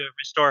 like trying to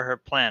restore her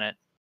planet.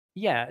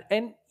 yeah,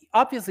 and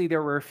obviously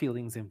there were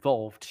feelings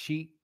involved.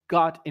 She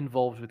got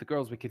involved with the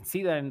girls. We can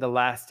see that in the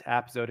last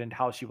episode and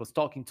how she was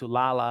talking to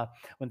Lala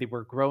when they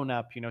were grown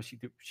up.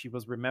 She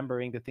was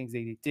remembering the things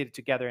they did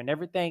together and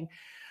everything.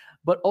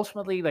 But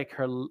ultimately, like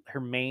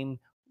her main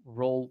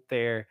role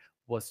there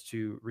was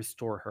to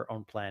restore her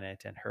own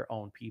planet and her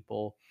own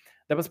people.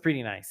 That was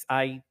pretty nice.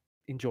 I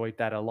enjoyed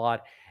that a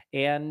lot,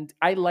 and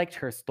I liked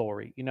her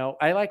story.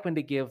 I like when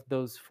they give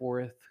those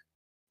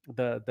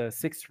the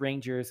six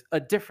rangers a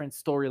different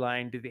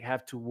storyline that they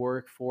have to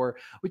work for,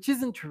 which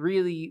isn't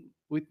really,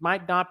 it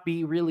might not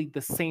be really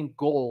the same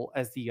goal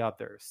as the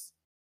others.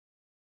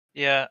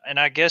 Yeah, and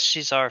I guess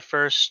she's our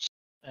first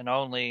and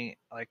only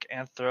like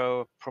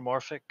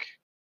anthropomorphic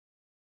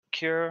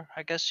cure,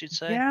 I guess you'd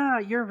say. Yeah,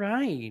 you're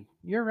right.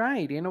 You're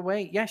right. In a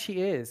way, yeah,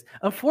 she is.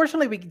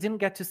 Unfortunately, we didn't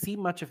get to see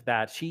much of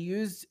that. She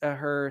used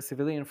her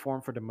civilian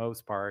form for the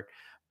most part,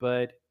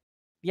 but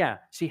yeah,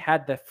 she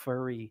had the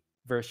furry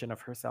version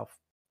of herself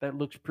that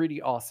looked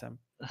pretty awesome.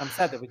 I'm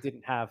sad that we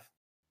didn't have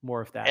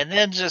more of that. And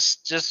then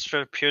just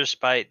for pure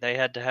spite, they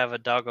had to have a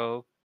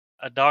doggo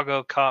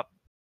cop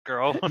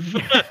girl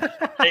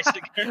Yeah,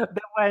 chasing her.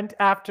 that went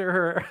after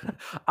her.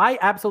 I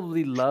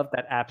absolutely love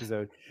that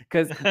episode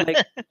because,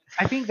 like,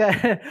 I think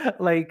that,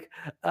 like,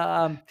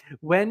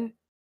 when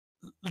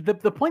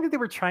the point that they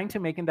were trying to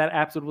make in that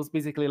episode was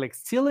basically like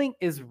stealing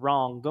is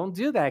wrong. Don't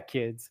do that,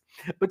 kids.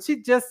 But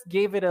she just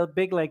gave it a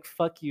big like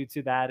fuck you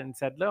to that and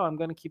said, no, I'm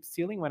gonna keep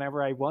stealing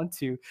whenever I want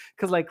to.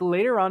 Because like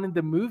later on in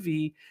the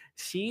movie,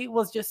 she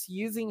was just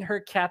using her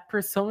cat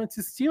persona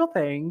to steal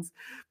things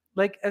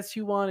like as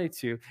she wanted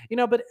to.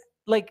 But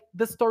like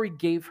the story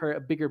gave her a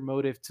bigger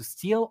motive to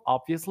steal,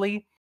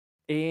 obviously.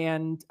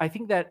 And I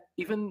think that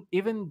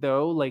even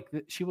though like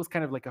she was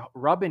kind of like a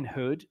Robin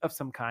Hood of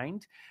some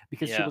kind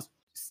because she Yeah. was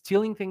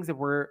stealing things that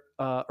were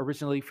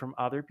originally from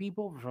other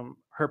people, from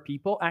her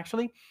people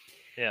actually.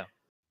 Yeah.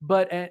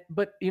 But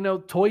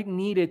Toy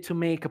needed to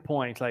make a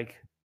point like,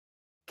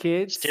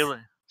 kids,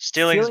 Stealing's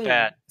stealing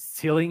bad.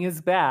 stealing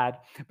is bad.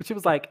 But she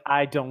was like,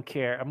 I don't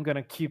care, I'm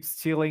gonna keep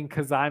stealing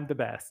because I'm the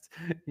best.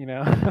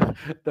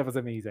 That was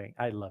amazing.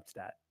 I loved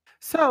that.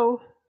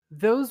 So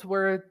those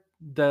were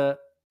the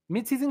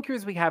mid-season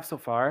cures we have so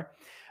far.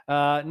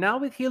 Now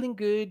with Healing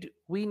Good,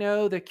 we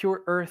know the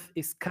Cure Earth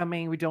is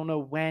coming. We don't know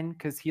when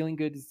because Healing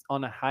Good is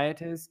on a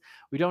hiatus.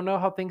 We don't know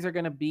how things are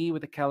going to be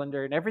with the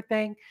calendar and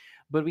everything,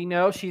 but we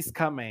know she's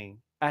coming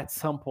at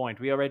some point.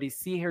 We already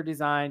see her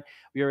design.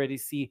 We already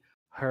see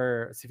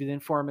her civilian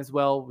form as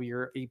well. We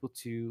are able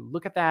to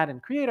look at that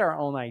and create our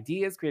own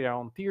ideas, create our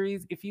own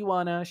theories. If you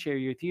want to share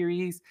your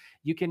theories,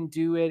 you can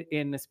do it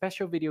in a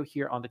special video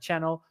here on the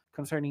channel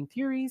concerning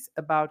theories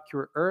about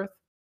Cure Earth.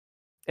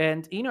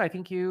 And I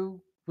think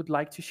you would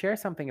like to share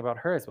something about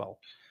her as well.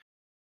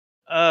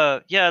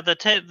 Yeah, the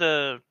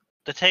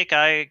take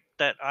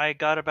I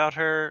got about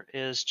her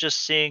is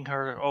just seeing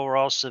her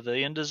overall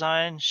civilian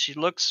design. She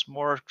looks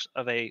more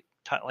of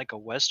like a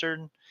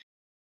Western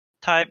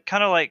type,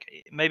 kind of like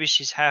maybe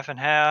she's half and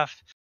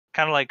half,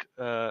 kind of like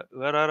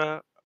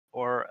Urara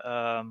or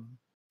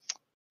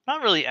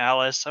not really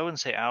Alice. I wouldn't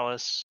say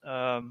Alice.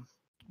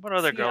 What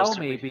other girls CL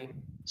did we? maybe.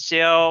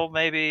 Ciel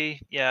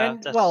maybe. Yeah,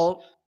 And that's.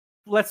 well,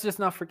 let's just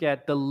not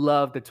forget the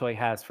love the toy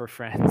has for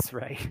friends,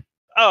 right?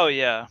 Oh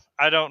yeah,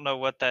 I don't know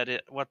what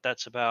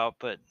that's about,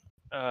 but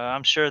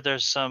I'm sure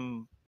there's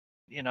some,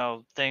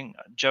 thing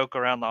joke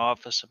around the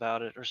office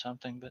about it or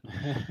something.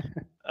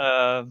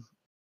 Uh,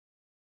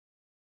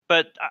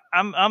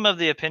 I'm of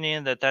the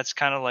opinion that that's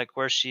kind of like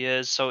where she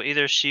is. So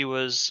either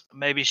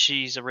maybe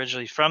she's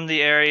originally from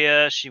the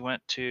area, she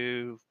went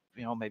to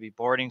maybe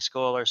boarding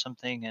school or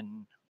something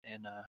in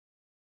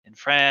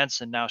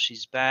France, and now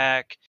she's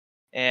back.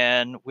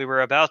 And we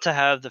were about to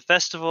have the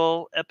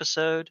festival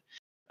episode,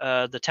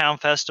 the town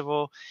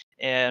festival,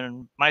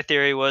 and my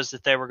theory was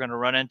that they were going to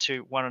run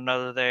into one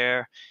another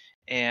there,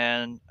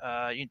 and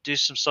you do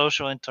some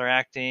social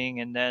interacting,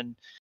 and then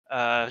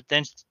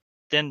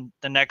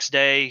the next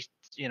day,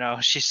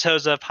 she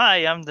shows up.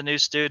 Hi, I'm the new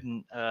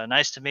student.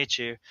 Nice to meet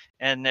you.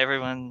 And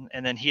everyone,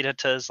 and then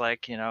Hidata's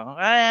like,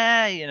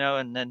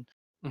 and then,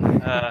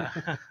 uh,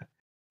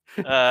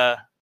 uh,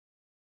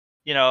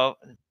 you know,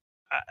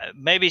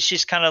 maybe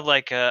she's kind of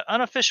like a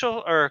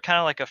unofficial or kind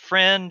of like a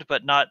friend,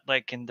 but not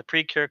like in the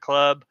PreCure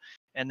club.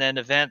 And then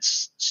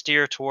events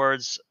steer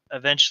towards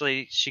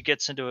eventually she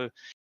gets into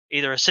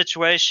either a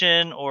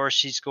situation, or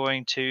she's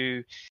going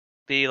to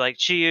be like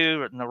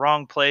Chiyu in the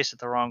wrong place at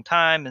the wrong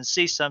time and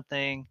see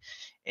something,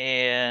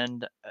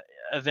 and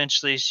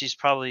eventually she's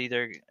probably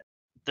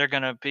they're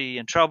gonna be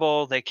in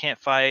trouble. They can't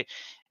fight,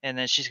 and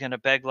then she's gonna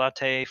beg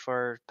Latte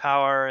for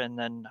power, and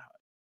then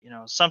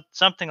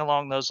something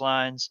along those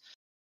lines,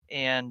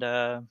 and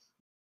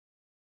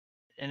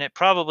it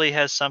probably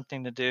has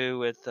something to do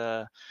with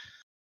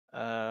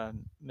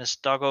Miss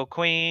Doggo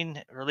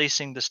Queen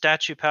releasing the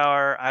statue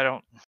power. I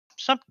don't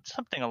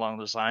something along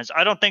those lines.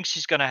 I don't think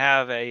she's gonna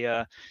have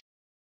a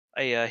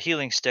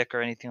healing stick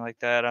or anything like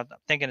that. I'm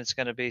thinking it's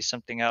gonna be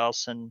something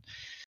else, and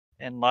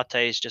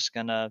Latte is just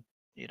gonna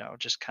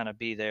just kind of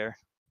be there.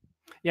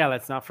 Yeah,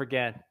 let's not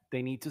forget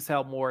they need to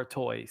sell more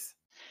toys.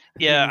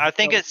 They Yeah, need I to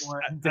think sell it's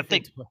more I think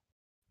different toys.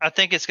 I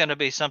think it's going to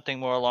be something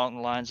more along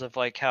the lines of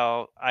like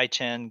how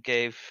I-Chen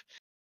gave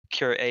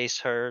Cure Ace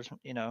her,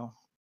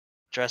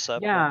 dress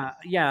up. Yeah,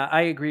 yeah,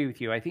 I agree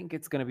with you. I think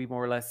it's going to be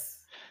more or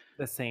less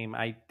the same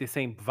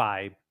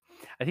vibe.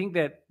 I think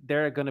that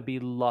there are going to be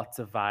lots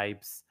of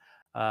vibes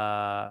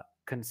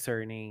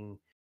concerning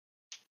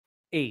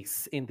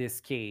Ace in this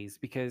case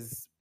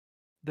because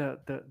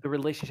the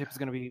relationship is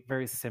going to be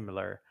very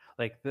similar.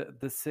 Like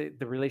the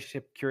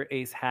relationship Cure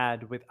Ace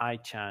had with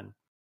Ai-chan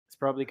is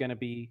probably going to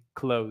be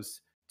close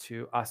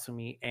to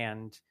Asumi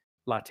and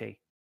Latte.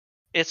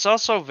 It's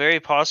also very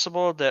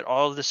possible that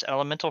all of this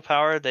elemental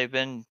power they've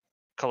been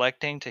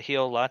collecting to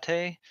heal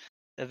Latte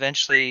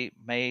eventually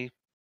may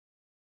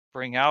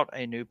bring out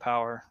a new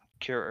power,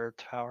 Cure Earth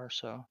power.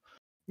 So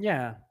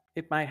Yeah,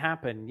 it might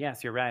happen.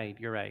 Yes, you're right.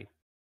 You're right.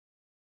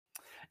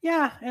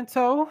 Yeah, and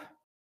so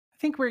I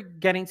think we're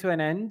getting to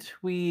an end.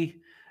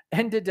 We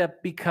ended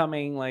up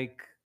becoming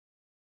like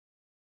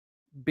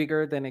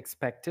bigger than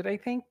expected, I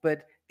think,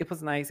 but it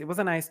was nice. It was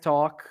a nice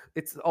talk.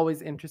 It's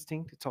always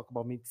interesting to talk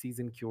about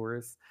mid-season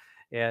cures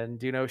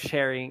and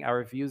sharing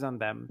our views on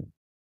them.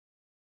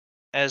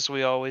 as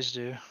we always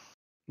do.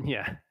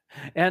 Yeah.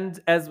 And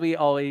as we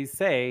always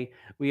say,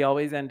 we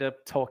always end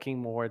up talking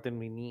more than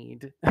we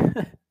need.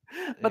 But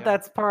Yeah.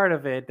 that's part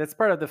of it. That's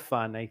part of the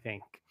fun, I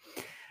think.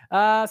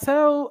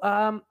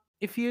 So,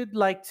 if you'd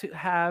like to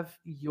have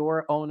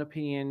your own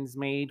opinions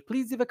made,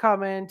 please leave a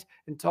comment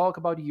and talk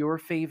about your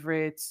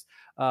favorite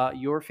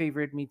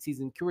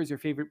mid-season cures, your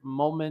favorite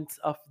moments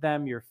of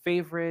them, your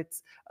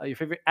favorite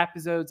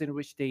episodes in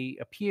which they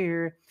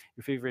appear,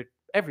 your favorite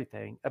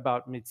everything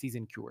about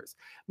mid-season cures.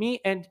 Me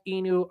and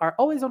Inu are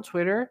always on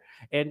Twitter,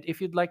 and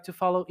if you'd like to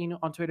follow Inu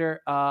on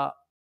Twitter,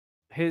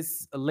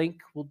 his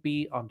link will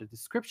be on the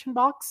description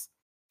box.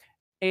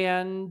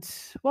 And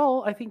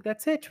well, I think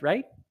that's it,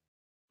 right?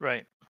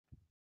 Right.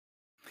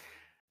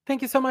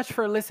 Thank you so much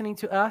for listening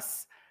to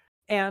us.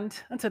 And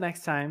until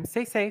next time,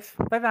 stay safe.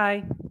 Bye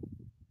bye.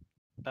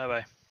 Bye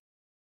bye.